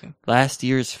just asking. Last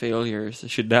year's failures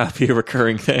should not be a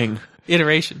recurring thing.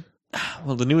 Iteration.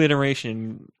 Well, the new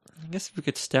iteration, I guess we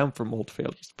could stem from old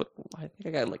failures, but I think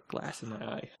I got like glass in my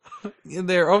eye.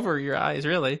 They're over your eyes,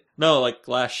 really. No, like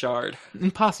glass shard.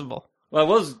 Impossible. Well, I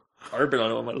was arbing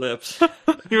on it on my lips.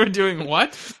 You were doing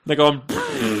what? Like going.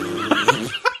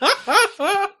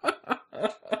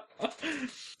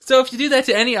 So if you do that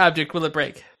to any object, will it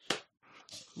break?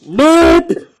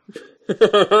 Merlin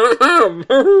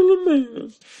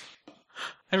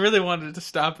I really wanted to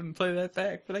stop and play that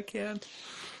back, but I can't.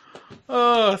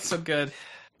 Oh, it's so good.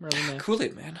 Merlin Man.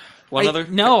 Kool-Aid Man. One other?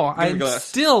 No, Give me a I'm glass.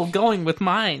 still going with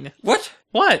mine. What?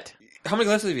 What? How many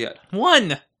glasses have you had?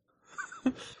 One.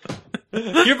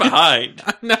 You're behind.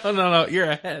 No.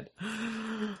 You're ahead.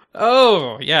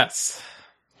 Oh, yes.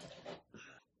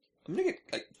 I'm gonna get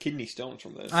like kidney stones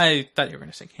from this. I thought you were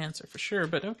going to say cancer for sure,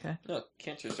 but okay. No,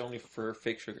 cancer is only for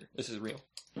fake sugar. This is real.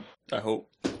 I hope.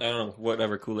 I don't know.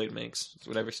 Whatever Kool-Aid makes. It's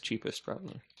whatever's cheapest,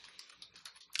 probably.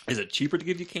 Is it cheaper to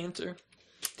give you cancer?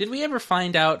 Did we ever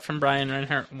find out from Brian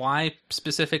Reinhardt why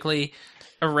specifically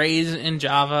arrays in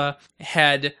Java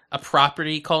had a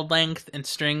property called length and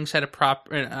strings had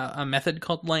a method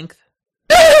called length?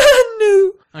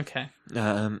 No. Okay.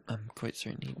 I'm quite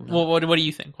certain. He will not. Well, what do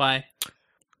you think? Why?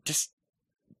 Just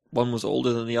one was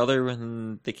older than the other,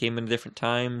 and they came in different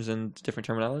times and different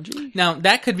terminology. Now,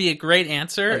 that could be a great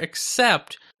answer, Right.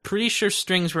 except pretty sure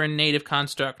strings were a native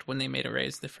construct when they made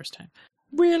arrays the first time.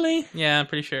 Really? Yeah, I'm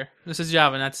pretty sure. This is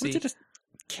Java, not C. Was it just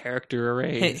character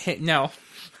arrays? Hey, no.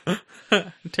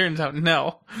 It turns out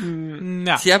no.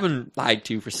 No. See, I've been lied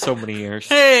to for so many years.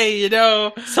 Hey,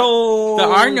 So there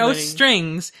are no many.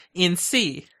 strings in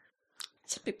C.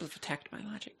 Some people have attacked my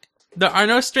logic. There are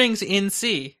no strings in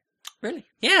C. Really?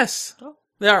 Yes. Oh.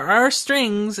 There are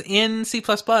strings in C++,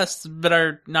 but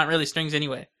are not really strings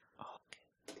anyway.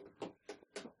 By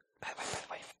the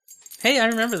way, Hey, I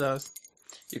remember those.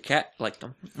 your cat liked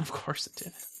them. Of course it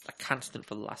did. A constant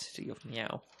velocity of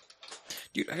meow.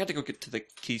 Dude, I had to go get to the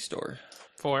key store.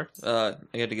 4. I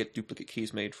had to get duplicate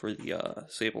keys made for the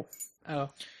Sable. Oh,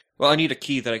 Well, I need a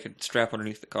key that I could strap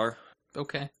underneath the car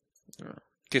okay. in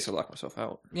case I lock myself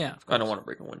out. Yeah, of I don't course. want to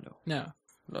break a window. No.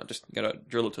 No, just gotta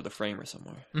drill it to the frame or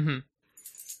somewhere. Mm-hmm.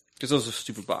 Because those are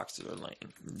stupid boxes are like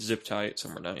zip tie it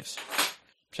somewhere nice.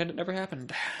 Pretend it never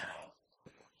happened.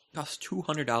 Cost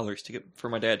 $200 to get for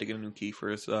my dad to get a new key for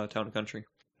his town and country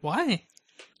Why?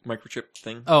 microchip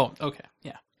thing. Oh, okay.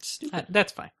 Yeah. Stupid.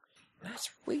 That's fine. That's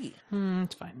weak.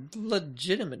 It's fine.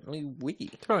 Legitimately weak.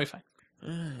 It's probably fine.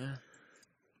 Yeah.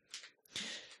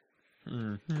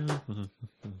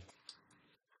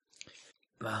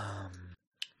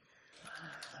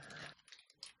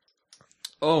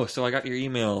 Oh, so I got your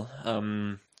email.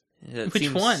 It Which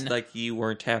seems one? like you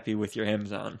weren't happy with your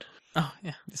Amazon Oh,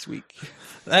 yeah. this week.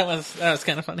 That was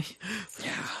kind of funny.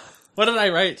 Yeah. What did I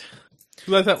write?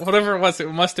 Whatever it was, it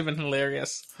must have been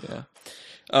hilarious. Yeah.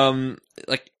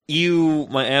 Like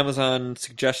my Amazon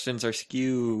suggestions are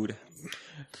skewed.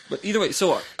 But either way,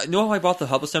 so I know how I bought the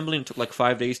hub assembly and it took like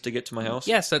 5 days to get to my house?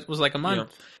 Yes, that was like a month.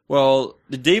 Yeah. Well,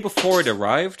 the day before it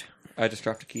arrived, I just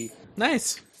dropped a key.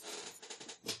 Nice.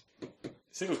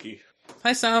 Single key.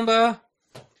 Hi, Samba.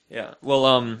 Yeah.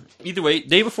 Well, either way,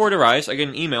 day before it arrives, I get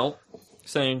an email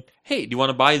saying, "Hey, do you want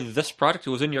to buy this product?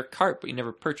 It was in your cart, but you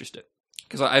never purchased it."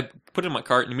 Because I put it in my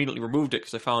cart and immediately removed it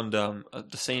because I found the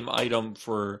same item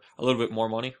for a little bit more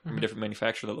money from a different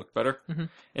manufacturer that looked better. Mm-hmm.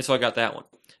 And so I got that one.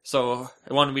 So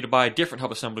it wanted me to buy a different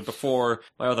hub assembly before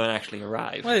my other one actually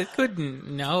arrived. Well, it couldn't.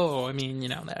 No, I mean,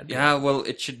 that. Yeah, well,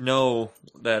 it should know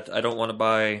that I don't want to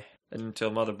buy an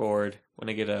Intel motherboard when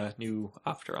I get a new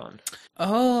Opteron.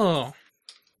 Oh,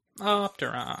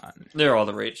 Opteron. They're all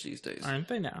the rage these days. Aren't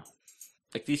they now?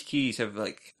 Like, these keys have,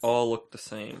 like, all looked the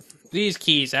same. These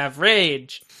keys have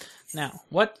rage. Now,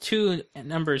 what 2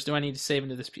 numbers do I need to save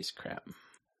into this piece of crap?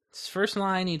 This first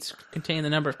line needs to contain the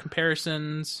number of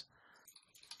comparisons.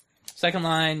 Second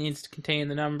line needs to contain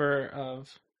the number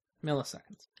of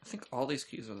milliseconds. I think all these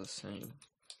keys are the same.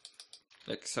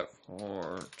 Except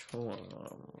for 2 of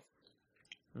them.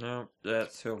 No,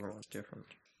 that silver one's different.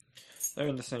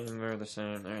 They're the same, they're the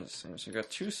same, they're the same. So we got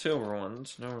 2 silver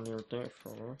ones. No, they're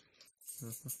different.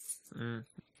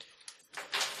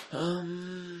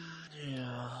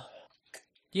 Yeah.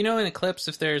 Do you know in Eclipse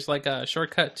if there's like a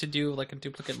shortcut to do like a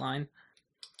duplicate line?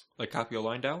 Like copy a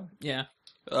line down? Yeah.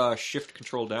 Shift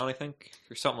control down, I think,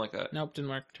 or something like that. Nope, didn't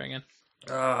work. Try again.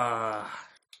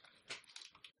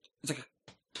 It's like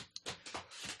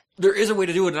there is a way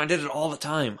to do it, and I did it all the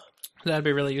time. That'd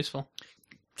be really useful.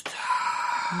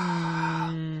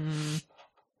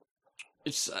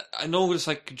 I know it's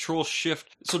like control shift.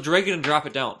 So drag it and drop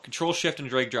it down. Control shift and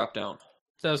drag drop down.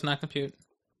 That does not compute.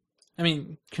 I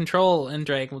mean, control and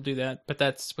drag will do that, but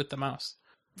that's with the mouse.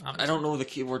 I don't know the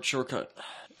keyboard shortcut.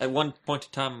 At one point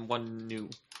in time, one knew.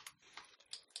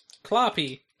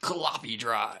 Cloppy. Cloppy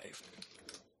drive.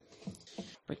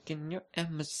 Breaking your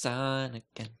Amazon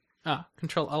again.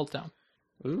 Control Alt down.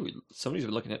 Ooh, somebody's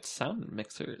looking at sound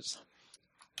mixers.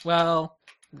 Well,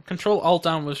 Control Alt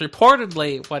down was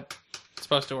reportedly what's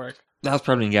supposed to work. That was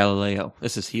probably in Galileo.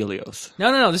 This is Helios.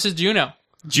 No, this is Juno.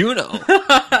 Juno!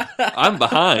 I'm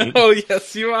behind. Oh,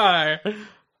 yes, you are.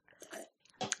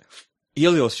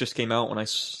 Helios just came out when I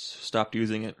stopped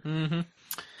using it. Mm-hmm.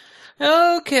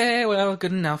 Okay, well,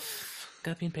 good enough.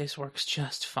 Copy and paste works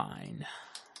just fine.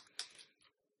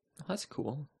 Oh, that's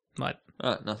cool. What?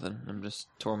 Nothing. I'm just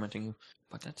tormenting you.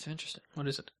 But that's interesting. What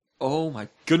is it? Oh my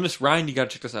goodness, Ryan, you gotta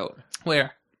check this out.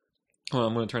 Where? Well,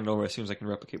 I'm gonna turn it over as soon as I can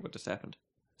replicate what just happened.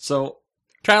 So,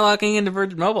 Try logging into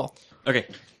Virgin Mobile. okay.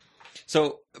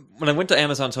 So when I went to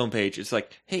Amazon's homepage, it's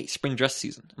like, hey, spring dress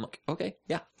season. I'm like, okay,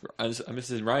 yeah.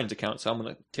 This is Ryan's account, so I'm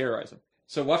going to terrorize him.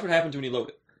 So watch what happens when you load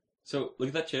it. So look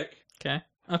at that chick. Okay.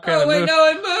 Okay. Oh, wait, no,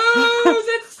 it moves!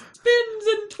 It spins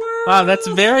and twirls! Wow, that's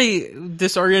very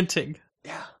disorienting.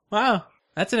 Yeah. Wow.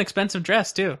 That's an expensive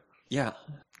dress, too. Yeah.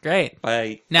 Great.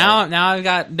 Now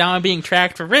I'm being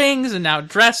tracked for rings and now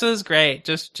dresses. Great.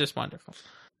 Just wonderful.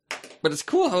 But it's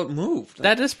cool how it moved.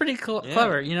 That is pretty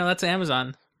clever. You know, that's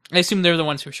Amazon. I assume they're the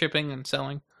ones who are shipping and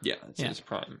selling. Yeah, it's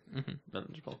Prime. Mm-hmm.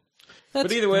 Manageable.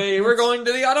 But either way, we're going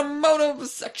to the automotive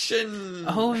section.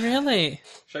 Oh, really?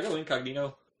 Should I go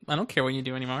incognito? I don't care what you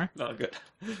do anymore. No, good.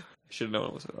 I should have known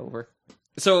it was over.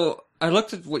 So I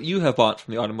looked at what you have bought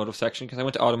from the automotive section because I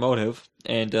went to automotive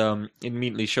and it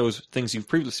immediately shows things you've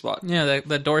previously bought. Yeah,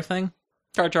 the door thing.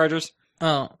 Car chargers.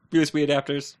 Oh. USB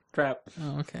adapters. Crap.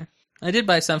 Oh, okay. I did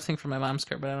buy something for my mom's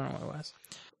car, but I don't know what it was.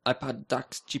 iPod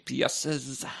docks,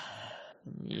 GPSs.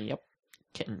 Yep.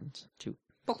 Kittens, too.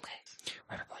 Okay.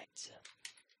 Rider blades.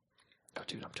 Oh,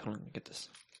 dude, I'm totally gonna get this.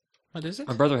 What is it?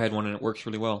 My brother had one and it works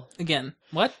really well. Again,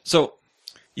 what? So,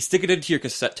 you stick it into your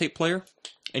cassette tape player,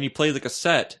 and you play the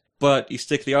cassette, but you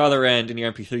stick the other end in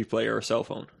your MP3 player or cell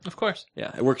phone. Of course.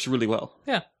 Yeah, it works really well.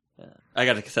 Yeah. I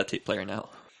got a cassette tape player now.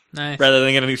 Nice. Rather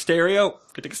than get a new stereo,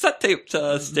 get a cassette tape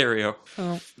stereo.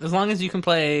 Well, as long as you can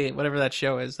play whatever that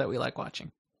show is that we like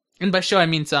watching. And by show, I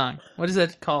mean song. What is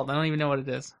that called? I don't even know what it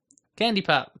is. Candy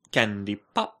Pop. Candy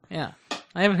Pop. Yeah.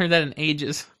 I haven't heard that in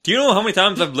ages. Do you know how many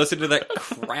times I've listened to that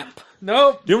crap?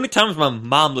 Nope. Do you know how many times my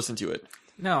mom listened to it?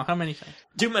 No, how many times?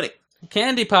 Too many.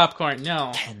 Candy Popcorn.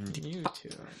 No. Candy You Pop. too.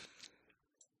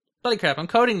 Bloody crap, I'm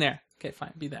coding there. Okay,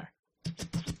 fine. Be there.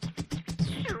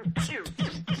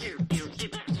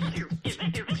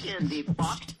 Candy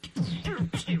pop.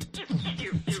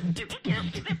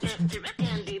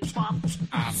 Candy pop.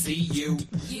 I see you.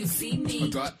 You see me. I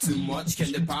got too much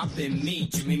candy pop in me.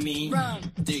 Jimmy me. Rum.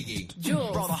 Diggy.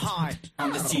 Jules. Brother high.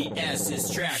 On the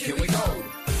TS's track. Here we go.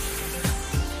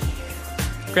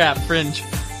 Crap, Fringe.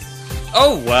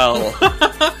 Oh, well.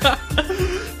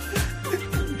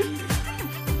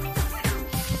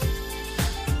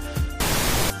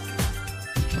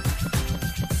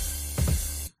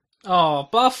 Oh,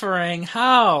 buffering.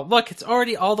 How? Look, it's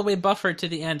already all the way buffered to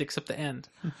the end except the end.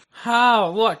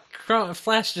 How? Look,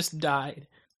 Flash just died.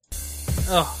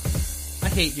 Oh, I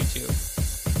hate YouTube.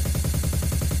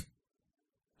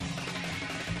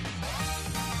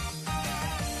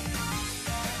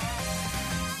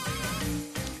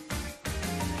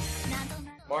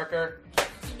 Marker.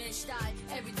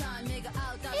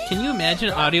 Can you imagine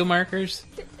audio markers?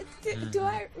 Do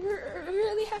I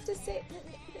really have to say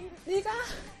nigga?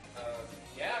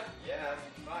 Yeah,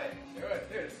 fine. Do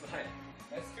it, dude, it's fine.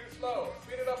 That's too slow.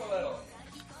 Speed it up a little.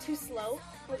 Too slow?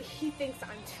 Well, he thinks I'm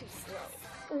too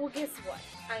slow. Well, guess what?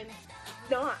 I'm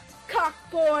not. Cock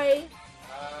boy!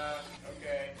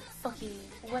 Okay. Okay,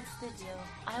 what's the deal?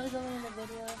 I was only in the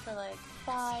video for like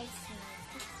 5 scenes.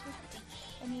 This is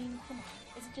ridiculous. I mean, come on.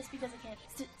 Is it just because I can't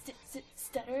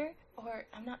stutter? Or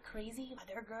I'm not crazy?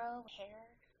 Other girl, hair?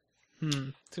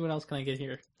 See what else can I get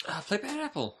here? Play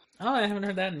Pineapple. Oh, I haven't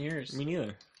heard that in years. Me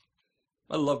neither.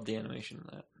 I loved the animation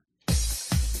of that.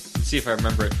 Let's see if I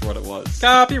remember it for what it was.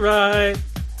 Copyright!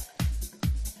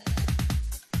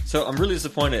 So I'm really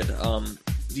disappointed.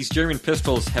 These German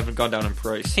pistols haven't gone down in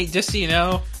price. Hey, just so you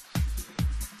know.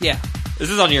 Yeah. This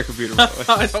is on your computer, by the way.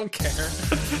 I don't care.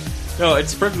 No,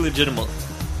 it's perfectly legitimate.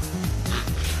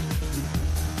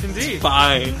 Indeed. It's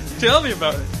fine. Tell me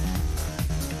about it.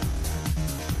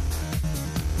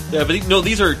 Yeah, but no,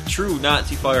 these are true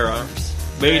Nazi firearms.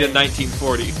 Made in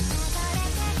 1940. You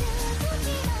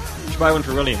should buy one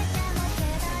for William.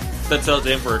 That sells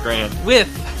in for $1,000. With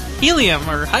helium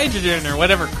or hydrogen or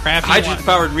whatever crap you want.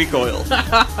 Hydrogen-powered recoil.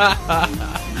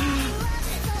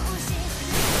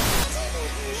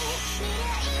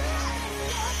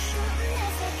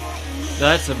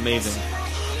 That's amazing.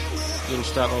 Little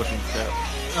stop-motion crap.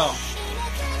 Oh.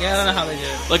 Yeah, I don't know how they did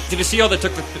it. Like, did you see how they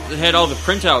had all the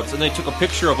printouts and they took a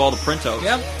picture of all the printouts?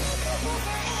 Yep.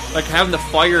 Like having the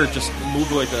fire just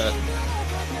move like that.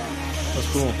 That's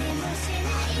cool.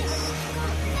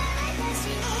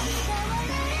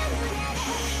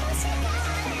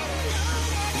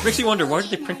 It makes you wonder, why did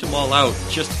they print them all out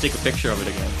just to take a picture of it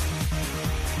again?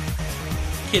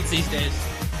 Kids these days.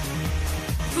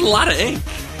 It's a lot of ink.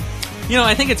 You know,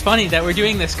 I think it's funny that we're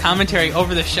doing this commentary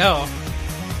over the show.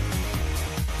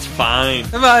 It's fine.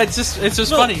 But it's just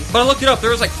funny. But I looked it up. There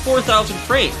was like 4,000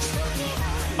 frames.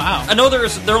 Wow. I know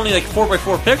they're only like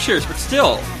 4x4 pictures, but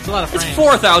still, it's a lot of frames. It's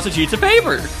 4,000 sheets of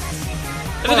paper.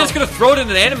 And they're just gonna throw it in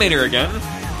an animator again.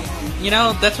 You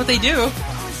know, that's what they do.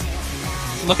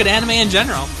 look at anime in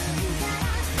general.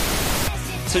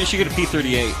 So you should get a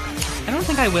P38. I don't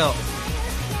think I will.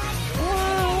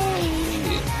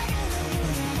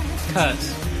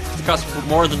 Cause it costs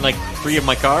more than like 3 of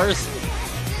my cars.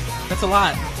 That's a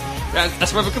lot. Yeah,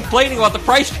 that's why I'm complaining about the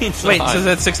price being so Wait, high. so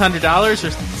that's $600 or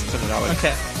 $600?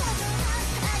 Okay.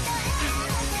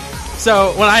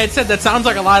 So when I had said that sounds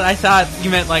like a lot, I thought you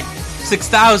meant like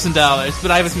 $6,000,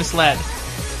 but I was misled.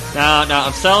 No,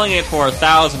 I'm selling it for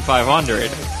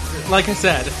 $1,500. Like I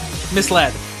said,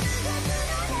 misled.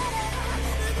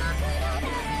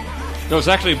 No, it's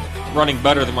actually running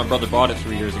better than my brother bought it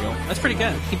 3 years ago. That's pretty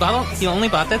good. He only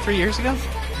bought that 3 years ago?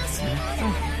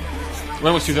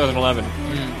 When was 2011?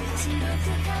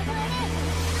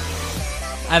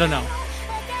 I don't know.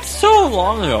 So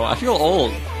long ago. I feel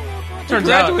old. Turns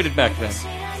I graduated back then.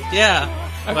 Yeah.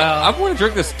 I want to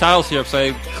drink this tile syrup so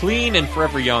I'm clean and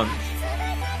forever young.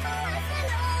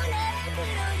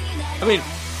 I mean,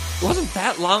 it wasn't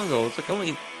that long ago. It's like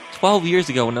only 12 years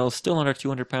ago when I was still under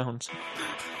 200 pounds.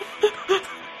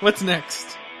 What's next?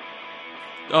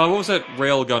 What was that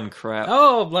railgun crap?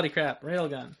 Oh, bloody crap.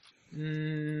 Railgun. I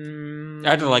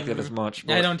didn't like that as much.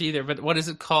 I don't either, but what is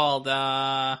it called?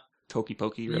 Toki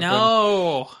Pokey railgun?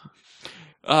 No!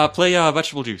 Play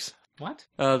Vegetable Juice. What?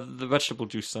 The Vegetable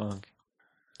Juice song.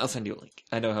 I'll send you a link.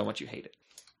 I know how much you hate it.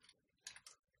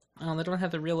 Oh, they don't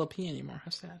have the real OP anymore.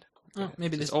 How sad. Oh,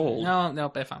 maybe this is old. No,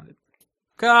 nope, I found it.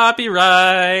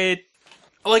 Copyright!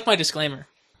 I like my disclaimer.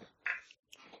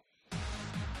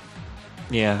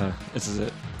 Yeah, this is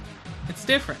it. It's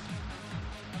different.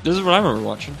 This is what I remember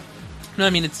watching. No, I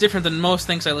mean, it's different than most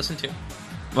things I listen to.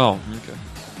 Oh, okay.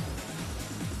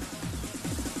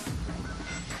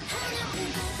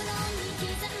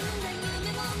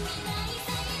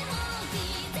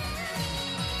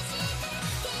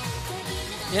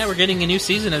 Yeah, we're getting a new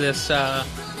season of this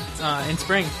in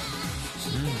spring.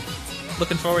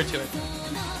 Looking forward to it.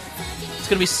 It's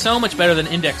going to be so much better than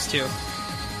Index 2.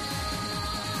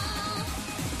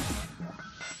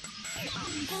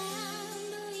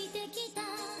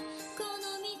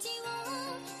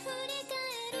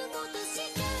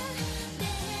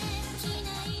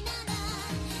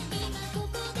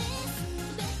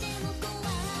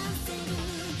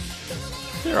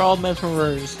 They're all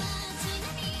metaphors.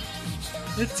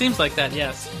 It seems like that,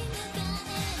 yes.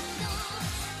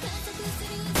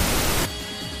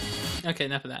 Okay,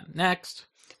 enough of that. Next.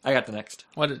 I got the next.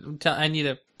 I need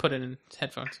to put it in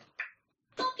headphones.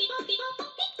 Okay.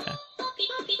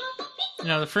 You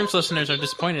know, the Fringe listeners are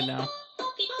disappointed now.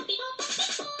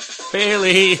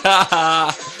 Bailey!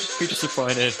 Haha! You're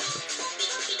disappointed.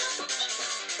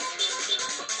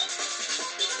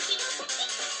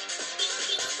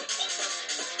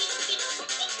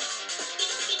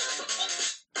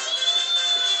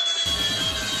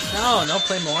 No,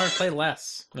 play more, play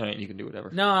less. Alright, you can do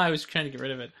whatever. No, I was trying to get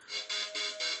rid of it.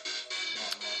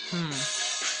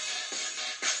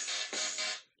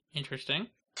 Interesting.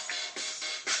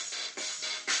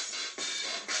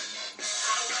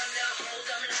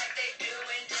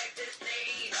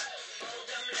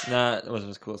 Nah, it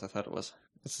wasn't as cool as I thought it was.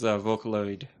 This is a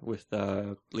Vocaloid with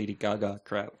Lady Gaga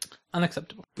crap.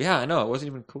 Unacceptable. Yeah, I know, it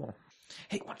wasn't even cool.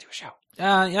 Hey, want to do a show?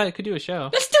 Yeah, I could do a show.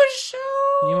 Let's do a show!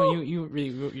 You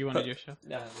really want to do a show?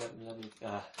 Yeah, let me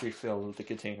refill the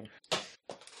container.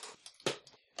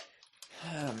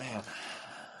 Oh, man.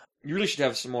 You really should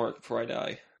have some more before I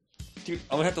die. Dude,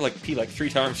 I'm gonna have to pee 3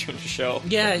 times during the show.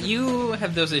 Yeah, you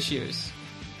have those issues.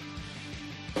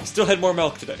 Still had more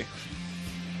milk today.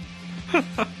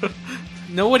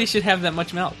 Nobody should have that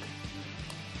much milk.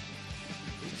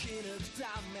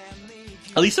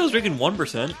 At least I was drinking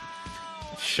 1%.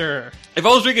 Sure. If I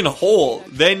was drinking a whole,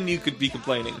 then you could be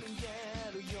complaining.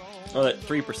 Or that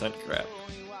 3% crap.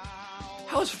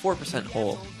 How is 4%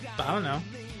 whole? I don't know.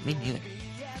 Me neither.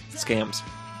 Scams.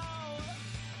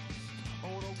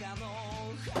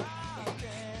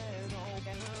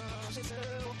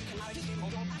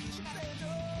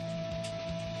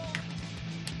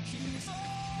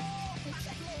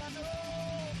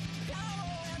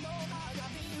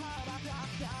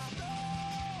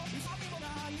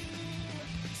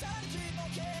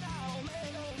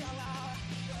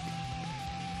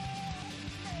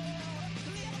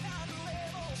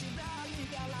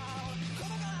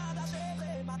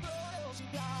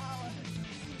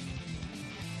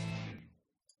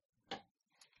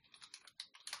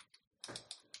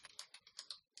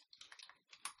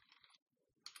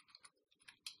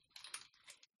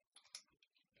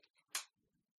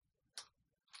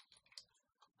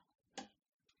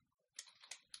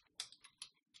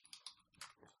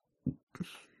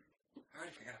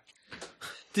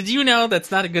 Did you know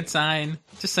that's not a good sign?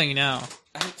 Just so you know.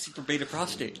 I I need super beta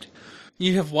prostate.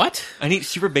 You have what? I need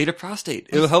super beta prostate.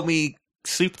 It'll help me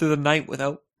sleep through the night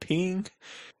without peeing.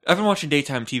 I've been watching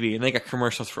daytime TV, and they got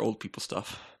commercials for old people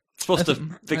stuff. It's supposed to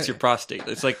fix your prostate.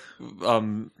 It's like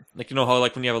you know how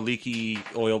like when you have a leaky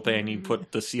oil pan, you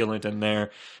put the sealant in there.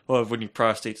 Well, when your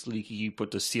prostate's leaky, you put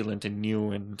the sealant in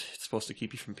you, and it's supposed to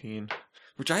keep you from peeing.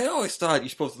 Which I always thought you're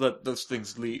supposed to let those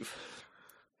things leave.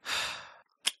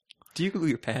 Do you glue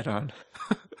your pad on?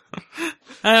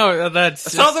 I know that's. I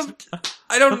saw them.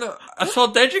 I don't know. I saw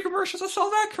Denji commercials. I saw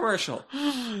that commercial.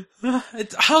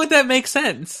 How would that make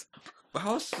sense?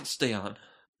 How does it stay on?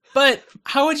 But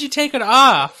how would you take it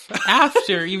off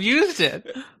after you've used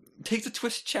it? Take the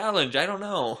twist challenge. I don't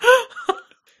know.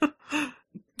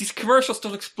 These commercials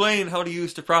don't explain how to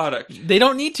use the product. They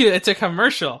don't need to. It's a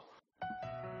commercial.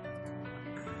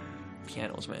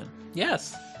 Pianos, man.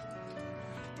 Yes.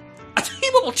 A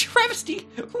T-Mobile travesty.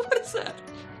 What is that?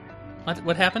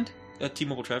 What happened? A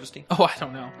T-Mobile travesty. Oh, I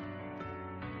don't know.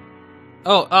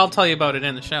 Oh, I'll tell you about it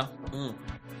in the show. Mm.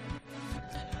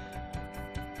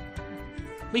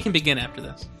 We can begin after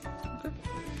this. Okay.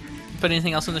 Put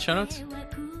anything else in the show notes?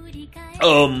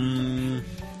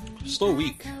 Slow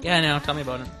week. Yeah, I know. Tell me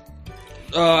about it.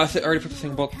 I already put the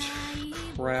thing about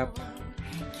crap.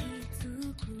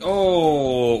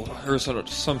 Oh, there's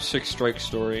some Six Strike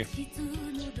story.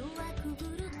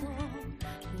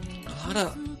 A lot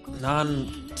of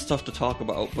non-stuff to talk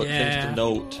about, but things to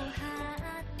note.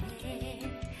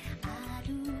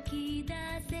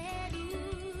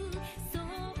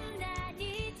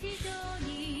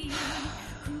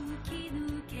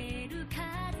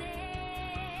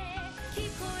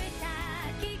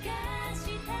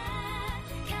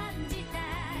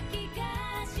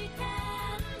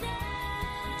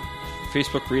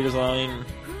 Facebook redesign.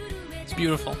 It's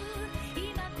beautiful.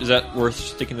 Is that worth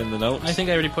sticking in the notes? I think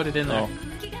I already put it in there.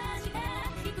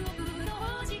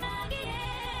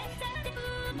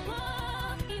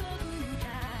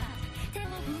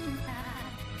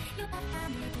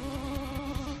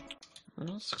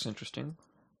 Well, this looks interesting.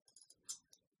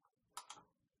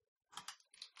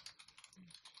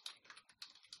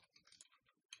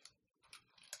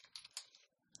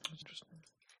 That's interesting.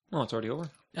 Oh, it's already over.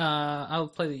 I'll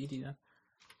play the ED then.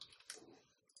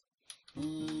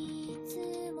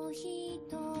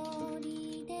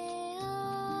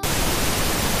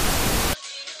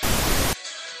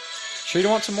 Sure you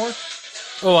don't want some more?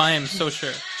 Oh, I am so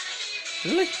sure.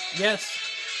 Really? Yes.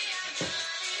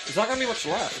 There's not gonna be much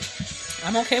left.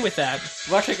 I'm okay with that.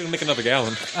 We're actually gonna make another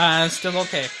gallon. Still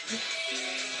okay.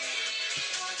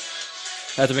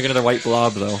 I have to make another white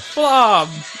blob though. Blob!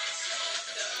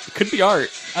 It could be art.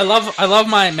 I love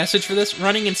my message for this.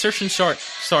 Running insertion short.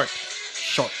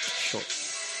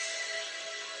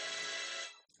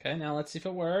 Okay, now let's see if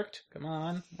it worked. Come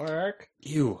on, work.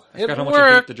 Ew. I It forgot how much I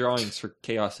hate worked. the drawings for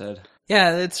Chaos Head.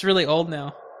 Yeah, it's really old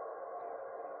now.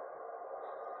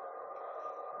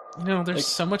 You know, there's Like-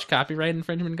 so much copyright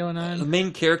infringement going The on.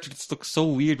 main character just looks so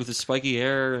weird with his spiky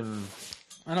hair and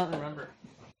I don't remember.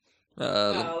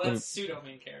 let me- That's pseudo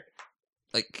main character.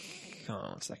 like hold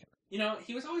on 1 second. You know,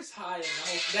 he was always high,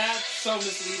 and that's so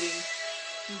misleading.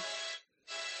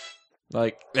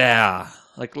 Like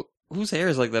like whose hair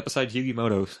is like that besides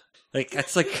Yugimoto's? Like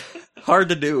that's like hard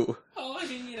to do. Oh, I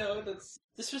mean, you know,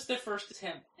 this was their first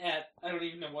attempt at, I don't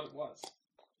even know what it was.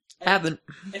 Haven't.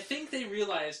 I think they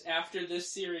realized after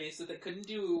this series that they couldn't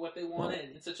do what they wanted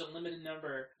in such a limited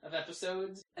number of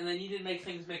episodes, and they needed to make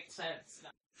things make sense.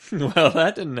 Well,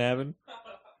 that didn't happen.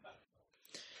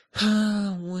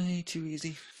 Way too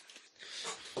easy.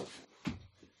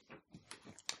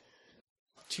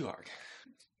 Too hard.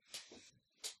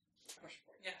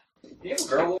 Yeah. Do you have a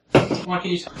girl? What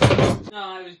can you say? No,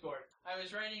 I was bored. I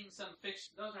was writing some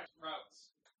fiction. Those aren't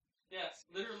routes. Yes,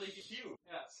 literally huge.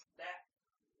 Yes, that.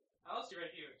 How else do you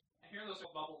write huge? I hear those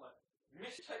bubble letters.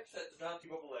 Mistypeset does not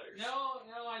do bubble letters. No,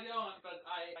 I don't. But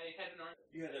I had an art.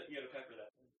 You had a pepper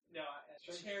that. No,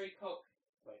 cherry Coke.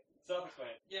 Wait,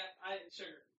 self-explanatory. Yeah,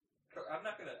 sugar. I'm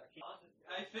not gonna.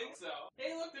 I think so.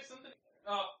 Hey, look, there's something.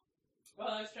 Oh,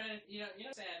 well, I was trying to, you know,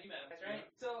 Sam, you met him, right?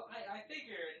 So I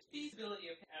figured feasibility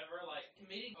of ever like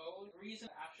committing code, reason,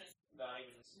 action,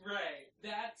 diamonds. Right.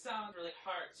 That sounds really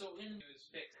hard. So in it was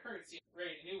fixed currency,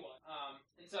 create a new one.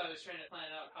 And so I was trying to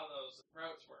plan out how those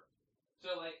routes work.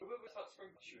 So like,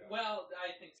 well,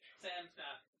 I think Sam's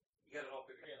not. You got it all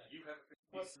figured out. You have it figured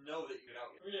out. You know that you get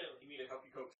out. Really? You need to help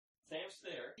you coach. Sam's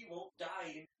there. He won't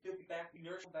die. He'll be back. We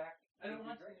nurse him back. I don't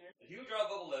want to. If you draw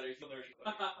bubble letters, he'll nurse you.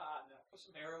 No. Put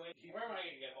some heroin. Where am I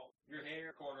going to get home? Your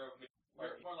hair, corner of me.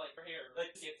 More like her hair.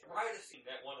 Like, try to see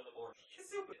that one in the morning.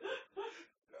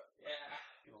 Yeah.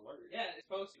 Yeah, it's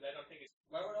supposed to. I don't think it's.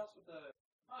 What else with the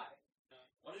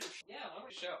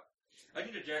show. I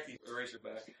need to jack the eraser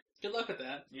back. Good luck with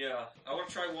that. Yeah, I want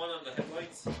to try one on the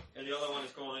headlights, and the other one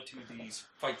is going into these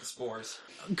fight the spores.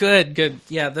 Good.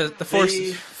 Yeah, the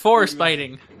force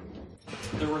biting.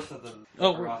 They're worse than.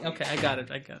 Oh, okay, I got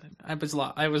it. I was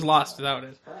lost without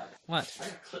it. What? I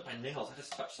gotta clip my nails. I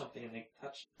just touched something and they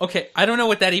touched. Okay, I don't know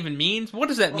what that even means. What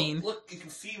does that mean? Look, you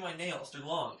can see my nails. They're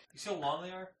long. You see how long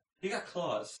they are? You got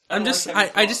claws. I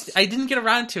didn't get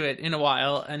around to it in a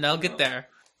while, and I'll get there.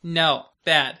 No,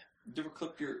 bad. You ever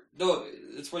clip your? No,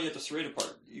 it's why you have to serrate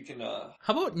apart. You can. How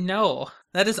about no?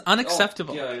 That is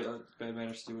unacceptable. Oh, yeah, bad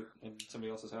manners to do it in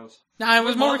somebody else's house. No, I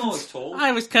was more.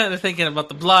 I was kind of thinking about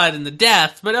the blood and the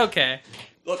death, but okay.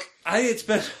 Look, it's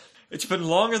been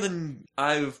longer than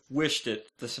I've wished it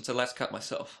since I last cut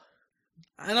myself.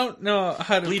 I don't know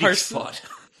how to parse fun.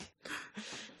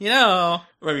 You know,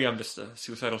 maybe I'm just a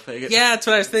suicidal faggot. Yeah, that's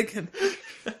what I was thinking.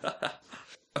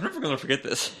 I'm never gonna forget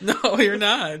this. No, you're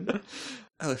not.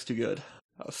 That looks too good.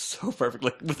 That was so perfect.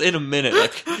 Like within a minute,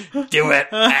 like do it.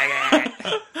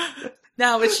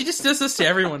 No, but she just does this to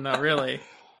everyone, though. Really.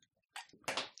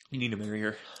 You need to marry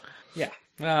her. Yeah.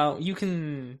 Well, you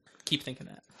can keep thinking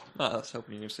that. I was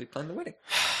hoping you were planning the wedding.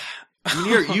 I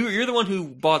mean, you're the one who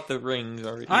bought the rings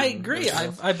already. I agree.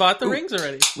 I bought the rings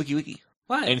already. Wiki.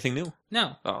 What? Anything new?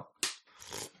 No. Oh.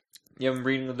 You haven't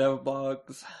reading the dev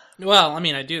blogs? Well, I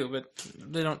mean, I do, but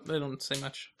they don't say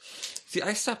much. See,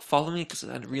 I stopped following it because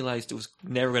I realized it was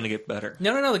never going to get better.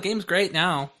 No, the game's great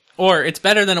now. Or it's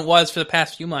better than it was for the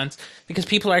past few months because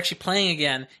people are actually playing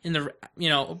again in the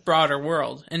broader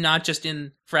world and not just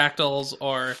in fractals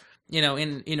or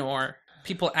or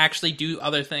people actually do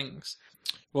other things.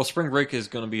 Well, Spring Break is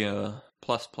going to be a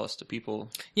plus to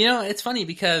people. It's funny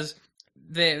because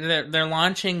they're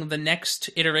launching the next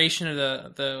iteration of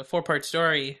the 4-part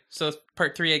story. So it's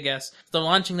part 3, I guess. They're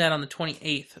launching that on the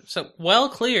 28th. So well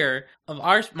clear of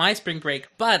my Spring Break,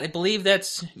 but I believe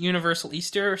that's Universal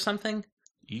Easter or something.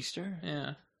 Easter? Yeah.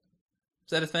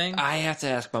 Is that a thing? I have to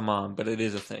ask my mom, but it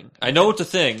is a thing. I know it's a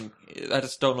thing. I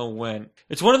just don't know when.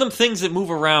 It's one of them things that move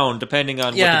around depending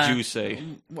on what the Jews say.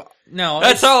 Well, no.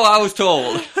 That's how I was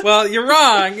told. Well, you're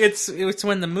wrong. It's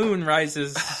when the moon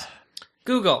rises.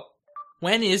 Google.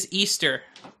 When is Easter?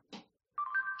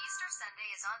 Easter Sunday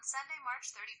is on Sunday, March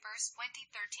 31st,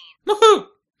 2013. Woohoo!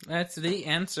 That's the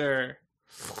answer.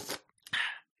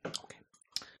 Okay.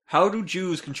 How do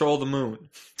Jews control the moon?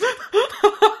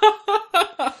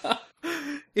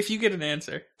 If you get an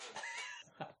answer.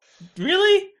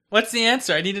 Really? What's the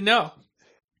answer? I need to know.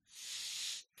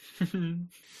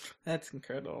 That's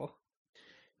incredible.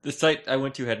 The site I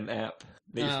went to had an app.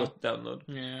 They just supposed to download.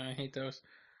 Yeah, I hate those.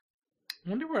 I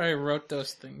wonder where I wrote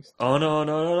those things. Oh,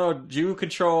 no. Jew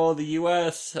control the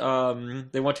U.S. They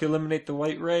want to eliminate the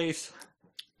white race.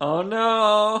 Oh,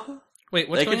 no. Wait,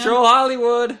 what's going on? They control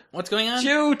Hollywood. What's going on?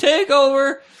 Jew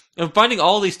takeover. I'm finding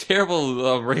all these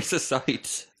terrible racist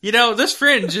sites. This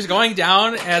Fringe is going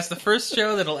down as the first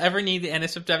show that'll ever need the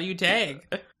NSFW tag.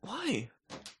 Why?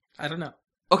 I don't know.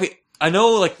 Okay, I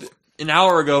know, like, an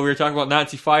hour ago we were talking about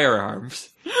Nazi firearms.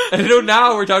 And I know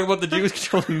now we're talking about the Jews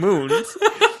controlling moons.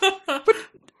 But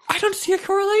I don't see a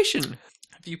correlation.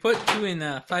 If you put 2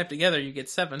 and 5 together, you get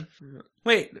 7.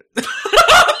 Wait.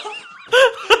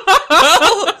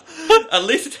 Well, at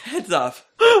least it's heads off.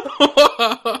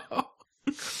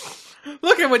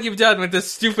 Look at what you've done with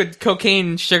this stupid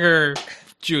cocaine sugar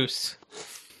juice.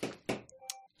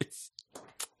 It's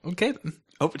okay.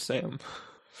 Hope it's Sam.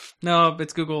 No,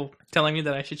 it's Google telling me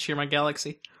that I should share my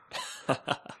galaxy.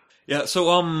 Yeah.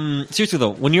 So, seriously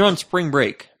though, when you're on spring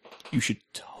break, you should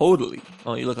totally.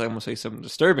 Oh, you look like I'm gonna say something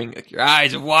disturbing. Like your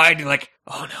eyes are wide and like,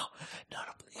 oh no,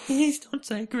 please don't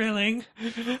say grilling.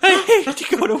 I hate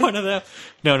to go to one of them.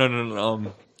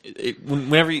 No.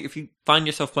 If you find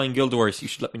yourself playing Guild Wars, you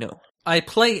should let me know. I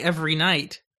play every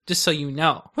night, just so you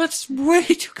know. That's way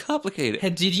too complicated.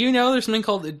 Did you know there's something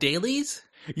called dailies?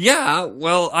 Yeah,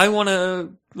 well, I want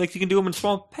to, like, you can do them in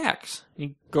small packs.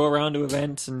 You go around to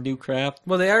events and do crap.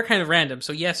 Well, they are kind of random,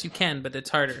 so yes, you can, but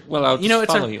it's harder. Well, I'll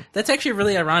just follow you. That's actually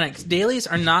really ironic, 'cause dailies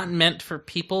are not meant for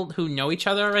people who know each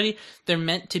other already. They're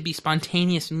meant to be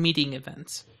spontaneous meeting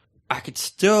events. I could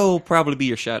still probably be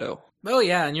your shadow. Oh,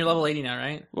 yeah, and you're level 80 now,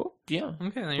 right? Well, yeah.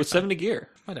 Okay. With 70 gear.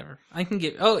 Whatever. I can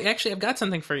give... Oh, actually, I've got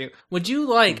something for you. Would you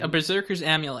like a Berserker's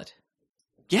Amulet?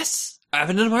 Yes. I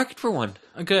haven't in the market for one.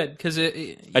 Good, because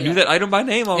I knew that item by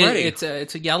name already. It's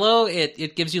a yellow.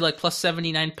 It gives you like plus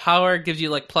 79 power. Gives you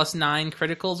like plus 9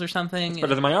 criticals or something. It's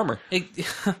better than my armor.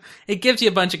 It gives you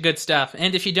a bunch of good stuff.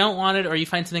 And if you don't want it, or you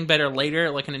find something better later,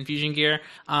 like an infusion gear,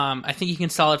 I think you can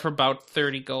sell it for about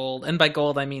 30 gold. And by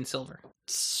gold, I mean silver.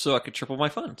 So I could triple my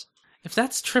funds. If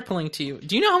that's tripling to you,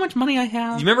 do you know how much money I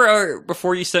have? You remember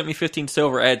before you sent me 15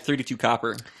 silver, I had 32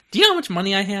 copper. Do you know how much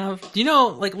money I have? Do you know,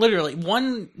 like, literally,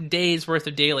 1 day's worth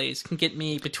of dailies can get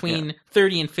me between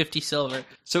 30 and 50 silver.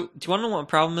 So, do you want to know what my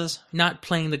problem is? Not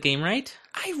playing the game right?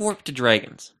 I warp to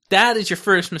dragons. That is your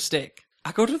first mistake.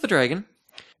 I go to the dragon,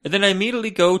 and then I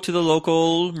immediately go to the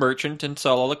local merchant and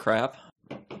sell all the crap.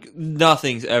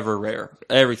 Nothing's ever rare.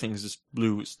 Everything's just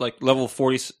blues. Like, level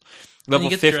 40,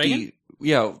 level 50...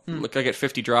 Yeah, look, I get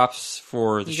 50 drops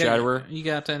for the Shadower. You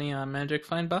got any magic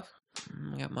find buff?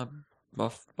 I got my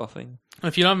buffing.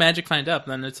 If you don't magic find up,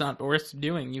 then it's not worth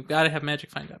doing. You've got to have magic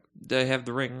find up. They have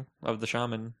the ring of the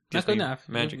shaman. That's good enough.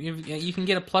 Magic. You can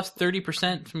get a plus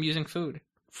 30% from using food.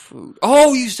 Food.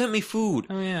 Oh, you sent me food.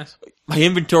 Oh, yes. My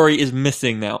inventory is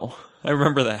missing now. I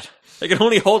remember that. I can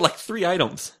only hold like 3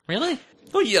 items. Really?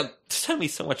 Oh, you sent me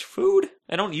so much food.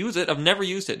 I don't use it. I've never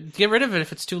used it. Get rid of it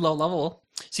if it's too low level.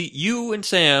 See, you and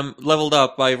Sam leveled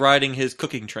up by riding his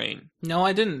cooking train. No,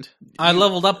 I didn't. I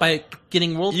leveled up by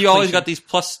getting world You always got these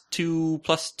 +2,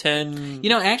 +10... You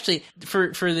know, actually,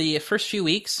 for the first few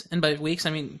weeks, and by weeks,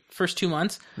 I mean first 2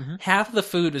 months, half of the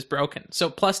food was broken. So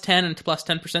 +10 and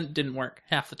 +10% didn't work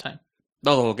half the time.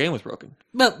 The whole game was broken.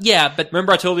 Well, yeah, but...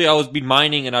 Remember I told you I was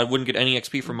mining and I wouldn't get any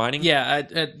XP from mining? Yeah,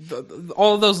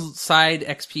 all of those side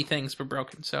XP things were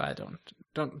broken, so I don't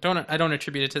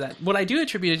attribute it to that. What I do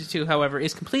attribute it to, however,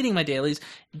 is completing my dailies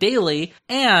daily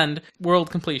and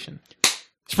world completion.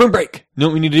 Spring break! Know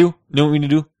what we need to do? Know what we need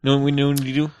to do? Know what we need to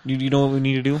do? Do you know what we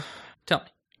need to do? Tell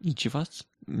me. Each of us,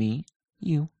 me,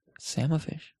 you, Sam a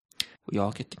Fish, we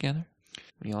all get together.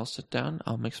 We all sit down,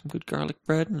 I'll make some good garlic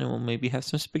bread, and then we'll maybe have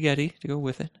some spaghetti to go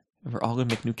with it. And we're all going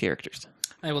to make new characters.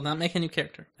 I will not make a new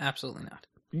character. Absolutely not.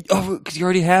 Oh, because you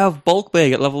already have Bulk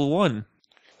Bag at level 1.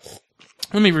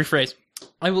 Let me rephrase.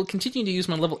 I will continue to use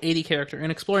my level 80 character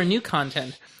and explore new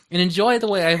content and enjoy the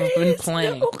way I've been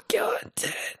playing. No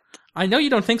content. I know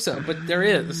you don't think so, but there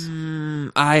is.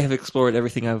 I have explored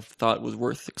everything I've thought was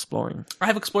worth exploring. I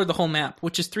have explored the whole map,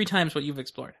 which is 3 times what you've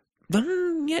explored.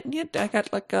 Yet I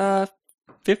got like 57%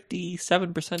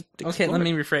 explored. Okay, let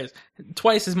me rephrase.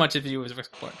 Twice as much as you have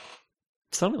explored.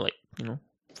 Something like,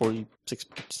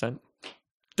 46%.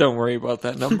 Don't worry about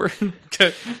that number.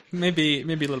 maybe a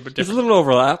little bit different. There's a little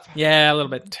overlap. Yeah, a little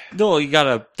bit. No, you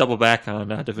gotta double back on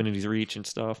Divinity's Reach and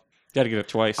stuff. You gotta get it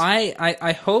twice.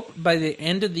 I hope by the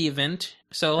end of the event,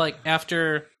 so like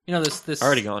after, this...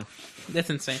 Already gone. That's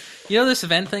insane. You know this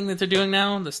event thing that they're doing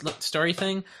now? This story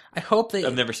thing? I hope they...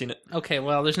 I've never seen it. Okay,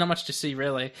 well, there's not much to see,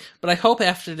 really. But I hope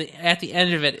at the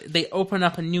end of it, they open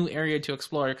up a new area to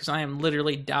explore, because I am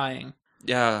literally dying.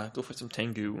 Yeah, go for some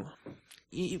Tengu.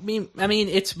 I mean,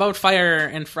 it's about fire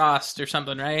and frost or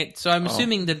something, right? So I'm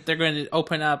assuming that they're going to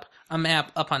open up a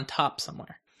map up on top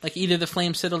somewhere. Like either the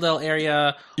Flame Citadel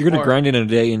area... You're going to grind it in a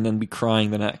day and then be crying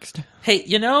the next. Hey,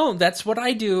 that's what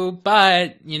I do,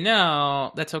 but,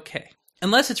 that's okay.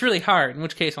 Unless it's really hard, in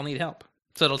which case I'll need help.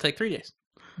 So it'll take 3 days.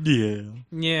 Yeah.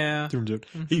 Yeah. Turns out.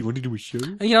 Hey, you want to do a show?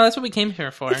 That's what we came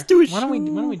here for. Let's do a show. Why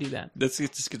don't we do that? Let's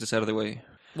just get this out of the way.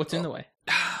 What's in the way?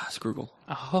 Scroogle.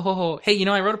 Oh, hey,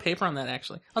 I wrote a paper on that,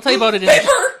 actually. I'll tell you about it.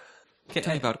 Paper? Okay,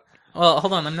 tell me about it. Well,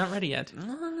 hold on, I'm not ready yet.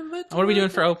 What are we doing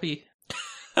for OP?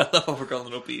 I love what we're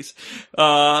calling OPs.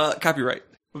 Copyright.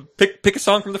 Pick a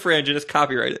song from the Fringe and just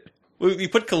copyright it. We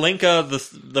put Kalinka,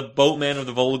 the boatman of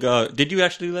the Volga. Did you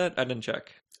actually do that? I didn't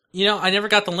check. I never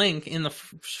got the link in the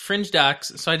Fringe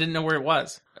docs, so I didn't know where it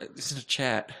was. This is a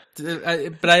chat.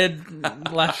 But I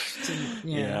had left.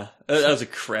 Yeah. That was a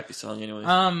crappy song anyway.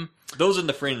 Those in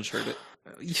the Fringe heard it.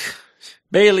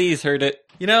 Bailey's heard it.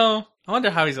 I wonder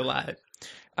how he's alive.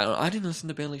 I don't know. I didn't listen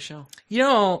to Bailey's show.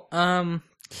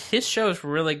 His show is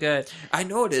really good. I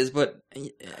know it is, but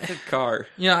I had a car.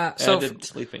 So I did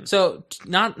sleeping. So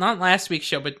not last week's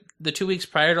show, but the 2 weeks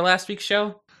prior to last week's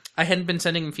show, I hadn't been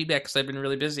sending him feedback because I'd been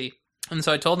really busy. And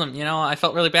so I told him, I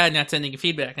felt really bad not sending you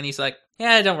feedback. And he's like,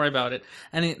 yeah, don't worry about it.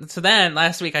 And so then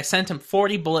last week I sent him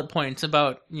 40 bullet points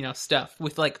about, stuff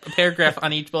with like a paragraph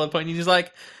on each bullet point. And he's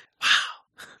like, wow.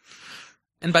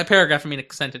 And by paragraph, I mean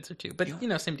a sentence or two. But,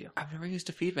 same deal. I've never used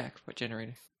a feedback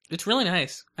generator. It's really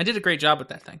nice. I did a great job with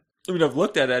that thing. I mean, I've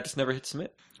looked at it, I just never hit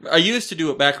submit. I used to do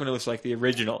it back when it was like the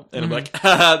original, and I'm like,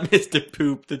 Mr.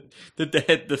 Poop, the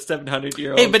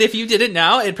 700-year-old. Hey, but if you did it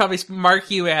now, it'd probably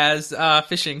mark you as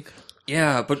phishing.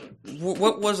 Yeah, but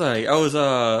what was I? I was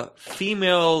a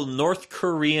female North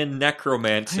Korean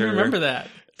necromancer. I remember that.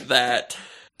 That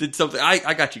did something.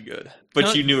 I got you good,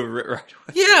 but you knew it right away.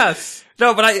 Yes.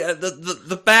 No, but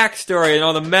the backstory and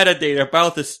all the metadata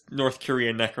about this North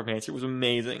Korean necromancer was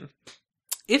amazing.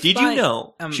 Did you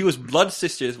know she was blood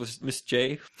sisters with Miss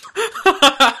J?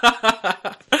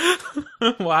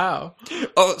 Wow.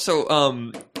 Oh,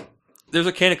 so there's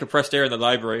a can of compressed air in the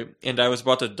library, and I was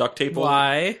about to duct tape over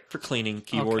Why? for cleaning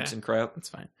keyboards Okay. and crap. That's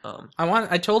fine. Um,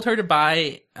 I told her to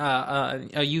buy a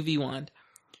UV wand.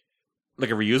 like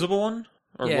a reusable one,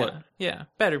 or yeah, what? yeah,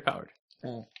 battery powered.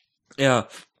 Yeah.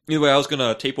 Anyway, I was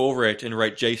gonna tape over it and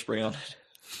write J spray on it.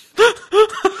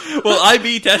 Well,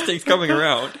 IB testing's coming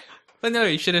around. But no,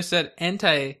 you should have said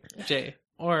anti-J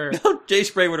or J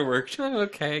spray would have worked.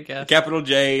 okay, I guess. Capital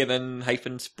J and then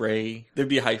hyphen spray. There'd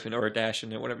be a hyphen or a dash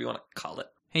in it, whatever you want to call it.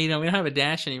 Hey, we don't have a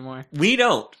dash anymore. We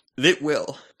don't. It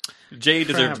will. J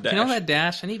deserves a dash. You know that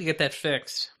dash? I need to get that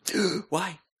fixed.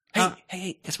 Why?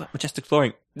 Hey, guess what? Majestic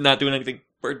Flooring. Not doing anything.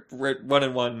 We're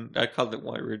 1-1. I called it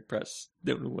WordPress.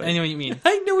 Don't know why. I know what you mean.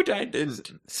 I know what I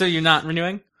didn't. So you're not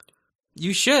renewing?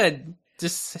 You should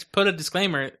just put a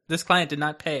disclaimer. This client did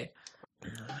not pay.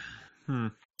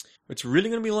 What's really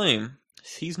going to be lame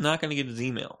is he's not going to get his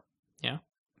email. Yeah.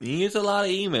 He gets a lot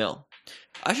of email.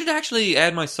 I should actually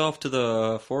add myself to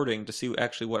the forwarding to see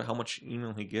actually how much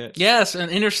email he gets. Yes,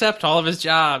 and intercept all of his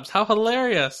jobs. How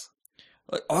hilarious.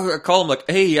 I call him like,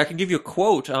 hey, I can give you a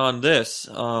quote on this.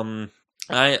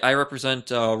 I represent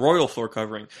Royal Floor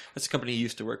Covering. That's the company he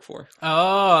used to work for.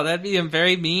 Oh, that'd be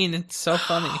very mean. It's so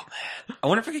funny. I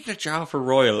wonder if I could get a job for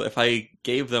Royal if I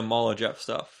gave them all of Jeff's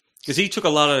stuff. Because he took a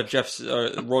lot of Jeff's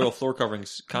Royal Floor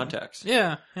Coverings contacts.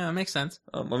 Yeah, that makes sense.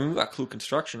 I mean, we got Clue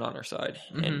Construction on our side.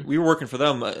 And we were working for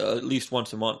them at least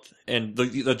once a month. And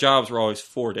the jobs were always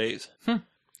 4 days.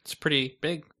 It's pretty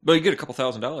big. But you get a couple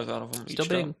 $1,000s out of them Still each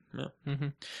big. job. Yeah.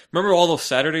 Remember all those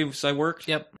Saturdays I worked?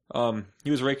 Yep.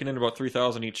 He was raking in about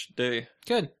 $3,000 each day.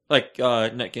 Good. Like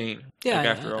net gain. Yeah, like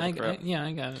after all the crap.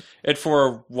 I got it. And for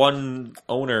a one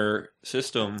owner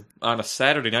system on a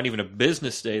Saturday, not even a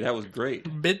business day, that was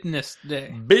great. Business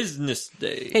day. Business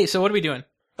day. Hey, so what are we doing?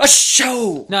 A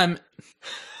show! No, I'm...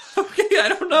 Okay, I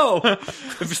don't know.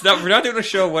 If we're not doing a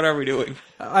show, what are we doing?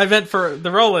 I meant for the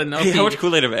Roland. Hey, how much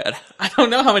Kool-Aid have I had? I don't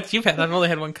know how much you've had. I've only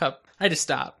had 1 cup. I just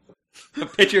stopped. The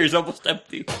pitcher is almost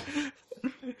empty.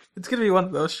 It's gonna be one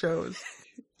of those shows.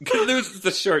 This is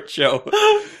the short show.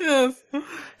 Yes.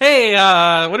 Hey,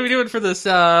 what are we doing for this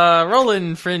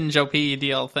Roland Fringe OP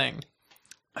deal thing?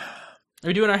 Are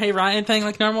we doing our Hey Ryan thing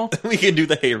like normal? We can do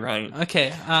the Hey Ryan.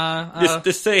 Okay.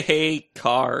 Just say Hey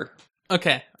Car.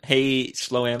 Okay. Hey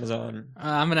Slow Amazon.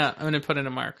 I'm gonna put in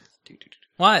a mark.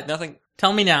 What? Nothing.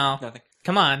 Tell me now. Nothing.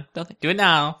 Come on. Nothing. Do it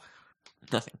now.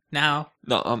 Nothing. Now.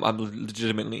 No, I'm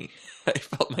legitimately. I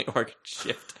felt my organ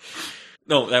shift.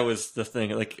 No, that was the thing.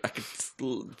 Like I could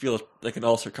feel like an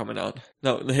ulcer coming out.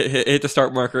 No, hit the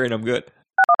start marker and I'm good.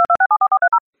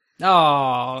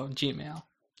 Oh, Gmail.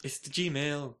 It's the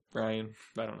Gmail, Brian.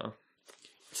 I don't know.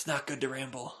 It's not good to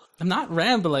ramble. I'm not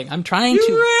rambling. I'm trying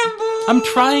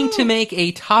to make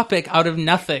a topic out of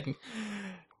nothing.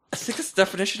 I think it's the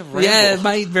definition of ramble. Yeah, it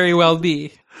might very well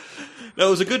be. No,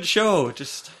 it was a good show.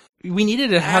 Just we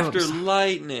needed to have after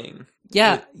lightning.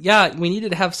 Yeah, we needed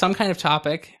to have some kind of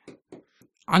topic.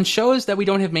 On shows that we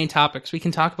don't have main topics, we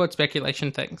can talk about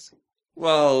speculation things.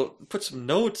 Well, put some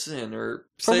notes in, or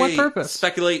For say, what purpose?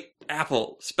 Speculate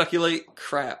Apple. Speculate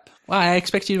crap. Well, I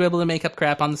expect you to be able to make up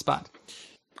crap on the spot.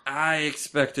 I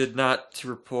expected not to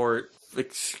report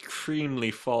extremely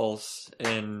false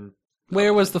and...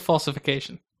 Where was the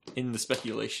falsification? In the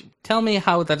speculation. Tell me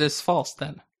how that is false,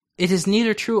 then. It is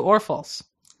neither true or false.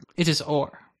 It is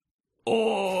or.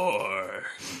 Or.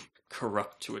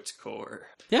 Corrupt to its core.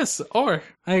 Yes, or.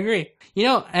 I agree. You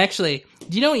know, actually,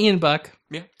 do you know Ian Buck?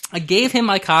 Yeah. I gave him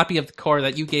my copy of the core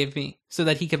that you gave me so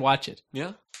that he could watch it.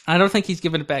 Yeah? I don't think he's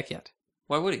given it back yet.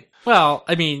 Why would he? Well,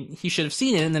 I mean, he should have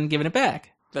seen it and then given it back.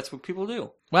 That's what people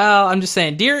do. Well, I'm just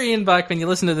saying, dear Ian Buck, when you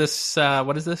listen to this,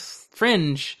 what is this?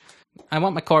 Fringe, I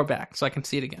want my core back so I can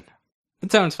see it again.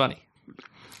 It sounds funny.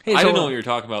 Hey, I didn't know what you were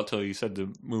talking about until you said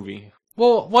the movie.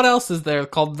 Well, what else is there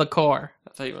called the core?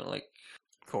 I thought you meant like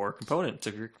core components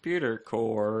of your computer,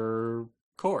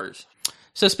 cores.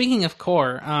 So speaking of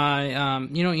core,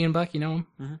 you know Ian Buck, you know him?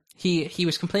 Mm-hmm. He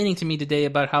was complaining to me today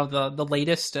about how the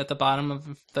latest at the bottom of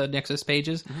the Nexus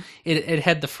pages, it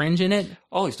had the Fringe in it.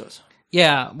 Always does.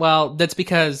 Yeah, well, that's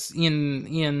because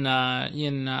Andrew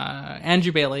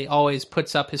Bailey always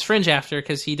puts up his Fringe after,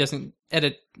 because he doesn't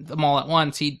edit them all at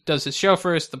once. He does his show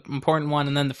first, the important one,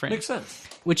 and then the Fringe. Makes sense.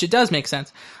 Which it does make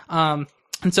sense. And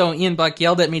so Ian Buck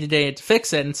yelled at me today to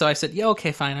fix it, and so I said, yeah,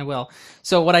 okay, fine, I will.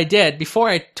 So what I did, before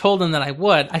I told him that I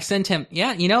would, I sent him,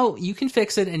 yeah, you know, you can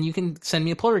fix it, and you can send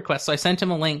me a pull request. So I sent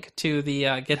him a link to the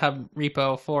GitHub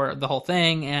repo for the whole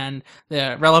thing, and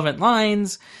the relevant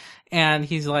lines, and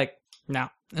he's like, no.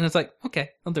 And it's like, okay,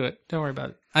 I'll do it. Don't worry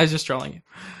about it. I was just trolling you.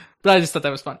 But I just thought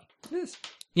that was funny. It is.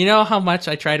 You know how much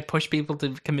I try to push people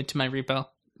to commit to my repo?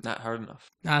 Not hard enough.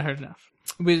 Not hard enough.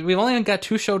 We've only got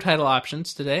 2 show title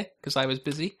options today because I was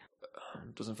busy.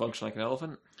 Doesn't function like an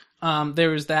elephant. There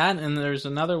was that, and there's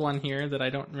another one here that I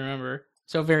don't remember.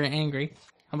 So very angry.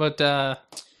 How about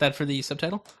that for the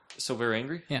subtitle? So very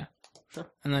angry? Yeah. Sure.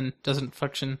 And then doesn't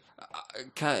function.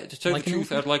 To tell you the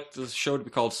truth, I'd like the show to be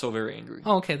called So Very Angry.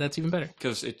 Oh, okay, that's even better.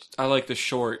 Because I like the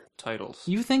short titles.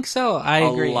 You think so? I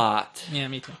agree. A lot. Yeah,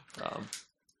 me too.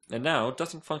 And now it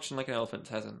doesn't function like an elephant. It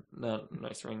has a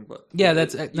nice ring, but yeah,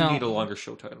 you need a longer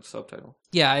show title, subtitle.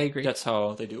 Yeah, I agree. That's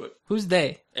how they do it. Who's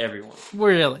they? Everyone.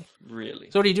 Really?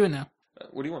 Really. So what are you doing now?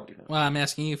 What do you want to do now? Well, I'm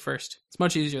asking you first. It's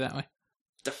much easier that way.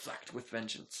 Deflect with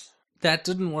Vengeance. That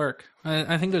didn't work.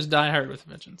 I think it was Die Hard with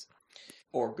Vengeance.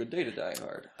 Or Good Day to Die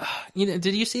Hard.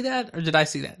 Did you see that, or did I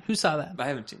see that? Who saw that? I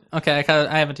haven't seen it. Okay,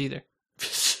 I haven't either.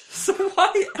 So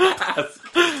why ask?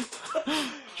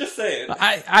 Just say it.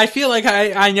 I feel like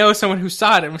I know someone who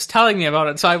saw it and was telling me about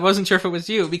it, so I wasn't sure if it was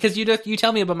you, because you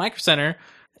tell me about Micro Center,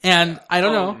 and I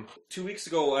don't know. 2 weeks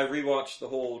ago, I rewatched the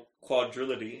whole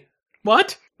quadrilogy.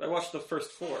 What? I watched the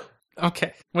first 4.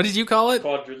 Okay. What did you call it?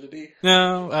 Quadrilogy.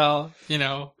 No, well, you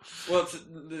know. Well,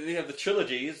 you have the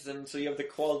trilogies, and so you have the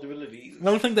quadrilogies. I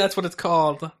don't think that's what it's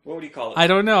called. What would you call it? I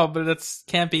don't know, but that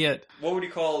can't be it. What would you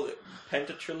call it?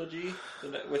 Pentatrilogy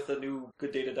with the new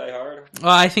Good Day to Die Hard?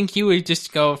 Well, I think you would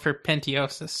just go for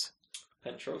Pentiosis.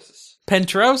 Pentrosis.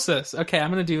 Pentrosis. Okay, I'm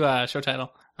gonna do a show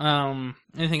title.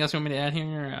 Anything else you want me to add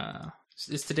here?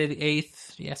 Is today the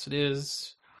 8th? Yes, it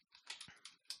is.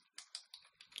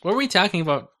 What were we talking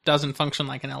about? Doesn't function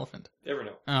like an elephant. Never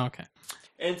know. Oh, okay.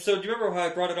 And so, do you remember how I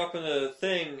brought it up in the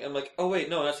thing? I'm like, oh wait,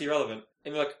 no, that's irrelevant.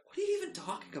 And you're like, what are you even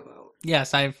talking about?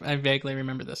 Yes, I vaguely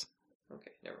remember this.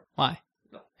 Okay, never. Why?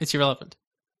 No. It's irrelevant.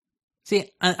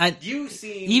 See, you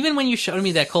seem even when you showed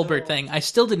me that Colbert thing, I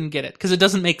still didn't get it because it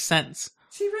doesn't make sense.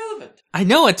 It's irrelevant. I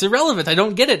know it's irrelevant. I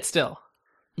don't get it still.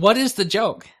 What is the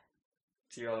joke?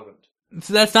 It's irrelevant.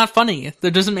 So that's not funny. It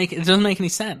doesn't make any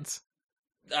sense.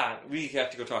 We have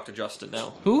to go talk to Justin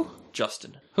now. Who?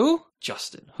 Justin. Who?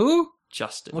 Justin. Who?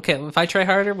 Justin. Okay, if I try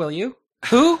harder, will you?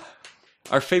 Who?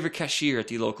 Our favorite cashier at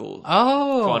the local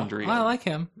Quandary. I like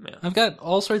him. Yeah. I've got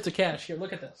all sorts of cash. Here,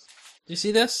 look at this. Do you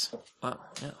see this? Wow,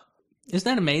 yeah. Isn't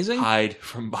that amazing? Hide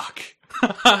from Buck.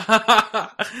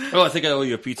 I think I owe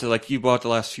you a pizza like you bought the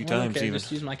last few times okay, even.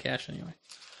 Just use my cash anyway.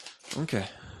 Okay.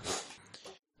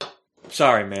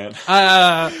 Sorry, man.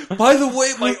 By the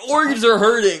way, my organs are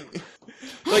hurting.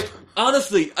 Like,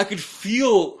 honestly, I could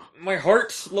feel my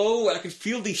heart slow, and I could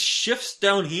feel these shifts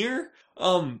down here.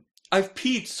 I've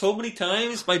peed so many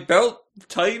times, my belt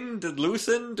tightened and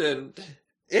loosened, and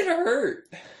it hurt.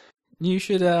 You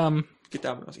should, Get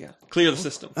Domino's, yeah. Clear the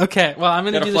system. Okay, well, I'm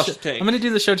gonna Gotta do I'm gonna do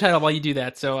the show title while you do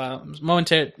that, so,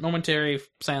 momentary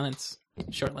silence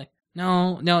shortly.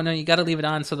 No, you gotta leave it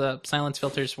on so the silence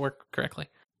filters work correctly.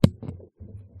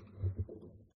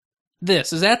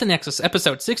 This is At the Nexus,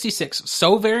 episode 66,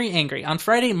 So Very Angry, on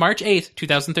Friday, March 8th,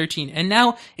 2013, and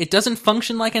now, it doesn't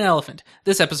function like an elephant.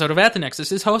 This episode of At the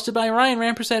Nexus is hosted by Ryan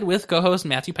Rampersad with co-host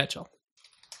Matthew Petchel.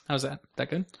 How's that?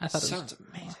 That good? I thought Sounds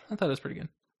amazing. I thought it was pretty good.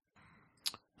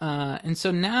 And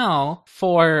so now,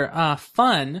 for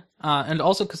fun, and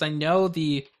also because I know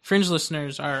the Fringe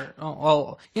listeners are,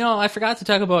 I forgot to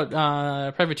talk about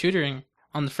private tutoring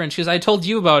on the Fringe, because I told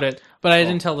you about it, but I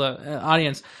didn't tell the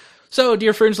audience. So,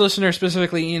 dear Fringe listener,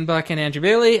 specifically Ian Buck and Andrew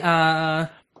Bailey,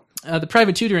 the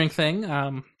private tutoring thing,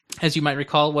 as you might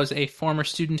recall, was a former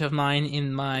student of mine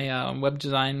in my web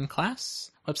design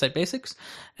class, Website Basics.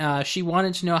 She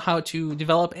wanted to know how to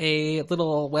develop a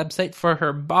little website for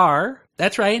her bar.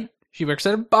 That's right, she works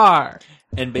at a bar.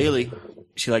 And Bailey,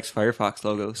 she likes Firefox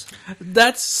logos.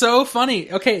 That's so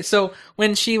funny. Okay, so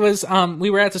when she was, we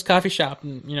were at this coffee shop,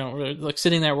 and we were like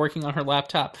sitting there working on her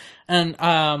laptop, and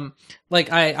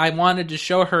I wanted to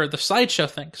show her the slideshow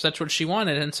thing because that's what she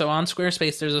wanted. And so on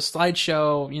Squarespace, there's a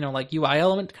slideshow, like UI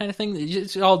element kind of thing.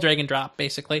 It's all drag and drop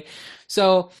basically.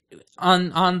 So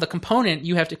on the component,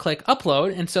 you have to click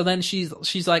upload, and so then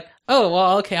she's like, oh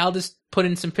well, okay, I'll just put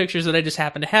in some pictures that I just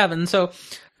happen to have, and so.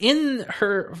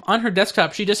 On her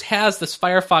desktop, she just has this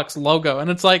Firefox logo, and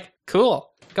it's like,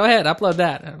 cool. Go ahead, upload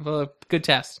that. Good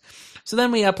test. So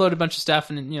then we upload a bunch of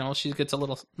stuff, and she gets a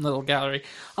little gallery.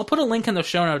 I'll put a link in the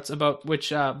show notes about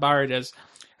which bar it is.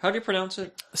 How do you pronounce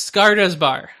it? Scarda's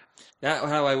Bar. That's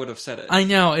how I would have said it. I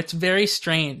know, it's very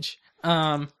strange. It's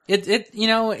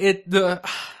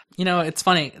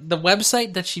funny. The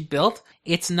website that she built,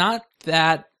 it's not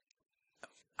that.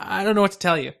 I don't know what to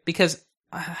tell you because.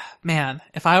 Man,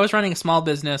 if I was running a small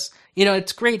business,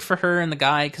 it's great for her and the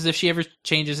guy, because if she ever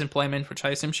changes employment, which I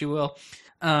assume she will,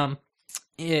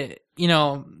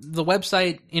 the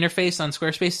website interface on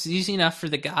Squarespace is easy enough for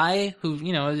the guy who,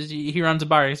 he runs a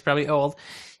bar. He's probably old.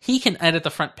 He can edit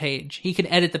the front page. He can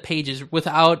edit the pages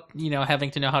without, having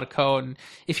to know how to code. And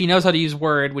if he knows how to use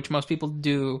Word, which most people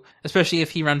do, especially if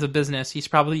he runs a business, he's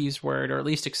probably used Word or at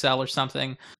least Excel or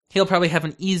something. He'll probably have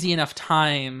an easy enough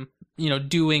time,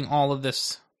 doing all of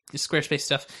this Squarespace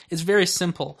stuff. It's very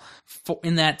simple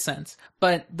in that sense.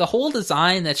 But the whole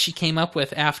design that she came up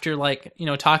with after,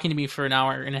 talking to me for an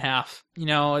hour and a half,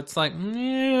 it's like,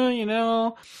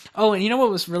 Oh, and you know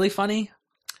what was really funny?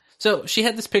 So she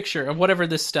had this picture of whatever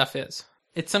this stuff is.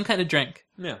 It's some kind of drink.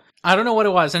 Yeah. I don't know what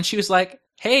it was. And she was like,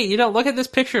 hey, look at this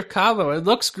picture of Cabo. It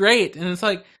looks great. And it's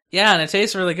like, yeah, and it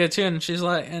tastes really good too. And she's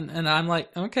like, and I'm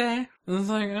like, okay. And it's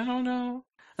like, I don't know.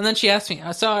 And then she asked me,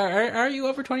 so are you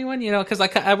over 21? Because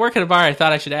I work at a bar. I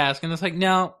thought I should ask. And it's like,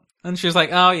 no. And she was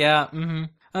like, oh, yeah. Mm-hmm.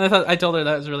 And I told her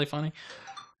that was really funny.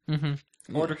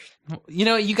 Mm-hmm. Order.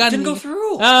 You got didn't go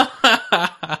through.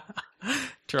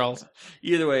 Trolls.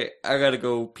 Either way, I gotta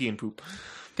go pee and poop.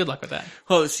 Good luck with that.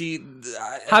 Well, see,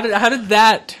 how did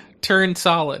that turn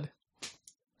solid?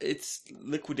 It's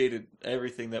liquidated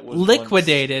everything that was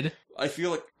liquidated. Once. I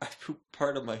feel like I pooped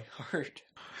part of my heart.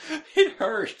 It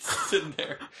hurts sitting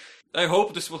there. I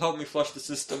hope this will help me flush the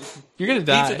system. You're gonna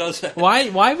die. Pizza does that.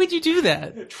 Why would you do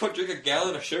that? Drink a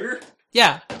gallon of sugar?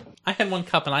 Yeah, I had 1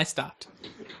 cup and I stopped.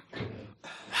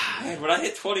 Man, when I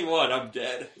hit 21, I'm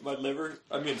dead. My liver,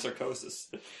 I'm in sarcosis.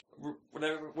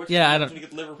 Yeah, I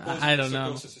get liver poisoning, I don't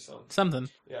know. Or something.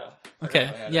 Yeah.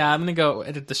 Okay. Yeah, I'm gonna go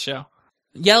edit the show.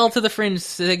 Yell to the Fringe.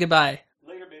 Say goodbye.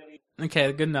 Later, Bailey. Okay,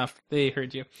 good enough. They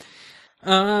heard you.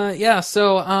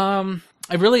 So,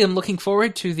 I really am looking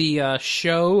forward to the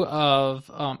show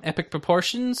of epic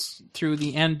proportions through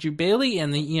the Andrew Bailey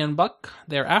and the Ian Buck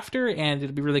thereafter, and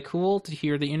it'll be really cool to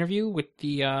hear the interview with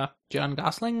the John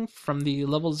Gosling from the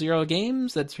Level 0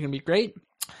 games. That's going to be great.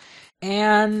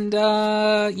 And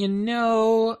that's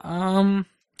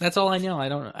all I know. I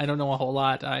don't know a whole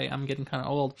lot. I'm getting kind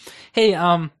of old. Hey,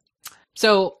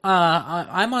 so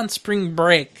I'm on spring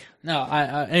break. No,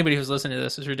 anybody who's listening to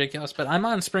this is ridiculous, but I'm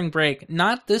on spring break,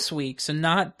 not this week, so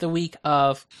not the week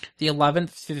of the 11th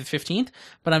through the 15th,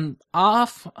 but I'm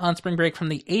off on spring break from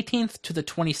the 18th to the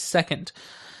 22nd.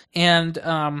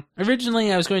 And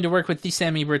originally I was going to work with the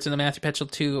Sam Eberts and the Matthew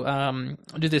Petchel to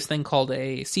do this thing called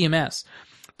a CMS.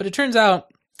 But it turns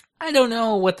out I don't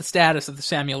know what the status of the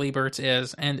Samuel Eberts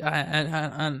is, and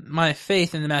my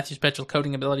faith in the Matthew Petchel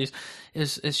coding abilities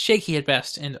is shaky at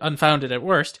best and unfounded at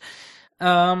worst.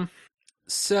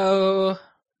 So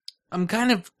I'm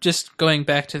kind of just going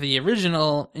back to the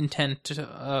original intent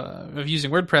of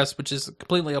using WordPress, which is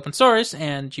completely open source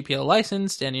and GPL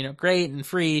licensed and, great and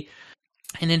free.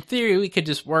 And in theory, we could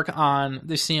just work on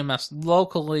the CMS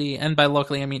locally, and by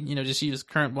locally, I mean, just use the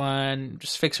current one,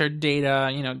 just fix our data,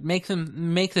 make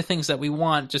the things that we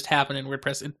want just happen in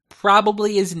WordPress. It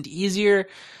probably isn't easier,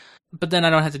 but then I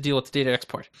don't have to deal with the data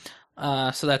export.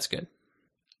 So that's good.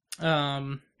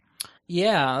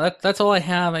 Yeah, that's all I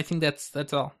have. I think that's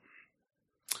all.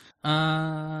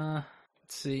 Let's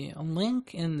see, a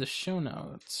link in the show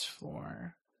notes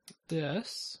for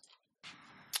this.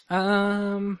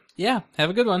 Yeah, have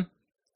a good one.